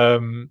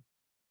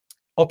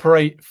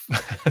 Operate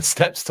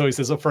Steps Toy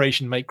says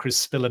Operation Make Chris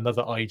Spill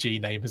Another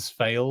IG name has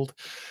failed.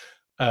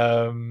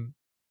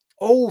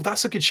 Oh,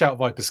 that's a good shout,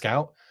 Viper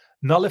Scout.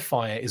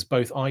 Nullifier is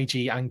both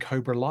IG and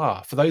Cobra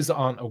La. For those that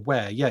aren't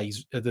aware, yeah,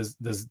 there's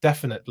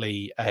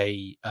definitely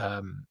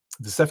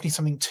there's definitely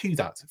something to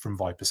that from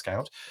Viper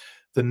Scout.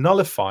 The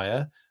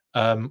Nullifier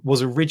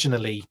was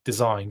originally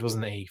designed,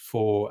 wasn't he,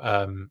 for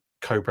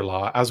Cobra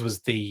La, as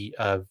was the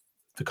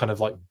kind of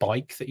like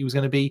bike that he was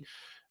going to be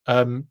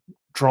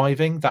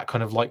driving, that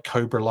kind of like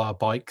Cobra La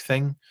bike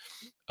thing.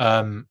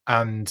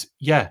 And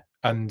yeah,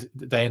 and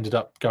they ended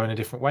up going a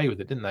different way with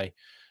it, didn't they?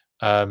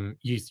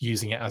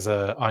 Using it as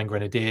a Iron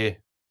Grenadier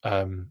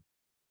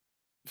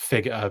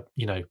figure,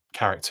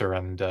 character,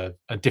 and a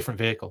different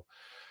vehicle.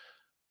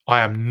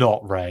 I am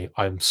not Ray.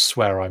 I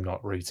swear I'm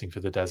not rooting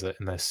for the desert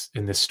in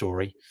this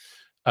story.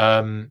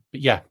 But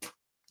yeah,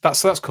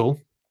 that's cool.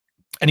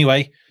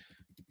 Anyway,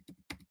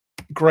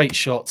 great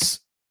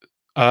shots.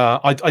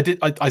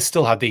 I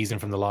still had these in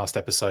from the last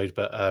episode,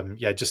 but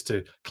yeah, just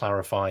to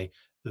clarify,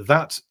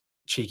 that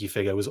cheeky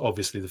figure was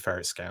obviously the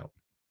Ferret Scout.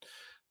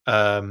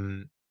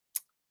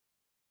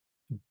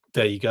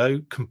 There you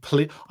go.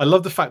 I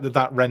love the fact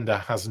that render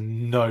has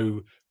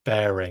no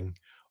bearing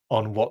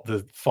on what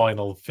the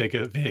final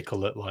vehicle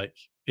looked like.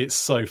 It's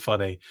so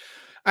funny.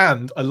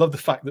 And I love the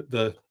fact that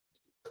the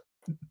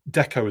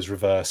deco is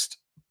reversed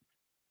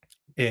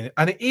and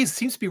it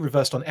seems to be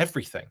reversed on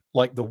everything,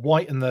 like the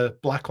white and the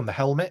black on the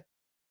helmet.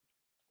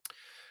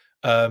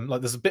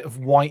 Like there's a bit of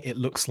white, it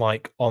looks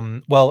like,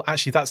 on, well,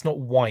 actually that's not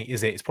white,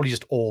 is it? It's probably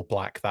just all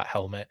black, that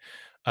helmet.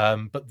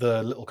 But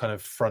the little kind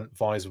of front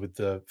visor with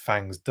the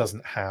fangs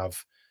doesn't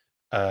have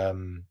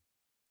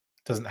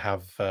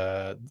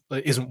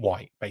isn't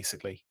white,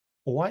 basically,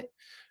 or white.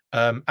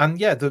 And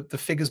yeah, the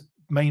figure's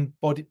main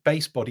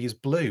base body is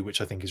blue,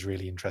 which I think is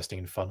really interesting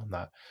and fun on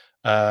that.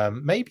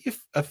 Maybe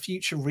a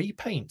future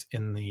repaint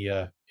on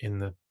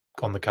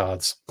the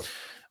cards.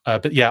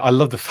 But yeah, I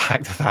love the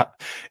fact that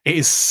it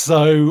is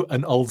so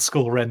an old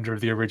school render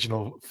of the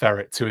original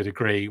Ferret to a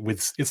degree.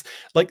 It's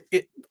like,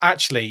 it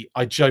actually,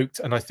 I joked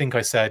and I think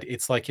I said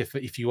it's like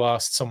if you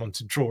asked someone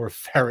to draw a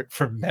ferret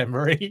from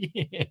memory.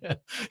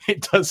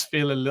 It does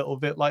feel a little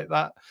bit like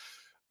that.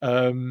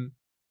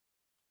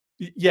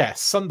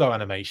 Yes, Sundo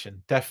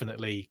animation,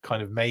 definitely,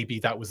 kind of, maybe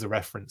that was the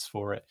reference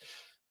for it.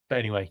 But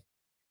anyway,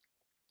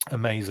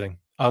 amazing.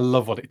 I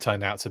love what it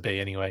turned out to be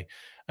anyway.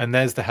 And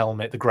there's the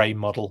helmet, the grey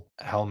model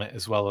helmet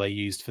as well, they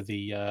used for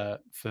the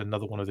for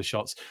another one of the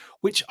shots,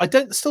 which I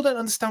still don't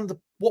understand.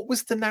 What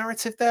was the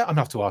narrative there? I'm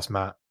gonna have to ask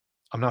Matt.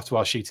 I'm gonna have to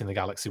ask Shooting the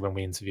Galaxy when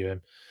we interview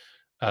him.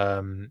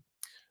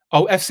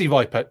 Oh, FC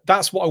Viper.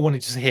 That's what I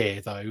wanted to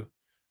hear though.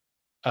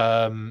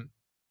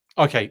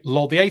 Okay,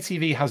 lol. The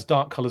ATV has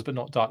dark colors but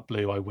not dark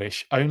blue. I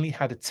wish. Only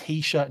had a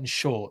t-shirt and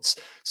shorts,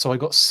 so I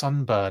got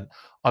sunburnt.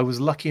 I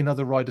was lucky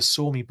another rider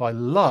saw me by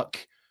luck,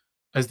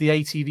 as the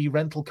ATV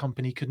rental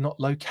company could not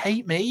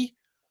locate me.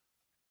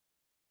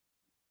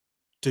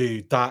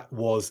 Dude, that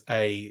was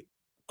a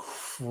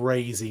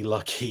crazy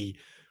lucky.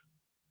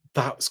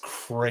 That was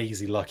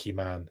crazy lucky,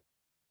 man.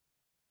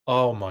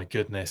 Oh my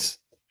goodness.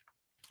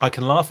 I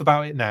can laugh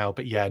about it now,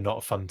 but yeah, not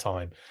a fun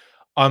time.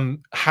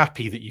 I'm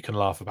happy that you can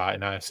laugh about it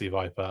now, FC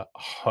Viper.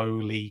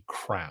 Holy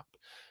crap.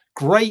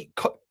 Great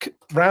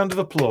round of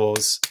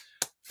applause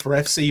for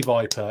FC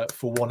Viper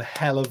for one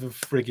hell of a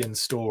friggin'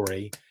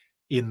 story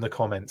in the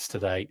comments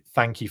today.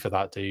 Thank you for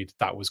that, dude.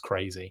 That was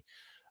crazy.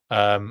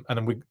 And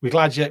we're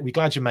glad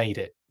you made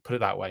it, put it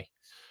that way.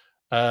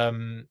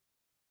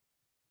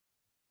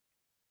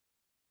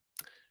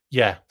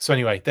 Yeah, so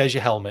anyway, there's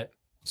your helmet.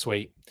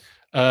 Sweet.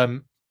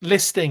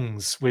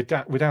 Listings, we're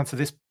down to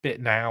this bit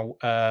now.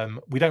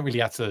 We don't really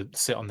have to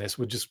sit on this.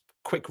 We'll just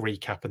quick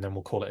recap and then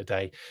we'll call it a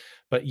day.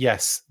 But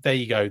yes, there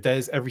you go.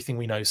 There's everything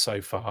we know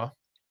so far.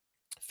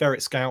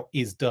 Ferret Scout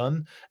is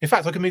done. In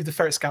fact, I can move the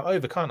Ferret Scout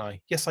over, can't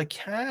I? Yes, I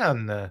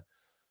can.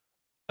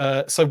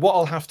 So what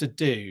I'll have to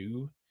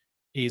do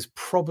is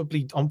I'll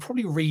probably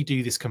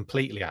redo this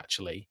completely,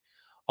 actually.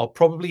 I'll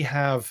probably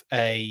have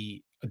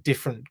a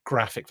different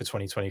graphic for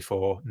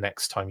 2024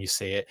 next time you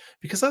see it,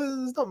 because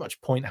there's not much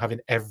point having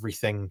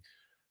everything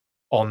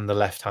on the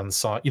left-hand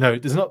side.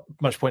 There's not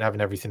much point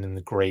having everything in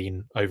the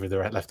green over the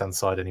left-hand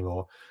side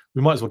anymore.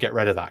 We might as well get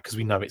rid of that because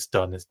we know it's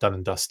done. It's done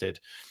and dusted.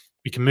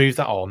 We can move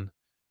that on,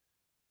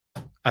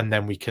 and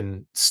then we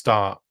can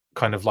start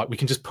kind of like, we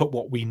can just put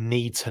what we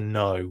need to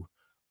know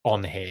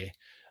on here.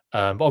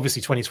 But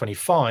obviously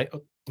 2025,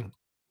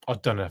 I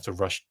don't have to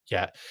rush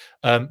yet.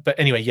 But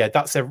anyway, yeah,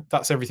 that's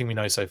everything we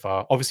know so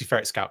far. Obviously,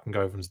 Ferret Scout can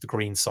go over to the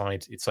green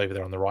side. It's over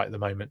there on the right at the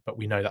moment, but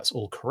we know that's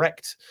all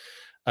correct,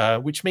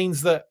 which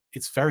means that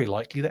it's very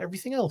likely that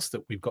everything else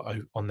that we've got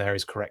on there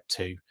is correct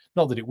too.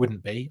 Not that it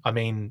wouldn't be. I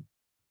mean,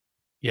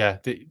 yeah,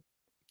 they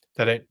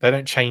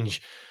don't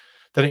change.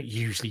 They don't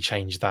usually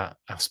change that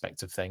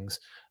aspect of things.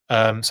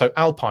 So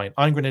Alpine,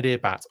 Iron Grenadier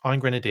Bat, Iron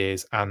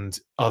Grenadiers, and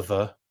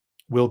other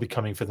will be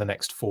coming for the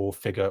next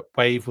 4-figure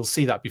wave. We'll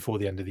see that before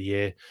the end of the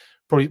year.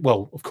 Probably,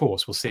 well, of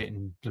course, we'll see it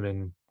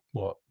in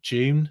what,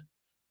 June,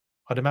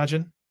 I'd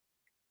imagine.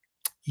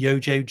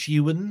 Yojo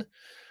Jiwon.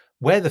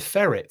 Where the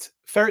Ferret?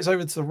 Ferret's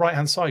over to the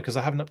right-hand side because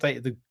I haven't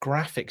updated the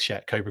graphics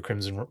yet, Cobra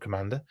Crimson Rook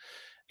Commander.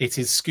 It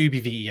is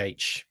Scooby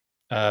VEH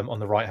on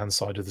the right-hand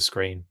side of the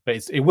screen.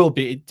 But it will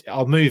be,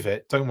 I'll move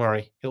it. Don't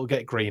worry. It'll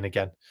get green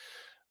again.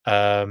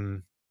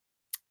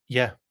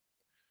 Yeah.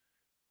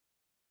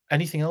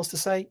 Anything else to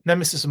say?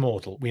 Nemesis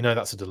Immortal. We know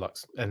that's a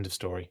deluxe. End of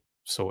story.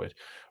 Sorted.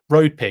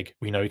 Road Pig.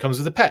 We know he comes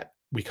with a pet.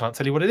 We can't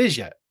tell you what it is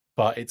yet,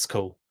 but it's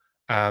cool.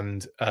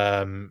 And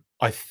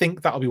I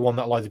think that'll be one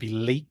that'll either be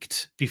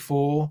leaked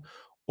before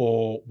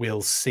or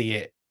we'll see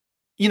it,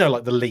 you know,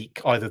 like the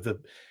leak, either the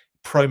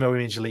promo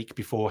image leak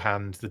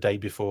beforehand the day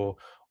before,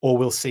 or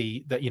we'll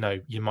see that, you know,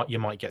 you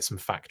might get some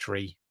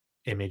factory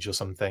image or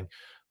something.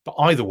 But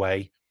either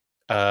way,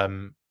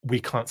 we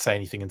can't say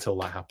anything until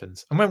that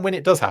happens. And when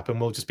it does happen,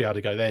 we'll just be able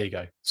to go, there you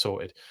go,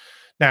 sorted.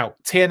 Now,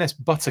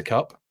 TNS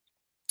Buttercup,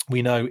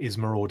 we know is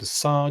Marauder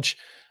Sarge.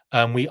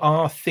 We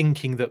are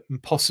thinking that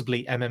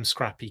possibly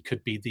Scrappy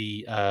could be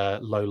the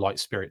Low Light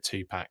Spirit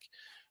 2-pack.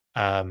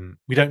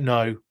 We don't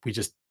know. We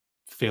just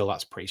feel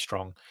that's pretty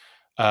strong.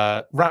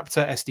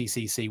 Raptor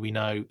SDCC, we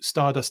know.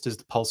 Stardust is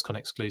the PulseCon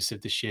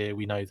exclusive this year.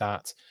 We know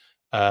that.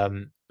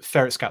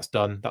 Ferret Scat's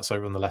done. That's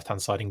over on the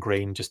left-hand side in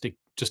green. Just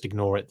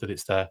ignore it that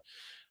it's there.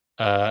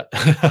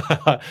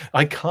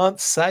 I can't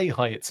say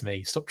hi, it's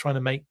me. Stop trying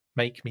to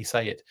make me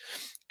say it.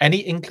 Any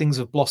inklings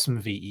of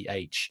Blossom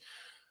VEH?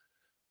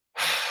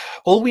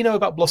 All we know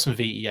about Blossom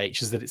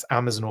VEH is that it's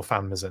Amazon or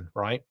Fanmazon,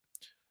 right?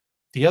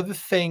 The other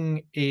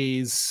thing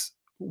is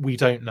we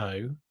don't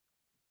know,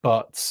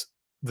 but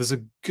there's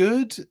a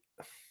good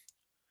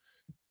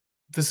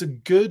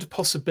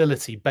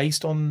possibility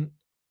based on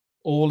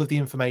all of the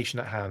information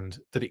at hand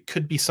that it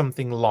could be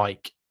something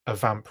like a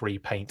Vamp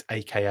repaint,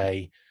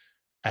 aka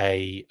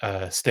a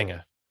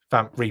Stinger,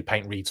 Vamp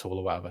repaint retool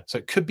or whatever. So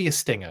it could be a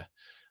Stinger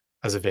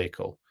as a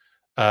vehicle,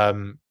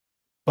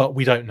 but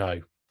we don't know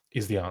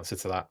is the answer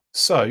to that.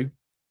 So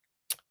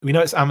we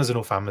know it's Amazon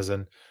or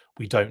Fanmazon.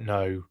 We don't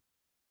know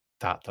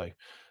that though.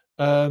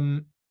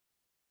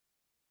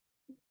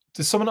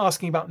 There's someone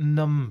asking about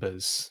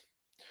numbers.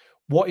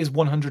 What is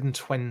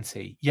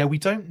 120? Yeah, we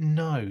don't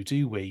know,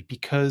 do we?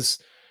 Because,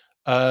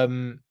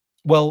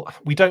 well,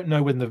 we don't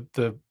know when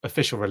the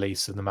official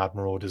release of the Mad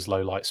Marauders,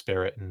 Low Light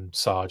Spirit, and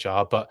Sarge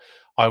are, but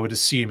I would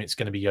assume it's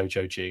going to be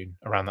Yojo June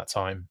around that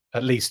time,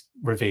 at least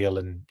reveal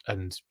and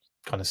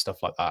kind of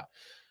stuff like that,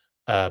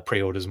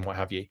 pre-orders and what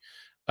have you.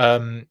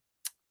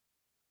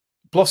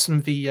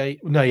 Blossom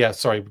V8, no, yeah,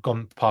 sorry, we've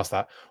gone past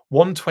that.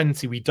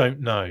 120, we don't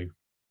know.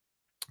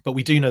 But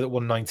we do know that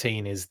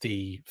 119 is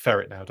the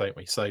Ferret now, don't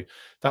we? So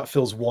that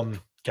fills one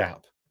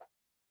gap.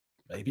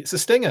 Maybe it's a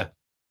Stinger.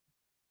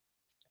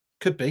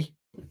 Could be.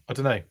 I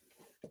don't know.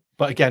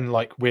 But again,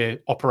 like, we're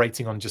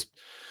operating on just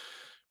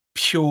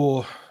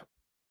pure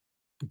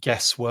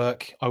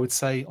guesswork, I would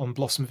say, on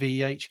Blossom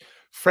VEH.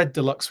 Fred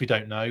Deluxe, we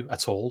don't know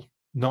at all.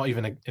 Not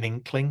even an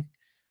inkling.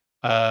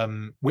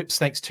 Whip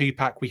Snakes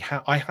 2-pack,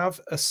 I have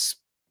a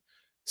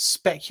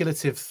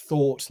speculative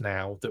thought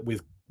now that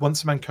with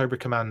Once a Man Cobra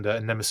Commander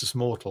and Nemesis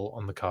Mortal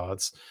on the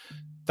cards,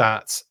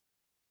 that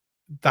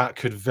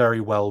could very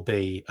well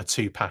be a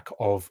 2-pack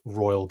of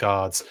Royal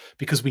Guards,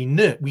 because we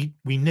do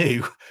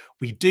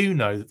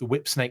know that the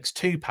Whip Snakes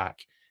 2-pack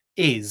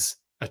is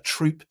a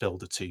troop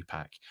builder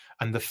 2-pack,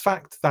 and the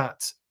fact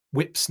that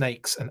Whip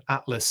Snakes and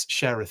Atlas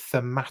share a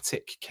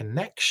thematic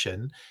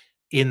connection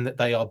in that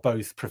they are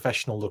both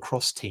professional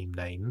lacrosse team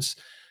names,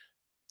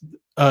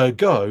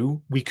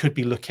 ergo we could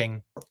be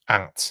looking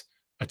at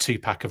a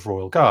 2-pack of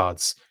Royal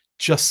Guards.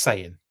 Just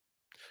saying.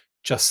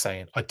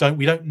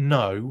 We don't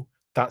know.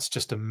 That's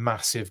just a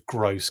massive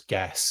gross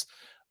guess,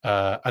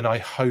 and I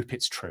hope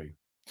it's true.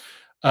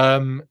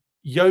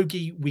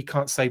 Yogi, we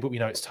can't say, but we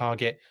know it's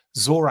Target.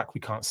 Zorak,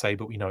 we can't say,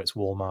 but we know it's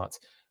Walmart,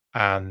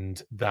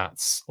 and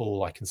that's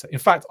all I can say. In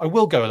fact, I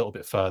will go a little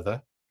bit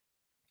further.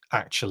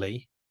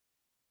 Actually,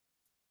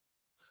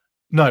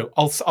 no,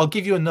 I'll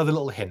give you another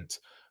little hint.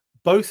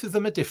 Both of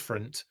them are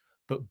different,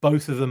 but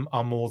both of them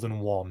are more than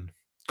one.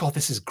 God,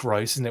 this is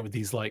gross, isn't it? With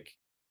these, like,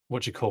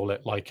 what do you call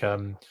it? Like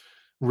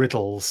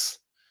riddles.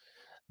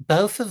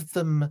 Both of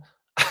them.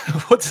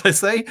 What did I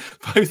say?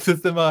 Both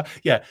of them are,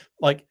 yeah,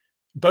 like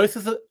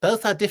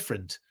both are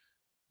different,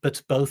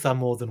 but both are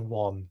more than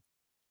one.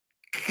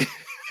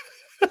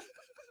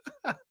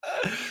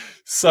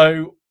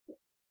 So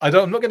I'm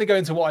not going to go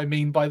into what I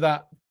mean by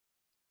that.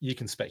 You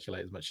can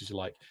speculate as much as you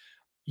like.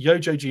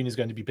 Yojo June is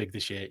going to be big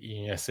this year.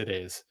 Yes, it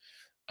is.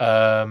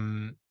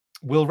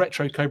 Will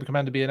Retro Cobra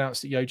Commander be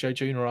announced at Yojo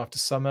June or after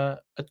summer?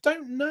 I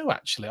don't know,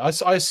 actually.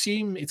 I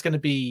assume it's going to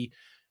be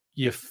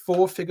your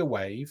 4-figure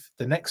wave,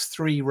 the next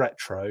 3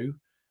 retro,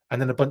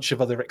 and then a bunch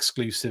of other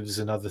exclusives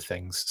and other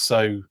things.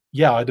 So,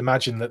 yeah, I'd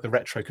imagine that the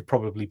retro could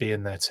probably be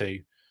in there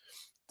too.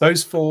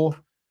 Those 4,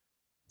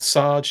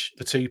 Sarge,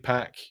 the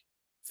 2-pack,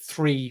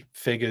 3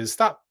 figures,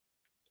 that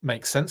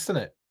makes sense,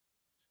 doesn't it?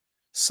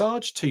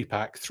 Sarge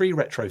 2-pack, 3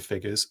 retro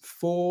figures,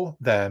 4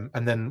 them,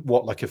 and then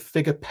what, like a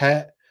figure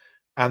pet,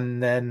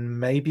 and then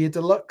maybe a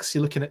deluxe?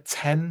 You're looking at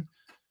 10.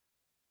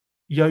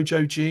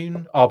 Yojo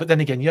June. Oh, but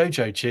then again,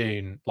 Yojo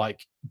June,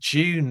 like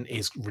June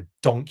is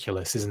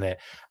redonkulous, isn't it?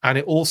 And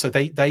it also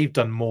they've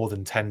done more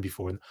than 10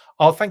 before. And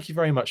oh, thank you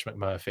very much,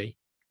 McMurphy.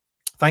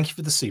 Thank you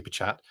for the super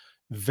chat.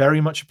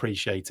 Very much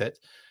appreciate it.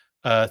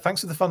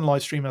 Thanks for the fun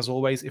live stream as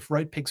always. If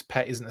Road Pig's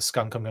pet isn't a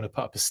skunk, I'm going to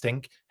put up a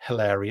stink.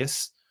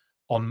 Hilarious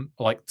on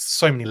like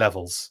so many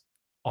levels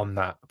on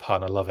that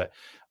pun. I love it.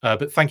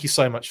 But thank you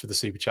so much for the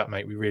super chat,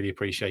 mate. We really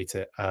appreciate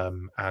it.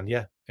 And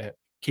yeah,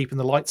 keeping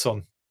the lights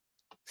on.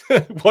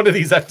 One of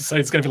these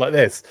episodes is going to be like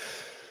this.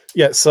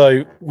 Yeah,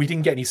 so we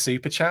didn't get any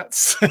super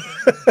chats.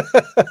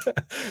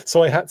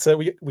 So I had to,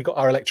 we got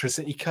our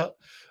electricity cut.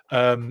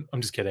 I'm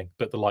just kidding,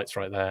 but the light's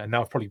right there. And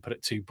now I've probably put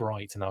it too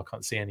bright and now I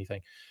can't see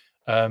anything.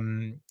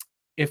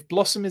 If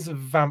Blossom is a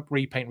Vamp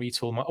repaint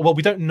retool, well,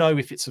 we don't know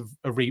if it's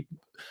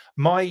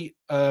my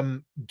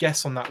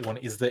guess on that one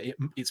is that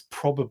it's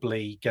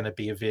probably going to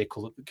be a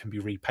vehicle that can be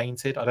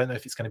repainted. I don't know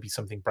if it's going to be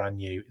something brand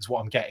new, is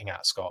what I'm getting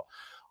at, Scott.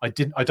 I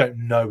don't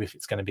know if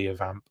it's going to be a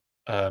Vamp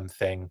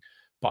thing,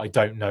 but I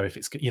don't know if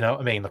it's, you know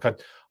what I mean?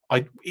 Like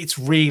it's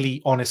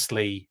really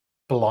honestly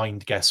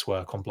blind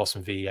guesswork on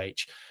Blossom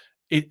VH.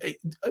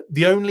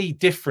 The only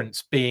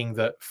difference being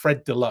that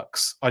Fred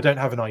Deluxe, I don't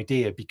have an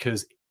idea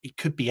because it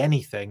could be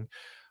anything.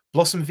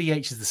 Blossom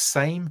VH is the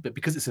same, but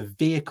because it's a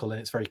vehicle and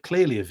it's very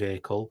clearly a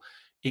vehicle,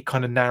 it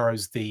kind of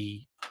narrows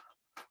the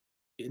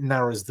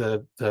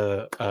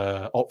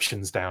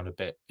options down a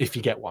bit, if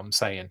you get what I'm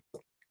saying.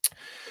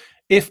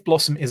 If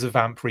Blossom is a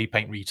Vamp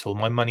repaint retool,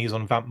 my money is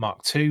on Vamp Mark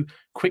II,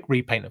 quick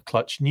repaint of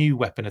clutch, new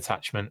weapon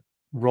attachment.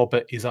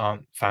 Robert is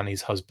Aunt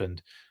Fanny's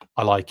husband.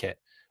 I like it.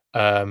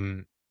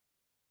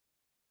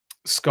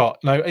 Scott,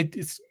 no,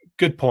 it's a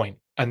good point.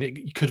 And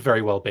it could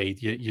very well be.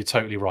 You're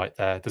totally right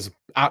there. There's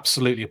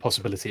absolutely a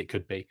possibility it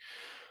could be.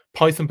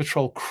 Python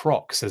Patrol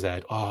Croc, says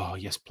Ed. Oh,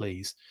 yes,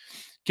 please.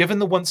 Given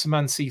the Once a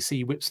Man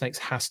CC, Whipsnakes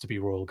has to be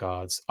Royal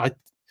Guards.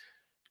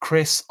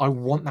 Chris, I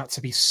want that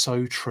to be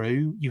so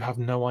true. You have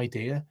no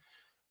idea.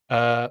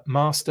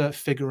 Master,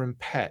 Figure, and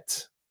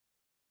Pet.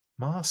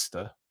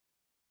 Master?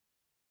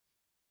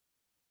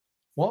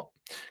 What?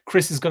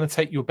 Chris is going to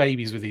take your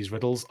babies with these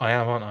riddles. I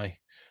am, aren't I?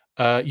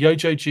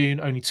 Yojo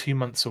June, only 2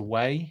 months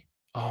away.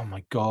 Oh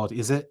my God,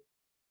 is it?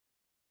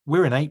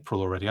 We're in April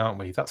already, aren't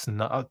we?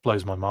 That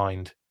blows my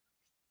mind.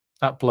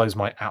 That blows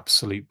my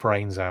absolute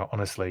brains out,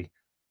 honestly.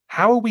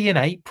 How are we in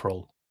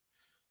April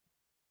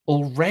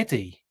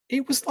already?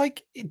 It was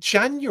like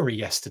January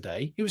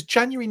yesterday. It was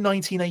January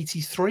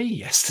 1983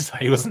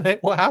 yesterday, wasn't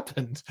it? What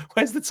happened?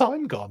 Where's the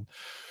time gone?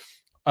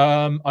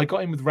 I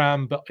got in with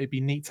Ram, but it'd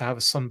be neat to have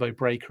a Sunbow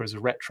Breaker as a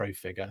retro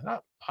figure.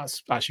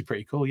 That's actually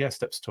pretty cool. Yeah,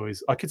 Steps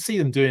Toys. I could see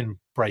them doing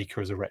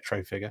Breaker as a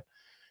retro figure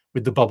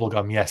with the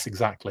bubblegum. Yes,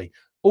 exactly.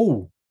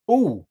 Oh,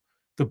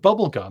 the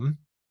bubblegum.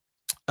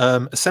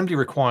 Assembly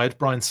required,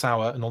 Brian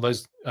Sauer and all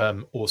those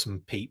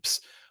awesome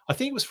peeps. I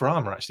think it was for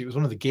Armour, actually. It was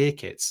one of the gear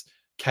kits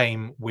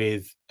came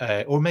with,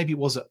 or maybe it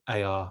was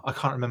AR. I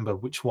can't remember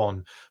which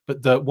one,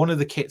 but one of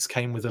the kits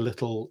came with a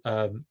little,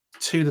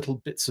 2 little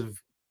bits of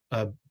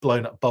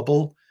blown up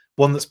bubble,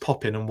 one that's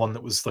popping and one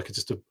that was like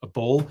just a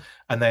ball,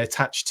 and they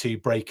attached to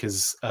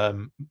Breaker's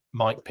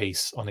mic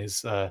piece on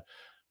his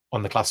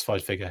on the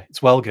classified figure.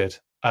 It's well good.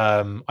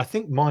 I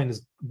think mine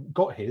has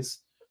got his.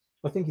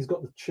 I think he's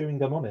got the chewing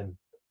gum on him.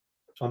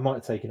 I might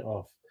have taken it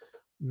off.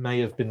 May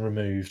have been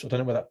removed. I don't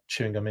know where that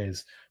chewing gum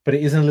is, but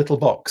it is in a little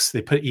box.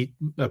 They put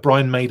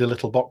Brian made a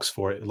little box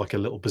for it, like a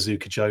little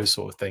Bazooka Joe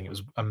sort of thing. It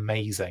was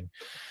amazing.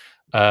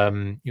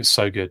 It was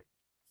so good.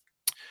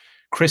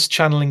 Chris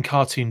channeling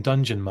Cartoon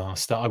Dungeon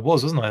Master. I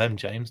wasn't I, them,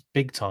 James?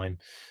 Big time.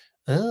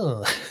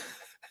 Oh.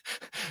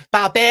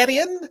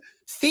 Barbarian,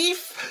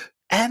 thief,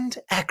 and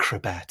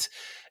acrobat.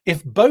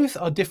 If both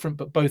are different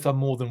but both are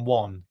more than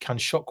one, can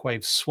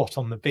Shockwave swat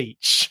on the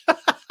beach?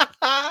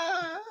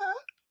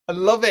 I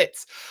love it.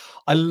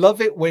 I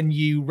love it when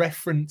you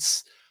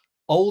reference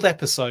old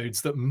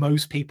episodes that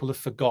most people have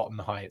forgotten.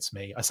 Hi, it's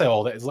me. I say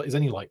old. It's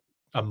only like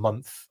a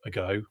month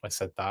ago I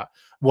said that.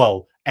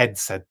 Well, Ed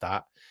said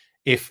that.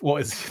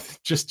 What is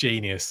just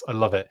genius. I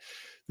love it.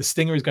 The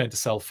Stinger is going to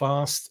sell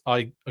fast.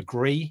 I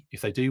agree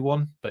if they do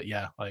one, but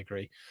yeah, I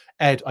agree.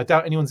 Ed, I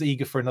doubt anyone's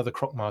eager for another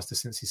Crocmaster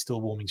since he's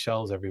still warming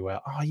shelves everywhere.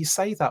 Oh, you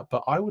say that,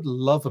 but I would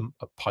love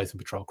a Python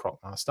Patrol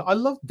Crocmaster. I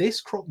love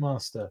this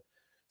Crocmaster.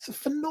 It's a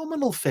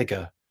phenomenal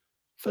figure.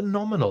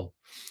 Phenomenal.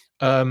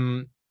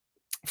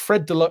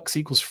 Fred Deluxe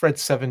equals Fred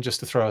 7 just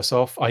to throw us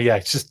off. Oh yeah,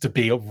 just to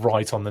be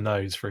right on the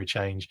nose for a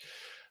change.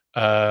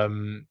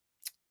 Time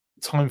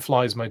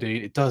flies, my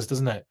dude. It does,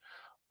 doesn't it?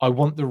 I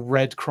want the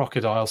red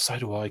crocodile. So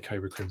do I,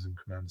 Cobra Crimson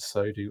Command.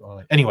 So do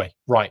I. Anyway,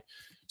 right.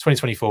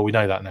 2024, we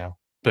know that now.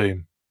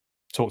 Boom.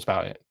 Talked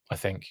about it, I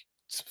think,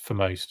 for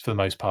the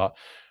most part.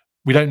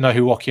 We don't know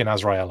who Oki and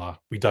Azrael are.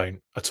 We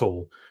don't at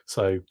all.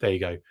 So there you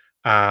go.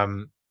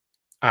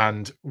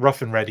 And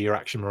Rough and Ready are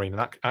Action Marine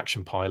and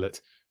Action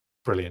Pilot.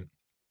 Brilliant.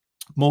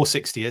 More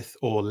 60th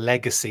or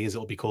Legacy, as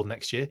it'll be called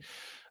next year.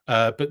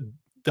 But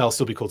they'll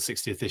still be called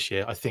 60th this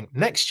year. I think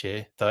next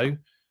year, though,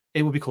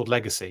 it will be called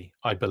Legacy,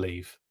 I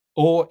believe.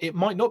 Or it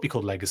might not be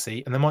called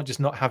Legacy, and they might just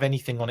not have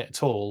anything on it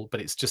at all,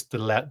 but it's just the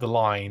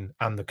line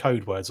and the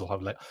code words will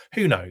have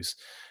who knows.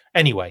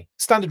 Anyway,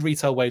 standard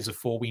retail waves of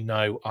 4 we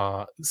know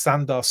are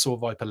Sandar, Saw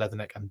Viper,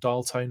 Leatherneck, and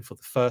Dialtone for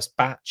the first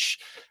batch,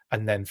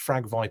 and then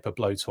Frag Viper,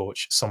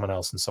 Blowtorch, someone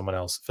else, and someone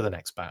else for the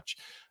next batch.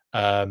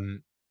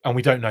 And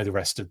we don't know the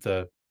rest of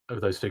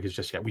those figures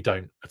just yet. We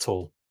don't at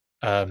all.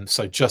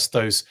 So just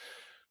those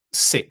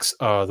 6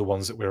 are the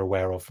ones that we're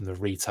aware of from the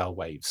retail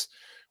waves.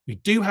 We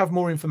do have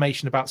more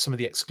information about some of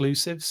the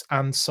exclusives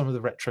and some of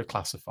the retro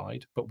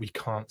classified, but we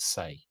can't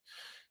say.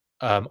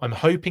 I'm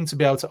hoping to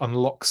be able to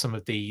unlock some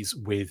of these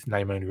with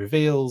name only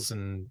reveals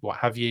and what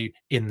have you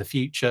in the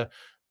future.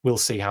 We'll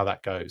see how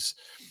that goes.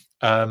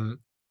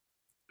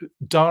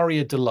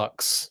 Daria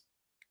Deluxe.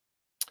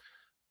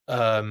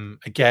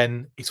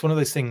 Again, it's one of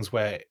those things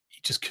where it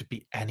just could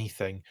be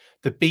anything.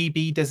 The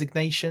BB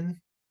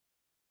designation,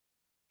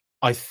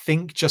 I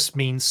think, just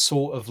means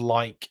sort of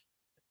like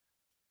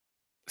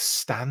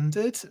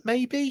standard,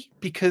 maybe,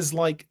 because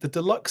like the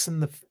deluxe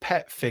and the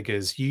pet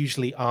figures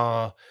usually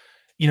are,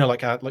 you know,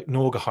 like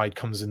Norgahide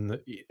comes in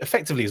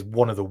effectively as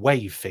one of the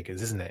wave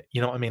figures, isn't it?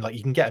 You know what I mean? Like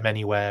you can get them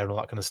anywhere and all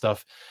that kind of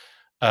stuff.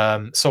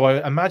 So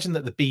I imagine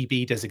that the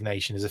BB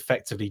designation is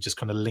effectively just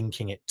kind of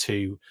linking it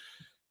to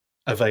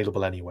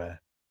available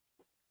anywhere.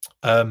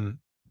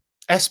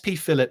 SP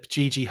Phillip,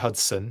 GG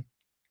Hudson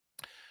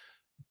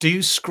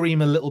do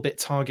scream a little bit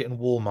Target and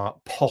Walmart,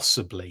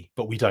 possibly,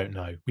 but we don't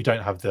know. We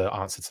don't have the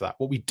answer to that.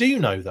 What we do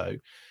know, though,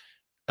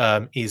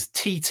 is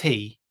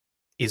TT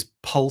is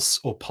Pulse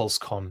or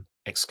PulseCon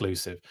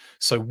exclusive.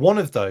 So one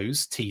of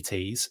those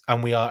TTs,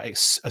 and we are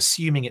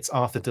assuming it's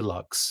Arthur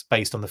Deluxe,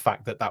 based on the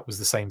fact that that was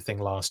the same thing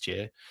last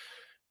year,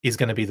 is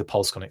going to be the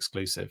PulseCon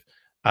exclusive.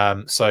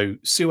 So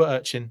Sewer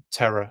Urchin,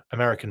 Terror,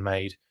 American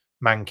Made,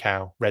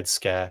 Mancow, Red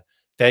Scare,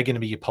 they're going to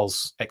be your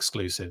Pulse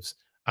exclusives.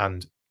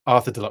 And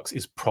Arthur Deluxe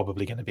is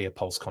probably going to be a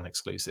PulseCon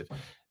exclusive.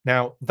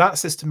 Now, that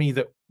says to me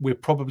that we're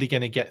probably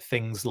going to get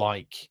things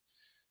like,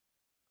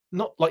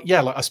 not like,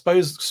 yeah, like I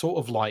suppose sort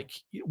of like,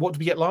 what did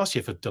we get last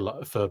year for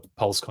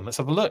PulseCon? Let's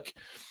have a look.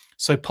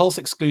 So Pulse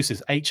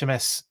exclusives,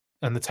 HMS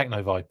and the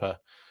Techno Viper,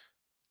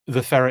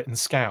 the Ferret and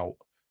Scout.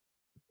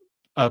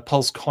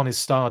 PulseCon is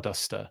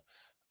Starduster.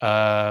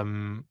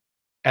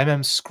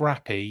 MM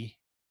Scrappy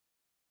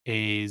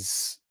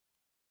is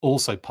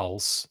also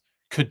Pulse.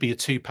 Could be a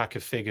 2-pack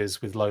of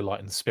figures with Low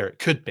Light and Spirit.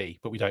 Could be,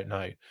 but we don't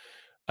know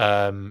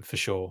for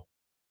sure.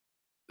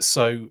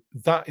 So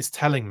that is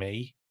telling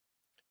me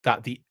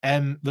that the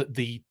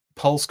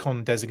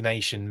PulseCon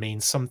designation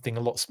means something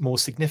a lot more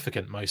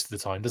significant most of the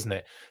time, doesn't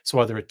it? So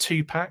either a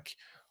 2-pack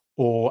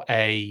or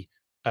a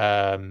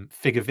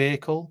figure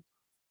vehicle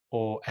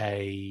or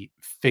a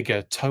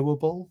figure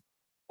towable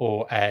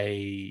or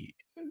a,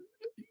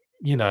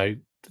 you know,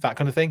 that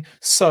kind of thing.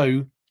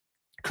 So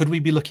could we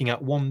be looking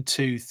at 1,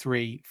 2,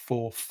 3,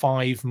 4,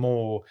 5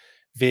 more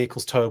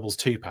vehicles, towables,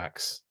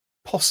 2-packs?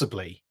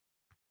 Possibly,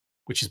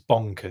 which is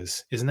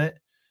bonkers, isn't it?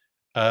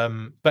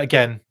 But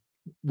again,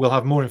 we'll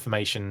have more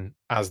information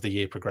as the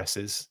year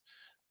progresses.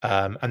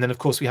 And then, of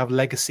course, we have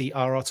Legacy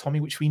RR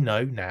Tommy, which we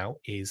know now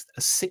is a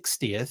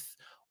 60th,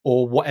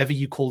 or whatever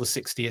you call the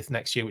 60th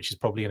next year, which is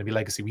probably going to be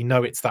Legacy. We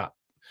know it's that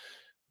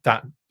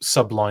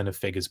subline of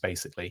figures,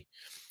 basically.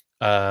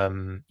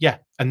 Yeah,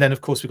 and then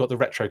of course we've got the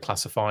retro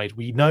classified.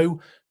 We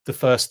know the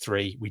first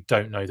 3, we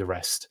don't know the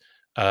rest.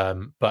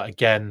 But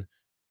again,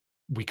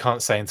 we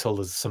can't say until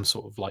there's some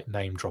sort of like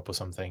name drop or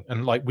something.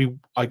 And like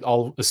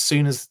I'll as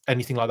soon as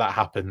anything like that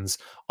happens,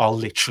 I'll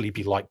literally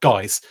be like,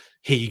 guys,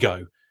 here you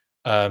go.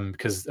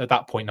 Because at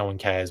that point no one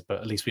cares, but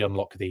at least we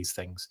unlock these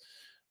things.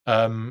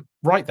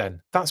 Right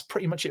then, that's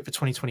pretty much it for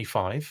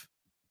 2025.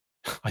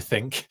 I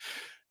think.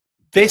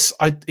 This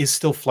is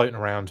still floating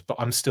around, but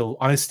I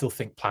still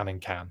think planning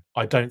can.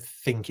 I don't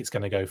think it's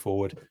going to go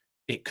forward.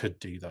 It could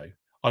do though.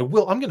 I'm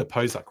going to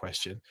pose that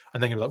question,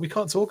 and then you're like, we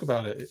can't talk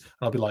about it, and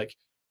I'll be like,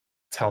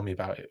 tell me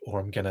about it, or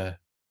I'm gonna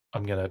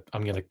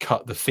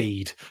cut the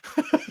feed.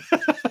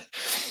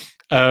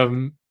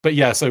 But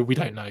yeah, so we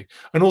don't know,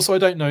 and also I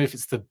don't know if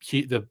it's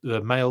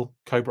the male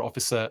Cobra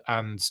officer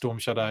and Storm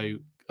Shadow.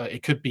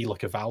 It could be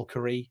like a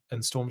Valkyrie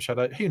and Storm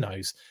Shadow. Who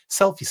knows?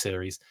 Selfie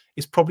series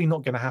is probably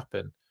not going to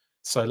happen.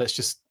 So let's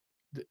just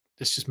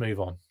move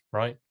on,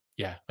 right?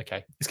 Yeah,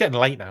 okay. It's getting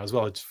late now as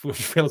well. I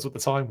just realized what the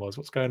time was.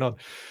 What's going on?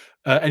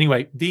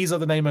 Anyway, these are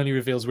the name only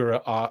reveals we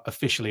are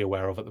officially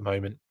aware of at the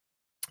moment.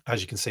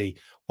 As you can see,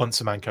 Once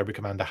a Man Cobra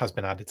Commander has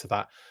been added to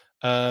that,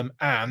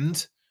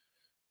 and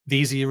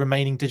these are your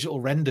remaining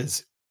digital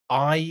renders.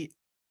 I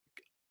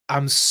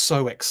am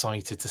so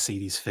excited to see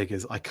these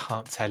figures. I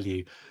can't tell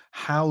you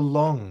how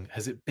long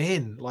has it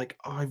been. Like,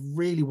 I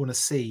really want to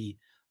see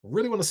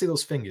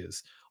those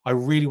fingers. I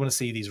really want to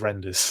see these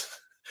renders.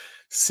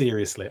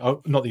 Seriously.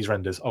 Oh, not these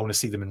renders. I want to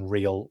see them in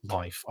real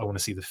life. I want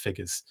to see the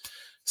figures.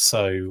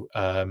 So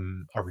I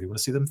really want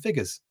to see them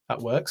figures. That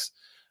works.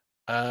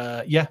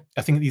 Yeah,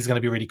 I think these are going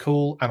to be really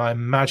cool. And I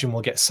imagine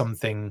we'll get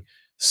something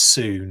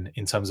soon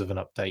in terms of an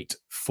update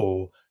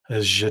for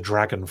the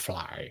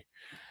Dragonfly.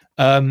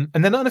 And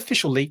then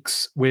unofficial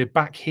leaks, we're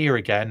back here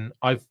again.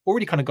 I've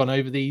already kind of gone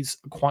over these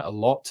quite a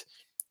lot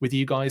with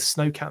you guys.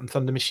 Snowcat and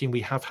Thunder Machine,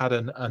 we have had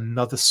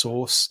another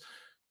source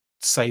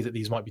say that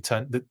these might be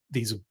that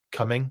these are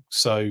coming.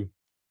 So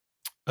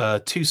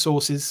 2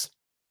 sources.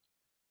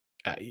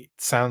 It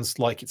sounds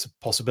like it's a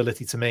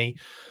possibility to me.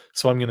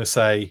 So I'm going to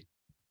say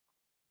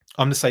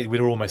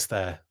we're almost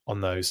there on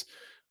those.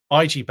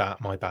 IG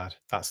Bat, my bad.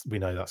 We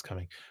know that's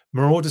coming.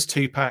 Marauders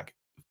 2-pack,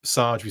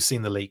 Sarge, we've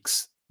seen the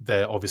leaks.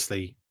 They're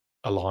obviously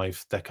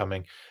alive. They're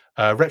coming.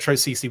 Retro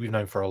CC we've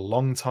known for a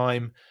long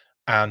time,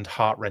 and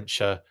Heart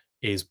Wrencher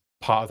is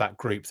part of that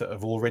group that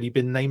have already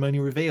been name only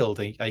revealed,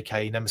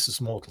 aka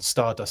Nemesis Mortal,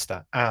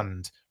 Starduster,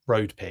 and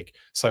Road Pig.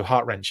 So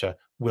Heart Wrencher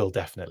will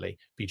definitely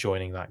be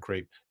joining that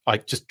group.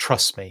 Just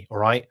trust me, all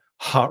right?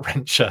 Heart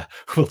Wrencher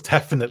will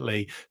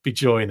definitely be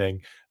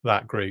joining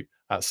that group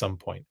at some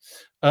point.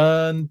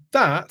 And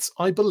that,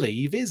 I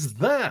believe, is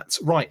that.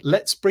 Right,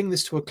 let's bring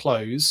this to a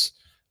close.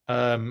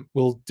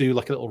 We'll do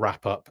like a little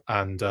wrap up,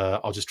 and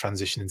I'll just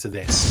transition into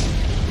this.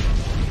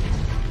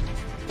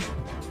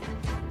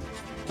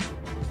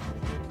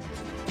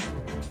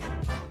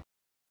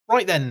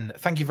 Right then,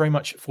 thank you very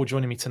much for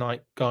joining me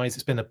tonight, guys.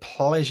 It's been a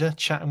pleasure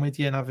chatting with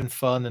you and having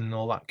fun and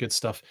all that good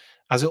stuff,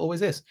 as it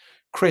always is.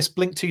 Chris,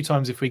 blink 2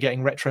 times if we're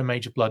getting Retro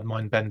Major Blood,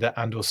 Mindbender,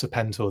 and or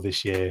Serpentor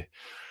this year.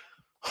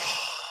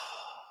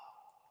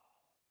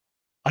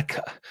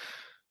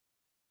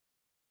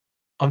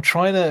 I'm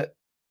trying to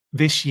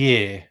this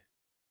year.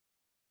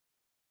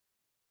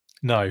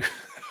 No,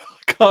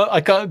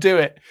 I can't do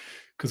it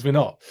because we're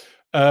not.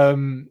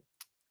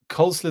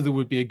 Cold Slither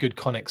would be a good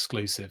con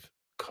exclusive.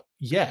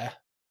 Yeah,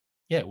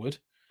 it would.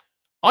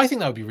 I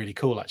think that would be really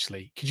cool,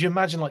 actually. Could you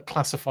imagine like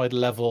classified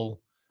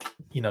level,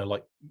 you know,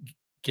 like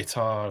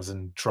guitars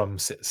and drum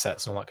sets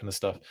and all that kind of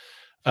stuff?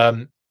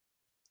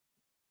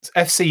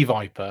 FC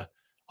Viper.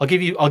 I'll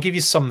give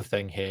you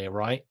something here,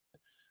 right?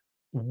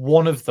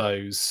 One of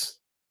those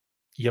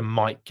you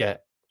might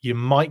get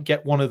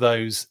one of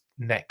those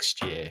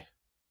next year.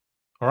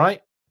 All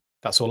right,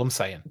 that's all I'm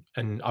saying,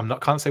 and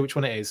can't say which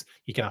one it is.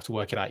 You're gonna have to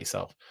work it out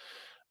yourself.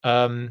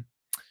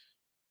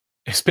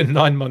 It's been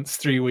 9 months,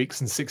 3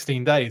 weeks, and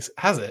 16 days,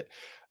 has it?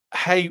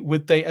 Hey,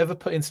 would they ever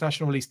put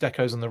international release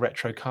decos on the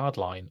retro card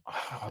line?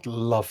 Oh, I'd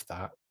love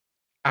that.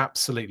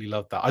 Absolutely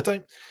love that. I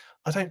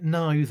don't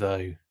know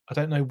though. I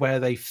don't know where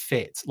they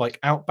fit. Like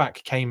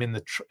Outback came in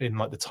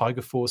like the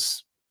Tiger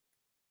Force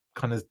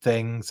kind of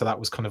thing, so that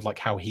was kind of like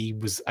how he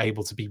was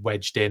able to be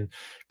wedged in.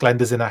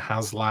 Glenda's in a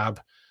HasLab.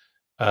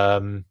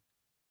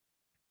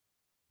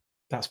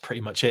 That's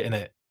pretty much it, isn't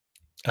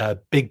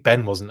it? Big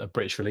Ben wasn't a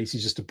British release.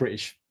 He's just a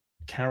British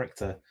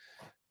character.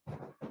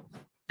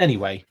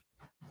 Anyway,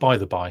 by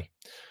the by,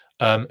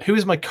 who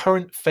is my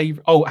current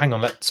favorite? Oh, hang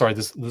on. Sorry,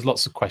 there's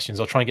lots of questions.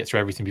 I'll try and get through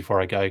everything before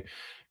I go.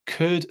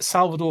 Could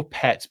Salvador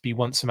Pet be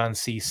Once a Man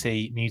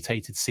CC,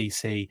 Mutated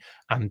CC,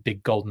 and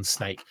Big Golden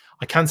Snake?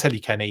 I can tell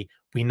you, Kenny,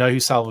 we know who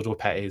Salvador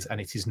Pet is,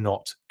 and it is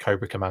not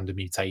Cobra Commander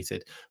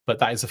Mutated, but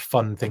that is a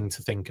fun thing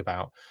to think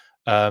about.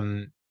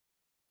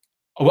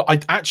 Well,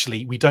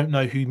 we don't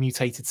know who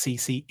Mutated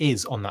CC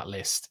is on that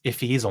list, if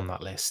he is on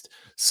that list.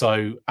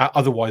 So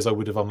otherwise I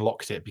would have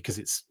unlocked it because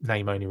it's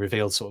name only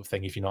revealed sort of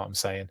thing, if you know what I'm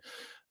saying.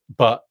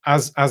 But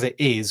as it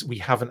is, we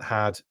haven't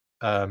had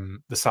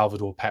the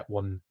Salvador Pet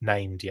one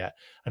named yet.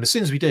 And as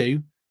soon as we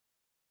do,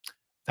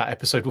 that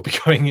episode will be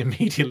going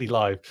immediately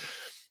live.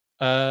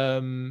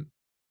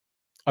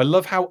 I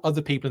love how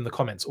other people in the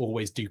comments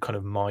always do kind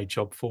of my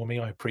job for me.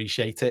 I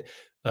appreciate it.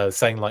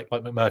 Saying like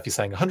McMurphy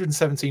saying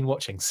 117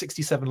 watching,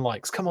 67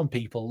 likes. Come on,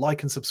 people,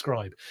 like and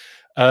subscribe.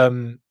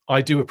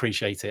 I do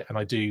appreciate it, and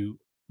I do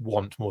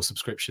want more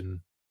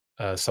subscription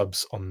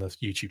subs on the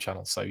YouTube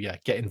channel. So yeah,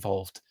 get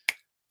involved.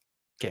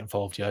 Get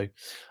involved, yo.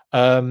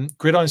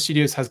 Gridiron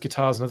Studios has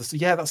guitars and others.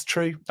 Yeah, that's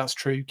true. That's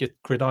true. Get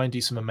Gridiron,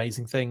 do some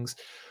amazing things.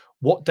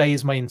 What day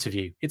is my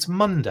interview? It's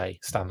Monday,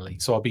 Stanley.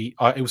 So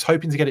I was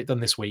hoping to get it done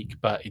this week,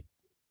 but it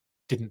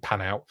didn't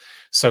pan out.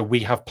 So we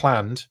have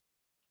planned,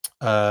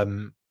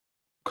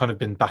 kind of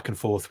been back and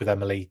forth with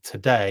Emily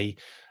today,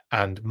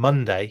 and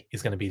Monday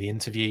is going to be the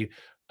interview.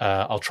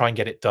 I'll try and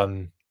get it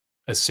done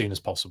as soon as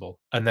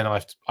possible. And then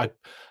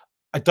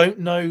I don't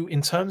know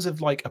in terms of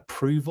like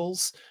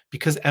approvals,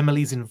 because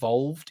Emily's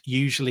involved.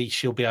 Usually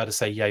she'll be able to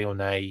say yay or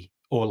nay,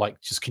 or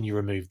like, just can you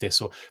remove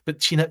this?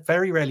 But she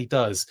very rarely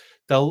does.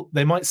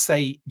 They might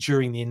say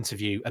during the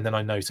interview, and then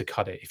I know to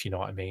cut it, if you know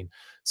what I mean.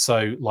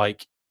 So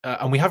like,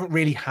 and we haven't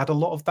really had a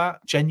lot of that.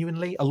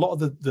 Genuinely, a lot of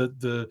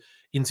the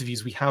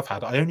interviews we have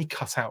had, I only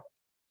cut out.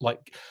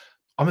 Like,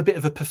 I'm a bit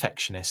of a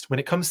perfectionist when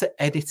it comes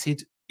to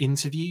edited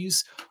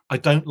interviews. I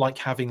don't like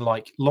having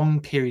like long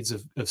periods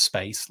of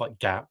space, like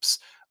gaps.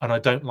 And I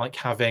don't like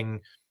having,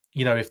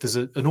 you know, if there's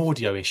an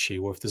audio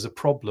issue or if there's a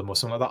problem or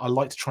something like that, I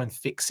like to try and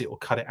fix it or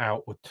cut it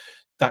out or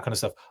that kind of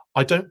stuff.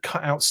 I don't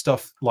cut out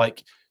stuff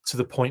like to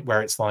the point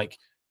where it's like,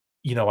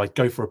 you know, I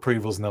go for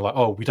approvals and they're like,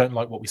 oh, we don't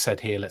like what we said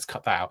here, let's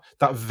cut that out.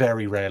 That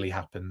very rarely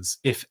happens,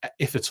 if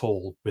at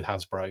all, with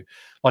Hasbro.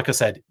 Like I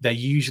said, they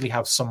usually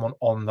have someone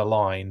on the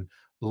line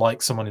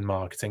like someone in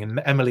marketing,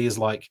 and Emily is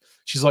like,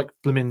 she's like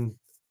blooming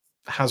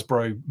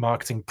Hasbro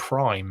marketing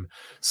prime.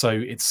 So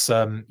it's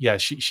yeah,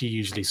 she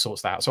usually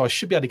sorts that out. So I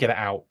should be able to get it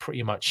out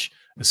pretty much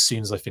as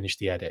soon as I finish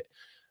the edit,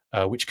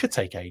 which could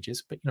take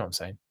ages, but you know what I'm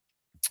saying.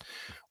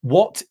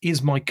 What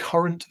is my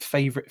current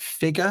favorite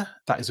figure?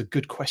 That is a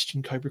good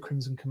question, Cobra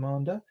Crimson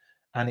Commander,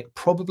 and it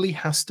probably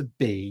has to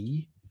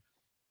be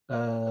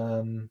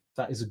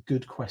that is a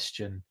good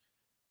question.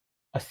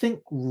 I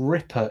think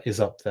Ripper is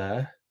up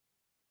there,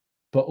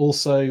 but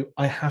also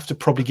I have to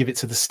probably give it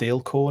to the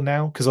Steel Core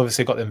now, because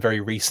obviously I got them very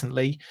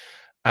recently,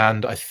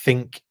 and I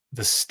think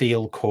the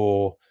Steel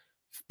Core,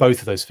 both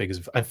of those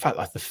figures, in fact,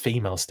 like the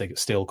female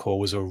Steel Core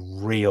was a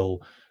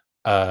real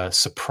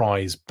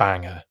surprise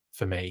banger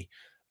for me.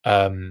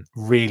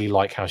 Really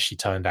like how she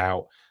turned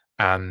out,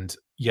 and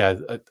yeah,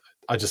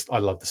 I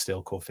love the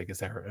Steel Core figures.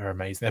 They're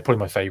amazing. They're probably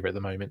my favorite at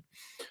the moment.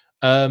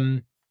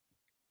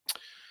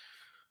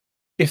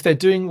 If they're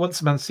doing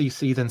once a man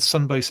CC, then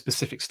Sunbow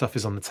specific stuff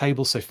is on the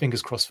table. So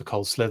fingers crossed for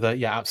Cold Slither.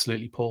 Yeah,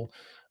 absolutely, Paul.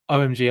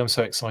 OMG, I'm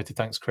so excited.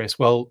 Thanks, Chris.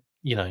 Well,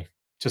 you know,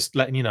 just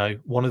letting you know,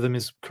 one of them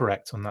is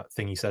correct on that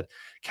thing he said.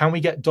 Can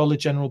we get Dollar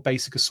General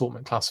basic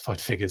assortment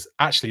classified figures?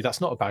 Actually, that's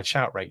not a bad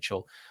shout,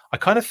 Rachel. I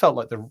kind of felt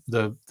like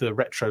the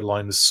retro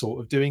line was sort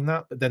of doing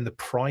that, but then the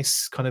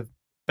price kind of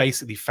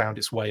basically found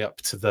its way up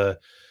to the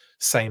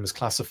same as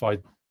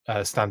classified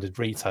standard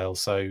retail.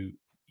 So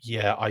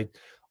yeah,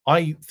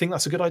 I think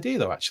that's a good idea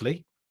though,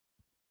 actually.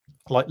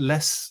 Like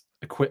less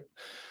equip.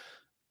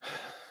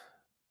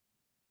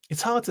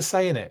 It's hard to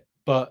say in it,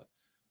 but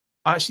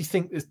I actually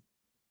think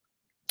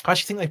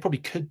they probably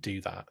could do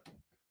that.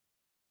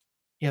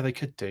 Yeah, they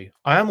could do.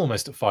 I am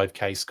almost at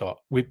 5K, Scott.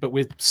 But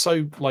we're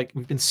so like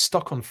we've been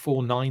stuck on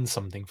 4.9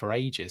 something for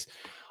ages.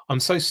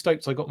 I'm so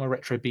stoked I got my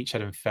retro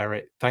beachhead and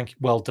ferret. Thank you.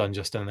 Well done,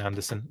 Justin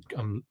Anderson.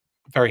 I'm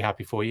very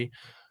happy for you.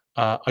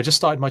 I just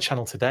started my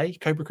channel today,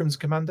 Cobra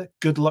Crimson Commander.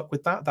 Good luck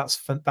with that.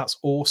 That's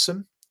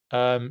awesome.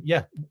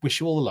 Yeah,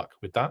 wish you all the luck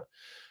with that.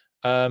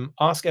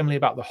 Ask Emily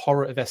about the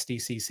horror of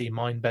SDCC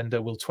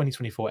Mindbender. Will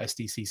 2024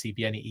 SDCC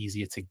be any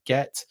easier to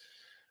get?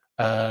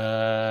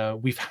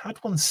 We've had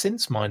one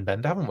since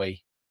Mindbender, haven't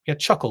we? We had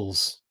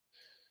Chuckles.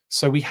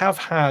 So we have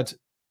had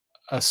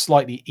a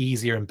slightly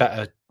easier and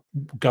better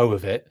go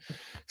of it.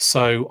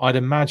 So I'd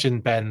imagine,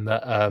 Ben,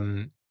 that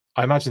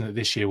I imagine that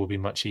this year will be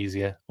much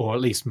easier, or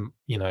at least,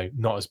 you know,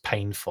 not as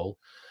painful.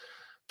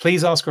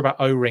 Please ask her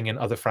about O-Ring and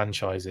other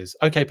franchises.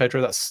 Okay,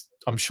 Pedro,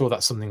 I'm sure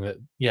that's something that,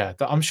 yeah,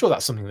 I'm sure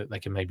that's something that they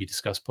can maybe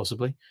discuss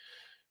possibly.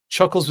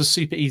 Chuckles was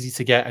super easy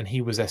to get, and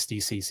he was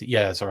SDCC.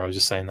 Yeah, sorry, I was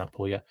just saying that,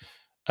 Paul. Yeah.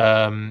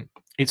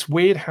 It's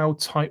weird how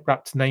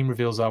tight-wrapped name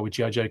reveals are with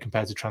G.I. Joe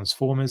compared to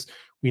Transformers.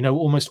 We know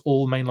almost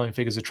all mainline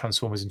figures are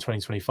Transformers in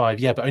 2025.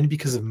 Yeah, but only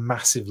because of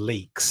massive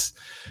leaks.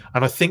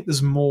 And I think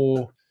there's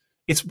more.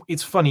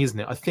 It's funny, isn't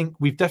it? I think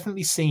we've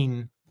definitely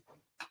seen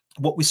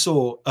what we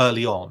saw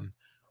early on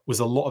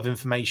was a lot of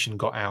information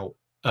got out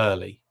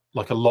early,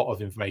 like a lot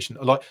of information,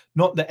 like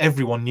not that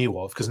everyone knew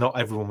of, because not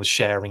everyone was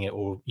sharing it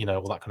or, you know,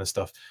 all that kind of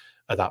stuff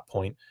at that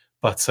point,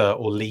 but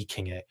or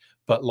leaking it.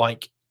 But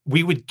like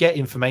we would get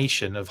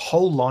information of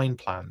whole line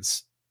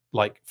plans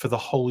like for the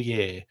whole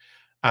year,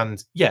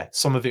 and yeah,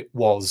 some of it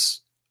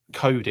was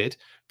coded,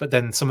 but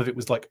then some of it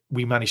was like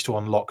we managed to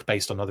unlock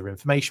based on other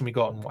information we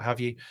got and what have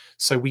you.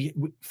 So we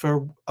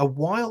for a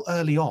while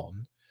early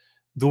on,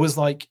 there was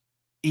like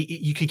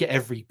you could get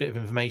every bit of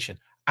information.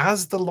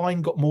 As the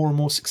line got more and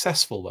more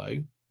successful,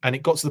 though, and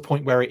it got to the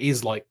point where it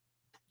is like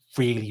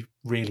really,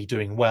 really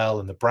doing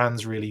well, and the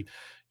brand's really,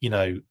 you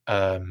know,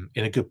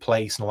 in a good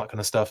place and all that kind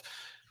of stuff,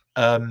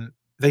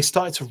 they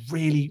started to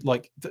really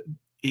like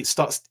it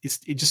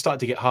just started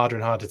to get harder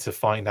and harder to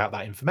find out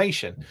that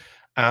information,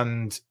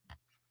 and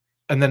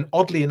then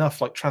oddly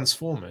enough, like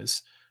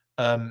Transformers,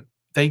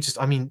 they just,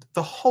 I mean,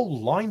 the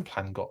whole line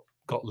plan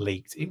got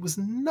leaked. It was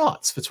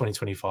nuts for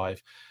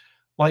 2025.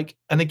 Like,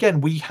 and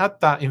again, we had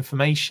that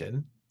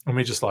information and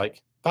we're just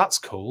like, that's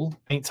cool.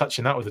 Ain't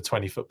touching that with a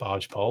 20-foot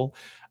barge pole.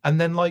 And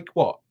then like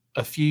what,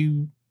 a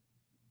few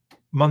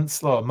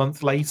months or a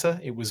month later,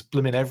 it was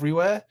blooming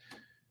everywhere.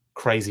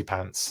 Crazy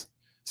pants.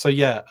 So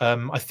yeah,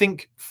 I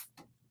think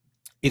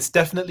it's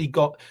definitely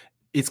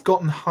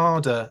gotten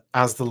harder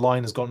as the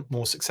line has gotten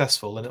more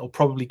successful, and it'll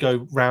probably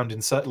go round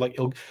in certain, like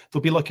there'll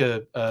be like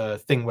a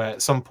thing where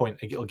at some point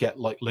it'll get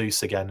like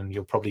loose again, and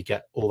you'll probably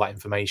get all that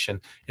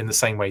information in the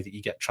same way that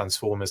you get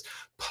Transformers.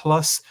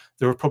 Plus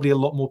there are probably a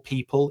lot more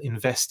people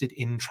invested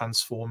in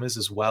Transformers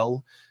as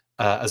well,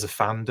 as a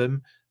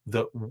fandom,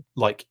 that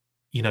like,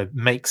 you know,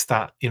 makes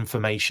that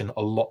information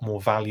a lot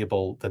more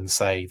valuable than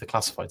say the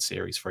classified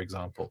series, for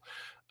example.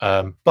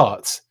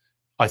 But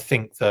I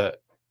think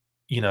that,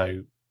 you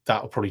know,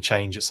 that'll probably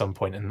change at some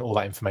point and all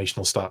that information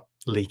will start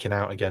leaking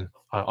out again,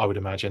 I would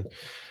imagine.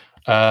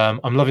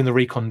 I'm loving the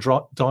Recon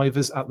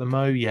divers at the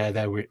Mo. Yeah,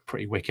 they're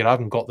pretty wicked. I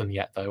haven't got them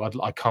yet, though.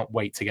 I can't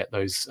wait to get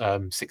those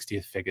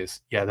 60th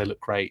figures. Yeah, they look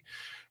great.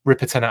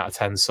 Ripper 10 out of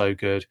 10, so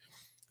good.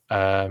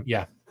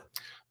 Yeah.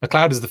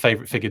 McLeod is the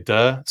favourite figure,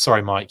 duh.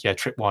 Sorry, Mike. Yeah,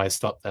 Tripwire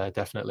stuck there,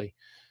 definitely.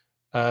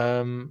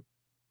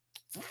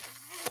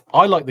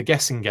 I like the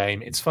guessing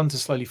game. It's fun to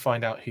slowly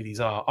find out who these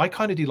are. I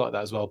kind of do like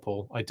that as well,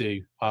 Paul. I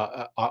do.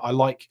 I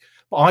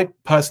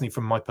personally,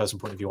 from my personal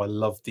point of view, I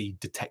love the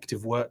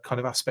detective work kind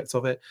of aspect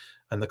of it,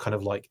 and the kind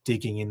of like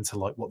digging into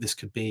like what this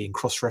could be and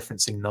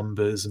cross-referencing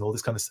numbers and all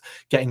this kind of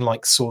getting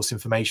like source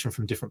information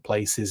from different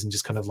places and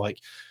just kind of like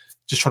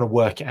just trying to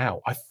work it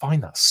out. I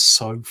find that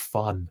so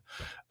fun.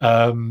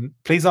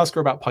 Please ask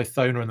her about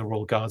Pythona and the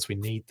Royal Guards. We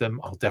need them.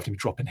 I'll definitely be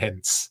dropping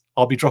hints.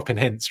 I'll be dropping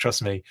hints,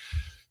 trust me.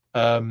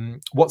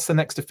 What's the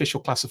next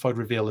official classified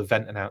reveal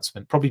event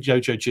announcement? Probably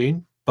JoJo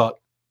June, but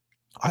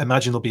I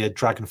imagine there'll be a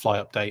Dragonfly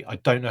update. I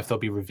don't know if they'll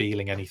be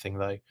revealing anything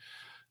though.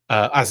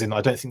 As in,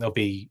 I don't think they'll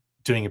be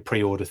doing a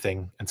pre-order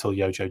thing until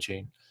JoJo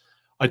June.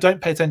 I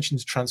don't pay attention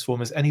to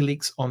Transformers. Any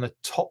leaks on a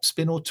top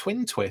spin or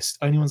twin twist?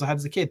 Only ones I had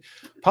as a kid.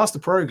 Pastor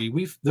Pierogi,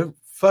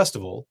 first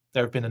of all,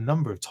 there have been a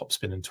number of top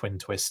spin and twin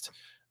twist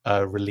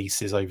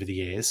releases over the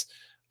years.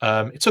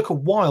 It took a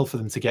while for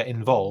them to get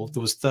involved.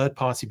 There was third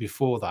party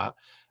before that.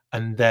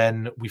 And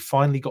then we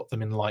finally got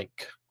them in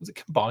like, was it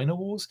Combiner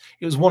Wars?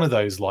 It was one of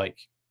those like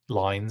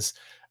lines.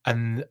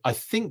 And I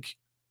think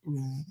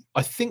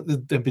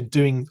that they've been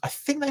doing, I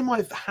think they might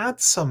have had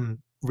some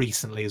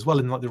recently as well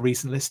in like the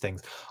recent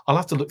listings. I'll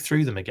have to look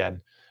through them again.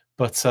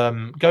 But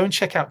go and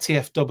check out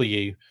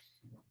TFW.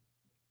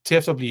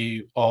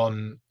 TFW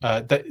on,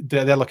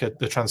 they're like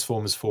the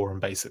Transformers forum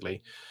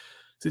basically.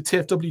 Is it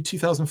TFW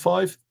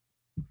 2005?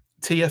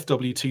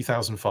 TFW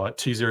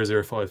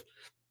 2005.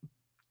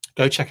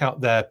 Go check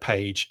out their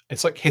page.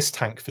 It's like His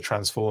Tank for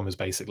Transformers,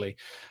 basically.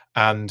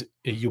 And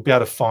you'll be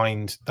able to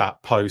find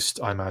that post,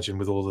 I imagine,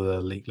 with all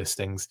the leak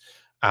listings.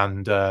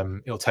 And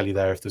it'll tell you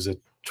there if there's a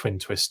twin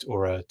twist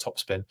or a top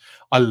spin.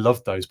 I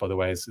loved those, by the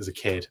way, as a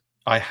kid.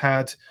 I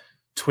had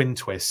twin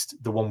twist,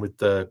 the one with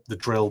the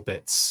drill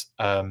bits,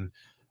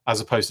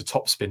 as opposed to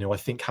top spin, who I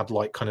think had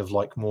like kind of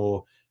like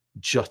more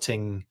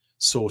jutting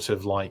sort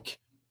of like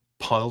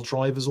pile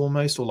drivers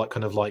almost, or like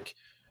kind of like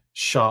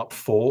sharp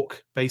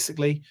fork,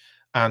 basically.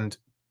 And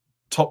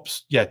top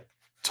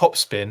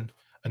spin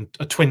and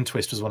a twin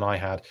twist was one I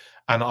had,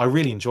 and I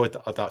really enjoyed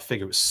that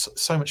figure. It was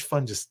so much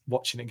fun just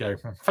watching it go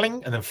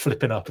fling and then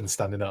flipping up and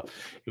standing up.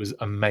 It was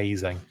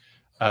amazing.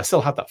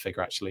 Still had that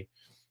figure actually.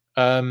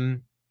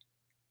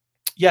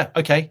 Yeah,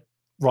 okay,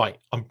 right.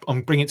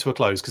 I'm bringing it to a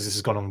close because this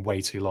has gone on way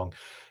too long.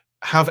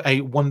 Have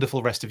a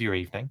wonderful rest of your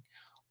evening.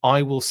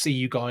 I will see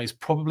you guys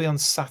probably on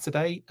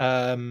Saturday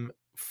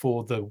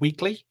for the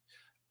weekly.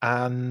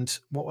 And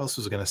what else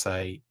was I going to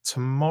say?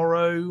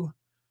 Tomorrow,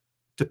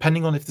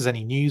 depending on if there's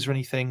any news or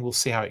anything, we'll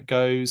see how it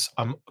goes.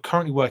 I'm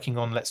currently working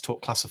on Let's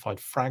Talk Classified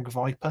Frag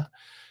Viper.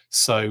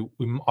 So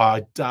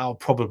I'll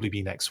probably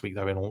be next week,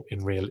 though,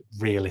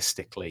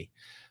 realistically.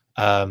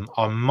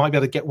 I might be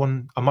able to get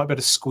one. I might be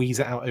able to squeeze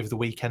it out over the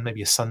weekend,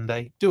 maybe a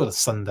Sunday. Do it a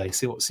Sunday,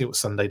 see what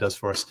Sunday does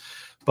for us.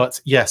 But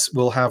yes,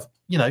 we'll have,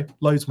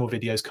 loads more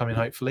videos coming,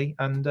 hopefully.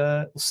 And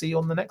we'll see you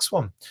on the next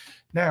one.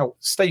 Now,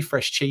 stay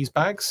fresh, cheese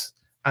bags.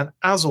 And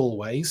as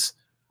always,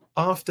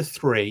 after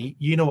 3,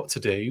 you know what to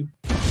do.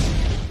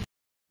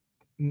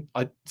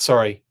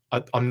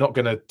 I'm not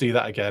going to do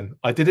that again.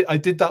 I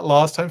did that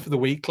last time for the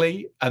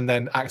weekly and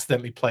then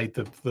accidentally played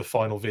the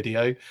final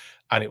video.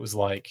 And it was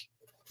like,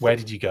 where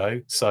did you go?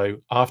 So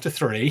after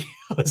 3,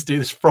 let's do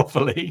this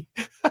properly.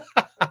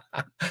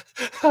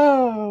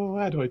 Oh,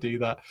 how do I do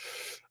that?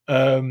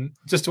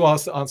 Just to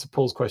answer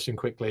Paul's question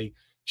quickly,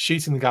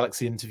 Shooting the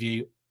Galaxy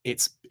interview,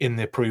 it's in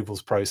the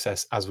approvals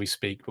process as we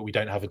speak, but we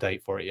don't have a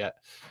date for it yet.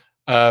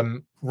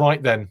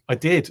 Right then, I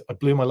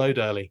blew my load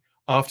early.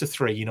 After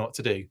 3, you know what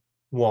to do.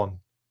 1,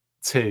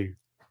 2,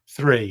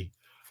 3.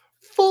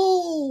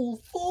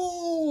 Full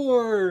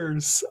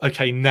force.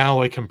 Okay,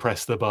 now I can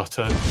press the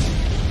button.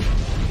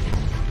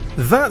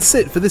 That's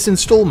it for this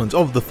installment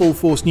of the Full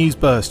Force News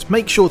Burst.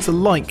 Make sure to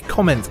like,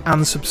 comment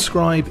and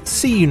subscribe.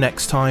 See you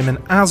next time, and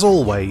as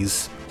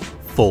always,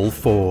 full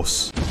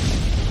force.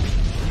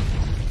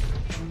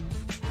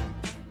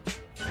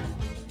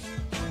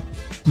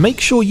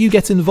 Make sure you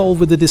get involved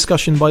with the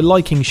discussion by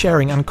liking,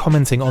 sharing and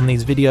commenting on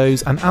these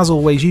videos, and as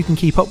always you can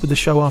keep up with the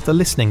show after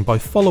listening by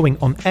following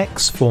on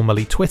X,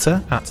 formerly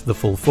Twitter,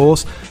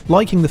 @TheFullForce,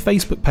 liking the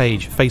Facebook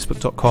page,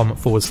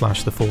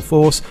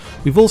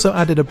 facebook.com/TheFullForce. We've also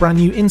added a brand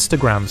new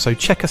Instagram, so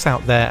check us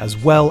out there as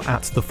well,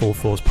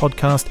 @TheFullForce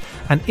Podcast,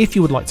 and if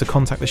you would like to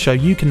contact the show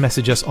you can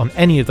message us on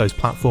any of those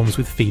platforms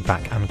with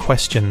feedback and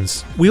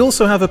questions. We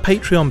also have a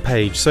Patreon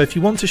page, so if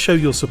you want to show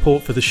your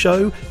support for the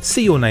show,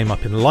 see your name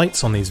up in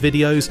lights on these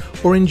videos,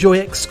 or enjoy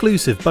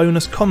exclusive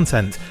bonus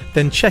content,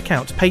 then check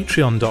out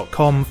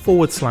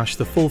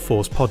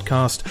patreon.com/TheFullForce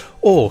Podcast,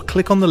 or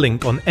click on the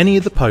link on any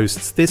of the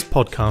posts this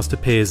podcast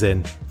appears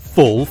in.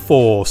 Full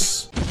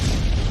Force!